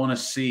I don't want to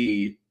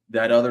see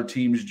that other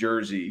team's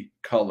jersey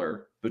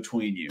color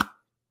between you,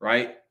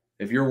 right?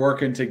 If you're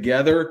working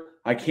together,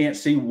 I can't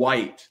see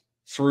white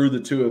through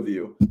the two of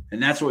you,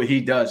 and that's what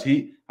he does.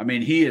 He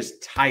is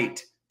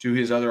tight to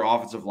his other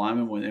offensive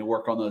linemen when they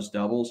work on those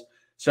doubles.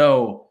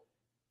 So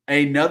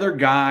another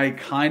guy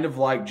kind of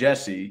like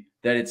Jesse,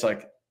 that it's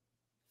like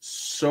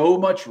so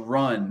much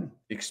run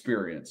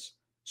experience,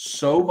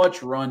 so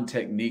much run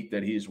technique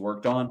that he's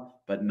worked on,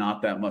 but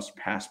not that much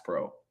pass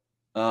pro.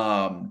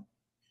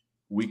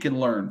 We can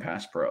learn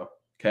pass pro.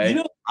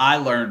 Okay. I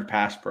learned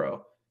pass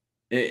pro.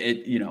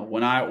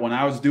 When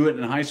I was doing it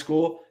in high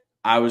school,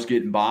 I was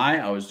getting by.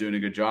 I was doing a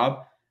good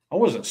job. I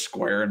wasn't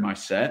square in my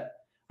set.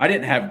 I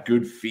didn't have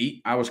good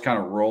feet. I was kind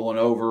of rolling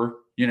over.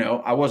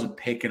 I wasn't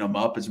picking them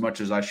up as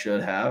much as I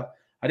should have.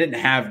 I didn't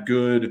have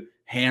good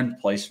hand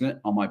placement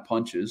on my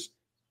punches.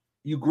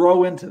 You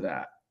grow into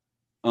that.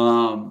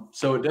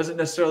 So it doesn't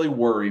necessarily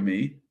worry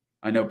me.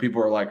 I know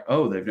people are like,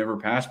 oh, they've never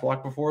pass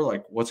blocked before.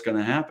 Like, what's going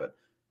to happen?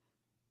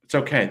 It's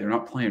okay. They're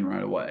not playing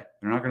right away.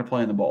 They're not going to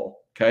play in the bowl.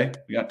 Okay?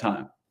 We got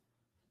time.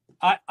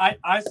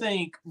 I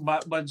think,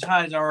 but as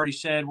I already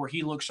said, where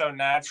he looks so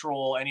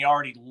natural and he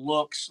already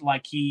looks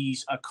like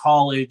he's a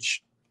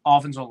college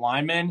offensive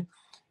lineman,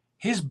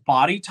 his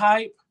body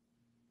type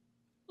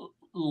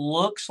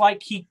looks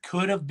like he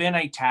could have been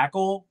a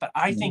tackle, but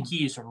I think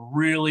he is a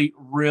really,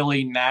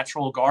 really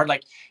natural guard.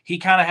 Like he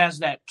kind of has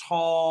that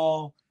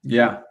tall,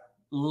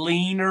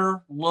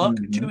 leaner look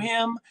to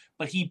him,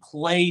 but he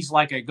plays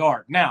like a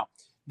guard. Now,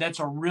 that's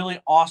a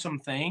really awesome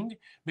thing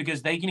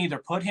because they can either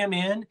put him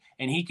in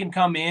and he can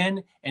come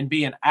in and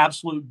be an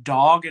absolute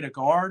dog at a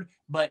guard.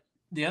 But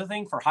the other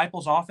thing for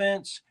Heupel's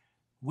offense,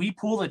 we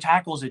pull the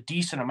tackles a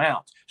decent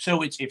amount.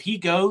 So it's if he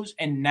goes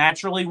and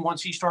naturally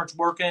once he starts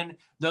working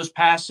those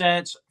pass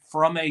sets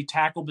from a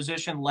tackle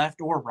position,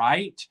 left or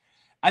right,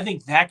 I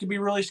think that could be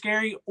really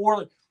scary.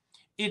 Or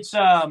it's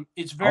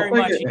very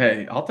much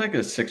I'll take a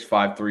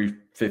 6'5",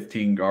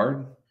 315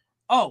 guard.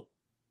 oh,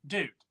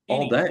 dude,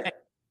 All day.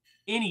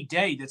 Any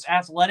day that's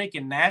athletic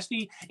and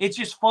nasty. It's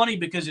just funny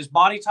because his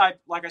body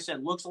type, like I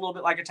said, looks a little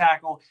bit like a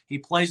tackle. He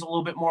plays a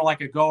little bit more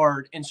like a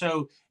guard. And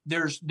so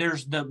there's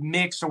the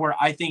mix to where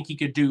I think he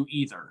could do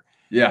either.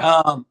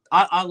 Yeah.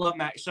 I love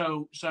Max.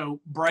 So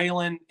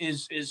Braylon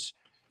is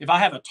if I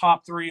have a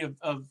top three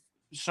of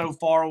so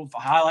far with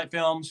highlight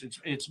films,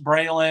 it's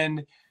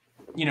Braylon,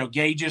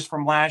 Gages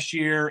from last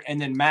year, and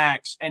then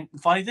Max. And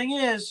the funny thing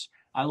is,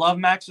 I love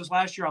Max's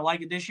last year. I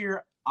like it this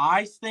year.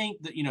 I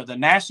think that, the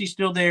nasty's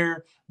still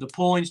there. The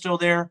pulling's still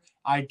there.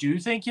 I do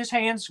think his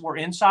hands were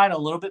inside a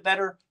little bit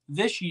better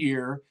this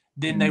year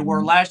than they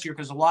were last year,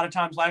 because a lot of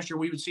times last year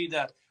we would see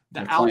the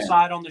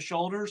outside on the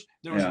shoulders.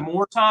 There was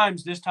more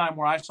times this time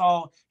where I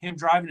saw him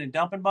driving and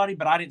dumping Buddy,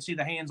 but I didn't see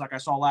the hands like I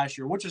saw last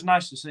year, which is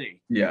nice to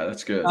see. Yeah,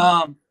 that's good.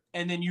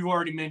 And then you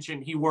already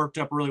mentioned he worked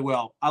up really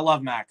well. I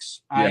love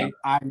Max. Yeah.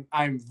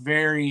 I'm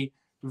very,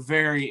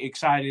 very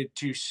excited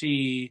to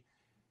see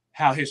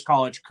how his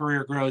college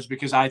career grows,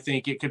 because I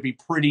think it could be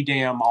pretty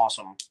damn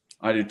awesome.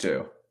 I do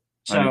too.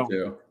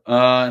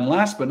 And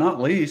last but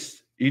not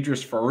least,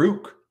 Idris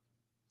Farouk.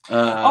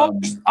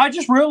 I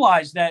just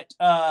realized that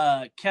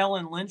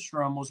Kellen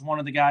Lindstrom was one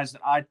of the guys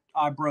that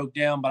I broke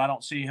down, but I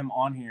don't see him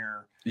on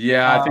here.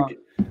 Yeah,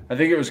 I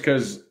think it was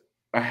because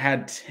I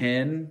had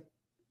 10.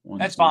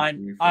 That's fine.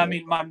 3, I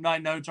mean, my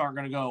notes aren't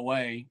going to go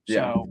away.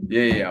 Yeah. So.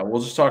 Yeah.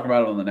 We'll just talk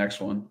about it on the next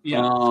one.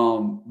 Yeah.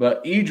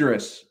 But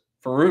Idris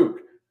Farouk,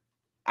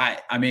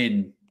 I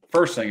mean,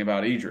 first thing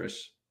about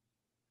Idris,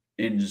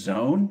 in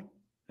zone,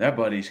 that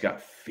buddy's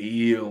got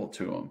feel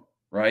to him,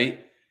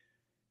 right?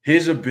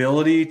 His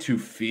ability to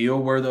feel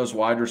where those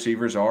wide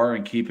receivers are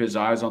and keep his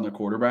eyes on the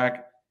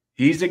quarterback.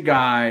 He's a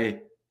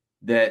guy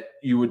that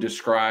you would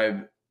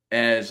describe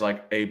as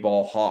like a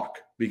ball hawk,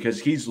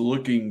 because he's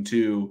looking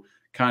to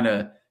kind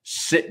of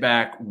sit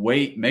back,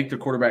 wait, make the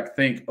quarterback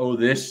think, oh,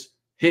 this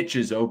hitch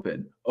is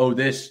open. Oh,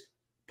 this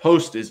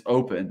post is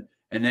open.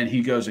 And then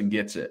he goes and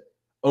gets it.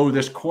 Oh,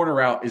 this corner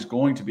route is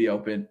going to be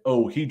open.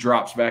 Oh, he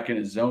drops back in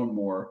his zone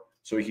more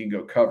so he can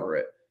go cover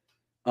it.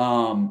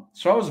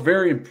 So I was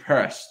very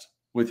impressed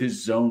with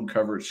his zone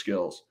coverage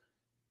skills.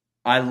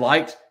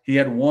 He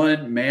had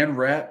one man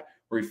rep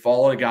where he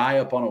followed a guy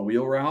up on a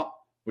wheel route,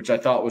 which I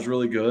thought was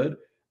really good.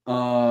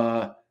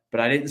 But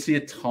I didn't see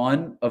a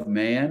ton of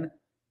man.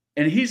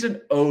 And he's an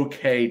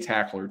okay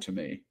tackler to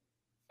me.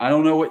 I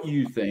don't know what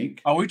you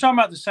think. Are we talking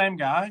about the same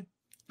guy?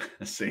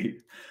 See,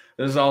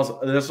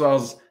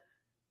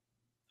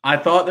 I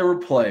thought there were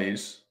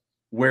plays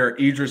where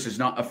Idris is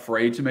not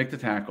afraid to make the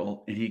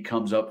tackle, and he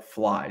comes up,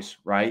 flies,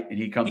 right? And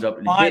he comes up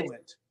and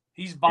hits.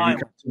 He's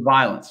violent.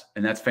 Violence,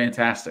 and that's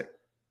fantastic.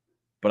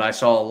 But I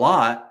saw a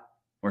lot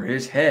where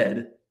his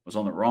head was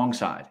on the wrong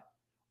side,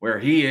 where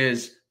he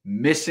is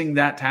missing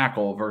that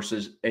tackle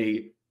versus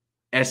a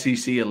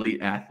SEC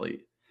elite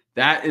athlete.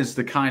 That is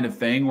the kind of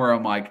thing where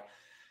I'm like,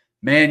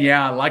 man,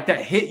 yeah, I like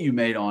that hit you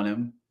made on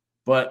him,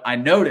 but I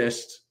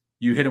noticed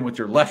you hit him with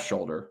your left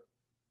shoulder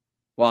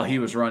while he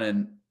was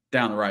running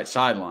down the right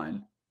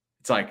sideline.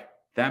 It's like,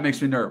 that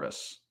makes me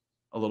nervous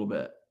a little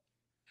bit.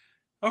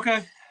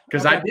 Okay.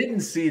 Because I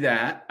didn't see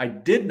that. I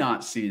did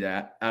not see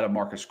that out of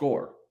Marcus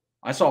Gore.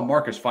 I saw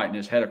Marcus fighting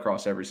his head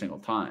across every single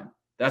time.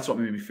 That's what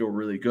made me feel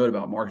really good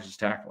about Marcus's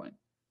tackling.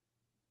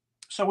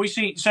 So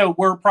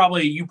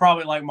you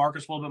probably like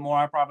Marcus a little bit more.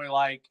 I probably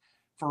like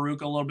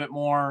Farouk a little bit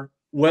more.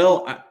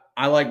 Well,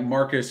 I like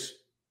Marcus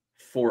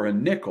for a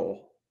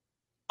nickel.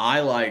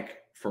 I like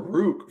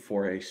Farouk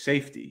for a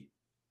safety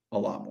a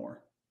lot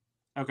more.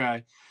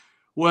 Okay.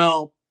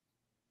 Well,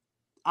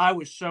 I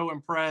was so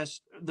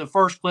impressed. The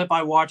first clip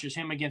I watched is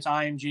him against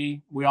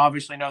IMG. We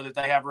obviously know that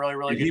they have really,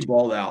 really good. He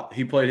balled out.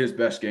 He played his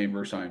best game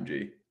versus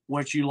IMG.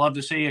 Which you love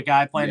to see, a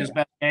guy playing his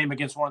best game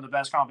against one of the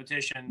best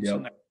competitions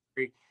in the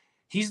country.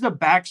 He's the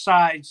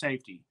backside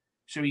safety.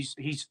 So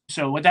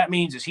so what that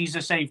means is he's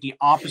a safety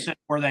opposite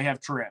where they have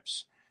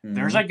trips. Mm-hmm.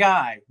 There's a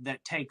guy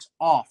that takes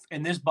off,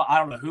 and I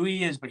don't know who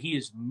he is, but he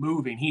is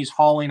moving. He's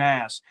hauling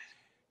ass.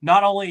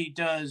 Not only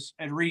does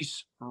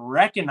Enrollees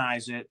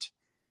recognize it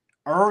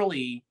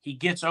early, he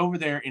gets over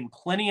there in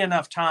plenty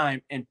enough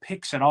time and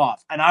picks it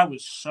off. And I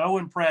was so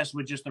impressed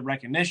with just the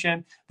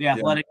recognition, the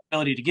athletic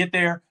ability to get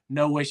there,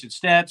 no wasted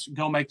steps,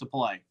 go make the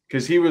play.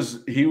 Because he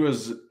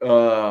was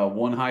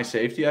one high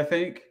safety, I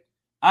think.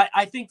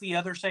 I think the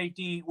other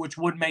safety, which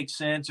would make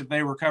sense if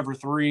they were cover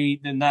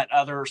 3, then that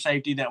other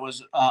safety that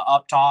was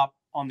up top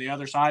on the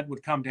other side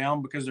would come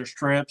down because there's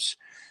trips.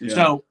 Yeah.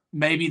 So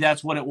maybe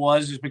that's what it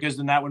was, is because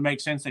then that would make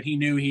sense that he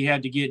knew he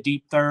had to get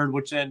deep third,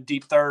 which then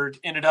deep third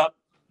ended up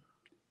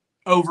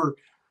over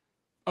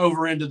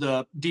into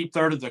the deep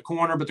third of the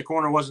corner, but the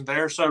corner wasn't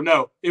there. So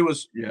no, it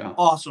was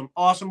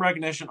awesome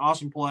recognition,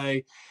 awesome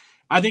play.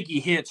 I think he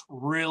hits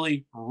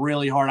really,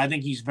 really hard. I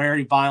think he's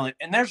very violent.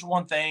 And there's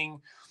one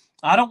thing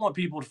I don't want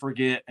people to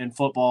forget in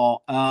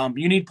football.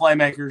 You need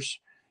playmakers.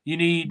 You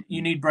need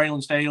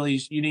Braylon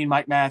Staley's. You need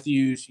Mike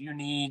Matthews. You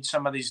need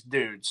some of these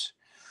dudes.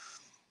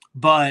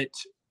 But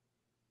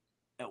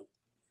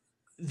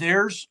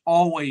there's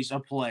always a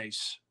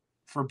place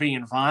for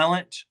being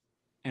violent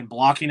and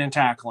blocking and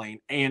tackling.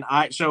 And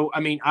I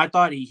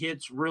thought he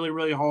hits really,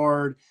 really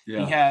hard.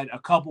 Yeah. He had a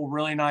couple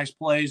really nice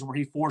plays where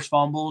he forced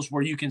fumbles,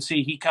 where you can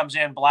see he comes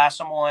in, blasts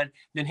someone,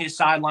 then his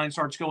sideline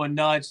starts going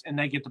nuts, and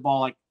they get the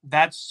ball. Like,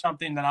 that's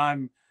something that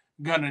I'm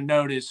going to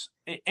notice.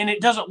 And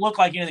it doesn't look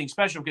like anything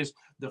special because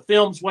the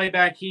film's way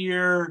back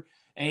here,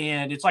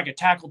 and it's like a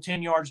tackle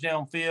 10 yards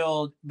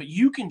downfield. But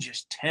you can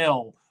just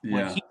tell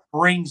when he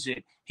brings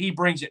it. He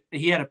brings it.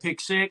 He had a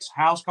pick six.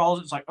 House calls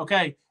it. It's like,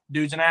 okay,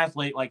 dude's an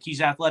athlete. Like, he's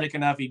athletic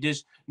enough. He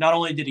just not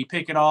only did he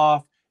pick it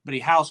off, but he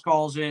house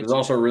calls it. It was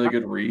also a really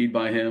good read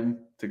by him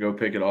to go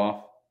pick it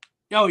off.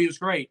 Oh, he was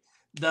great.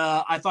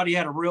 I thought he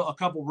had a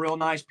couple real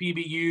nice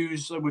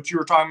PBUs, which you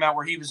were talking about,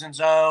 where he was in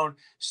zone,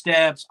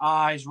 steps,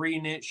 eyes,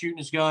 reading it, shooting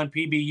his gun,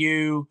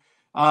 PBU.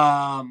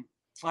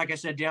 Like I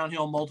said,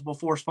 downhill, multiple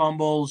forced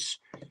fumbles.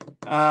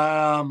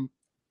 I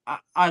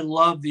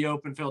love the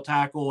open field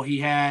tackle he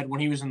had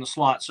when he was in the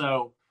slot.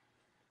 So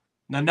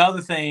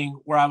another thing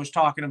where I was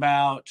talking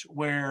about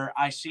where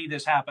I see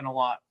this happen a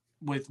lot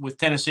with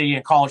Tennessee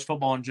and college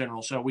football in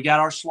general. So we got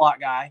our slot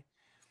guy,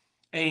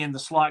 and the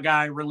slot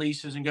guy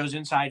releases and goes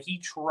inside.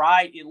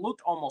 It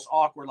looked almost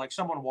awkward, like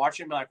someone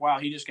watching be like, wow,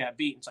 he just got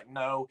beat. It's like,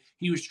 no,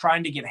 he was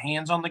trying to get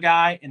hands on the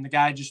guy, and the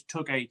guy just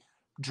took a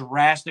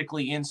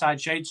drastically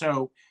inside shade.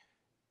 So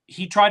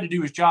he tried to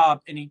do his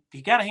job, and he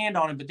got a hand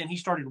on him, but then he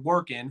started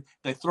working.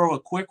 They throw a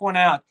quick one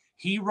out.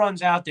 He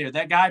runs out there.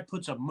 That guy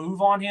puts a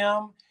move on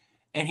him,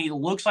 and he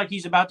looks like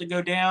he's about to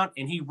go down,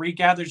 and he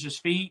regathers his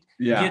feet,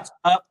 gets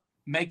up,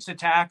 makes a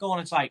tackle,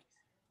 and it's like,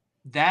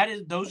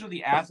 those are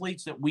the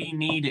athletes that we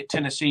need at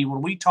Tennessee.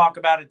 When we talk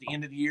about at the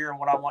end of the year and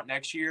what I want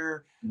next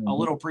year, a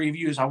little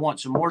preview is I want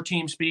some more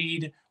team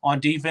speed on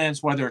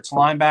defense, whether it's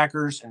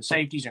linebackers and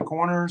safeties and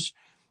corners,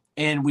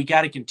 and we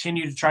got to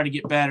continue to try to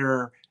get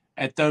better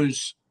at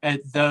those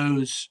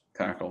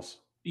tackles.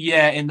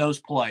 Yeah, in those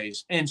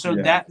plays. And so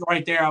that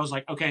right there, I was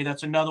like, okay,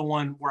 that's another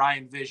one where I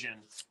envision.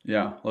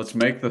 Yeah, let's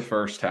make the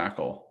first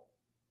tackle.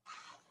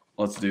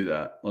 Let's do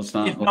that. Let's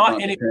not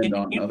depend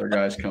on other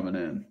guys coming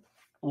in.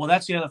 Well,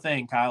 that's the other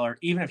thing, Kyler.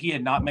 Even if he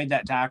had not made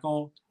that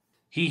tackle,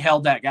 he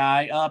held that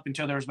guy up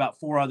until there was about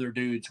four other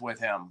dudes with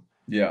him.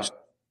 Yeah.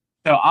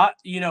 So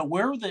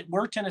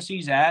where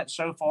Tennessee's at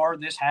so far,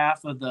 this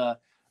half of the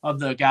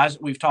guys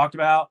that we've talked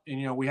about,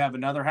 and we have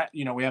another,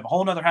 we have a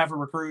whole other half of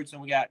recruits,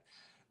 and we got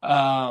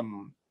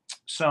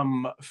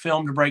some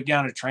film to break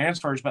down of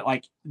transfers. But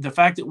like the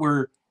fact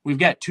that we've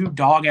got two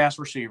dog ass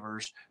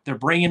receivers, they're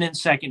bringing in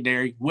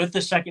secondary with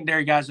the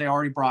secondary guys they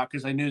already brought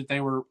because they knew that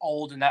they were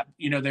old and that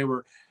they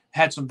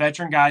had some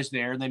veteran guys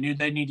there. They knew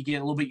they need to get a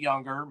little bit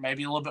younger,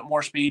 maybe a little bit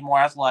more speed, more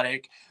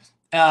athletic.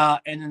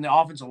 And then the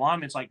offensive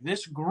linemen, it's like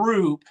this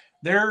group,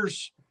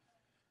 there's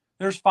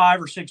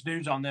 5 or 6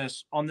 dudes on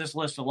this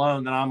list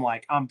alone that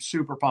I'm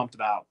super pumped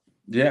about.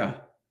 Yeah,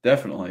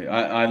 definitely.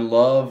 I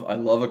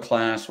love a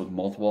class with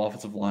multiple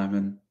offensive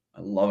linemen.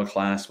 I love a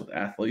class with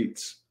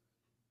athletes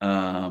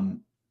and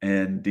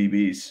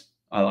DBs.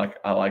 I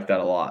like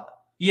that a lot.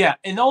 Yeah,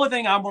 and the only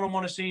thing I'm going to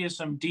want to see is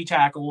some D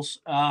tackles,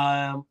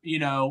 and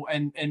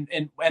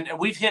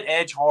we've hit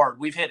edge hard.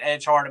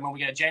 I mean, we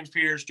got James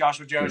Pierce,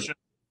 Joshua Joseph,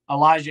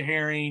 Elijah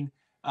Herring,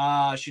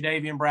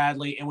 Shadavian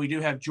Bradley, and we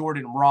do have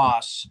Jordan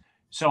Ross.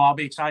 So I'll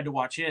be excited to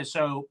watch his.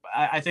 So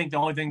I think the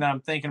only thing that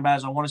I'm thinking about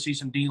is I want to see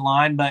some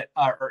D-line,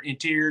 or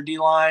interior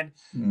D-line.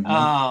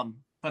 Mm-hmm.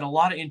 But a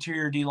lot of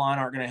interior D-line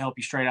aren't going to help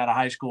you straight out of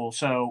high school.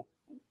 So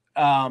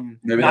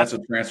maybe that's a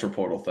transfer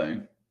portal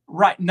thing.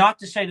 Right. Not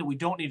to say that we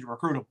don't need to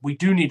recruit them. We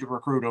do need to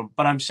recruit them.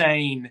 But I'm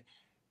saying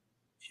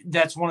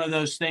that's one of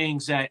those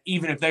things that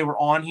even if they were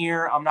on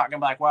here, I'm not going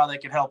to be like, wow, they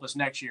could help us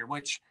next year,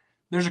 which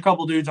there's a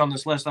couple dudes on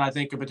this list that I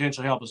think could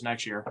potentially help us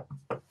next year.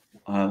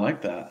 I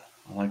like that.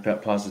 I like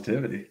that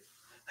positivity.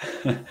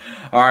 All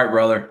right,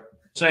 brother.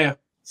 See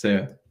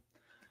ya.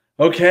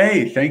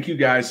 Okay. Thank you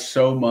guys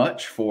so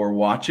much for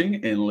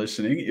watching and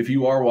listening. If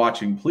you are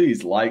watching,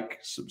 please like,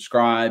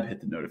 subscribe, hit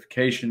the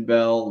notification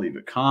bell, leave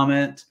a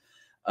comment.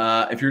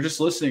 If you're just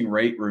listening,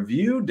 rate,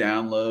 review,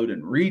 download,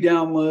 and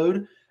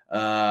re-download.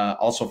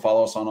 Also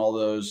follow us on all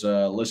those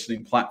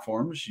listening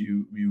platforms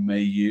you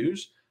may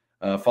use.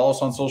 Follow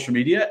us on social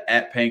media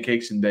at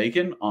Pancakes and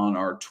Bacon, on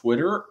our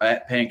Twitter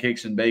at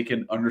Pancakes and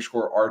Bacon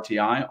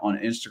 _RTI on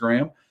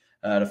Instagram.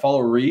 To follow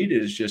Reed,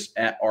 it is just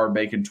at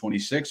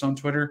rbacon26 on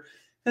Twitter.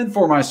 And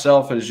for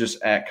myself, it is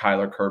just at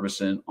Kyler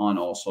Kerbison on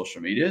all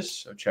social medias.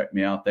 So check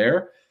me out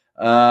there.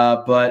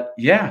 But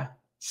yeah,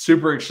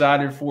 super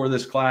excited for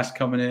this class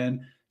coming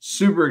in.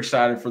 Super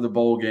excited for the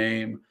bowl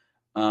game.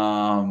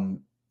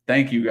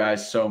 Thank you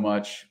guys so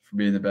much for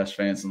being the best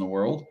fans in the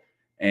world.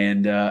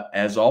 And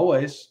as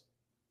always,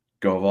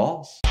 go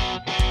Vols.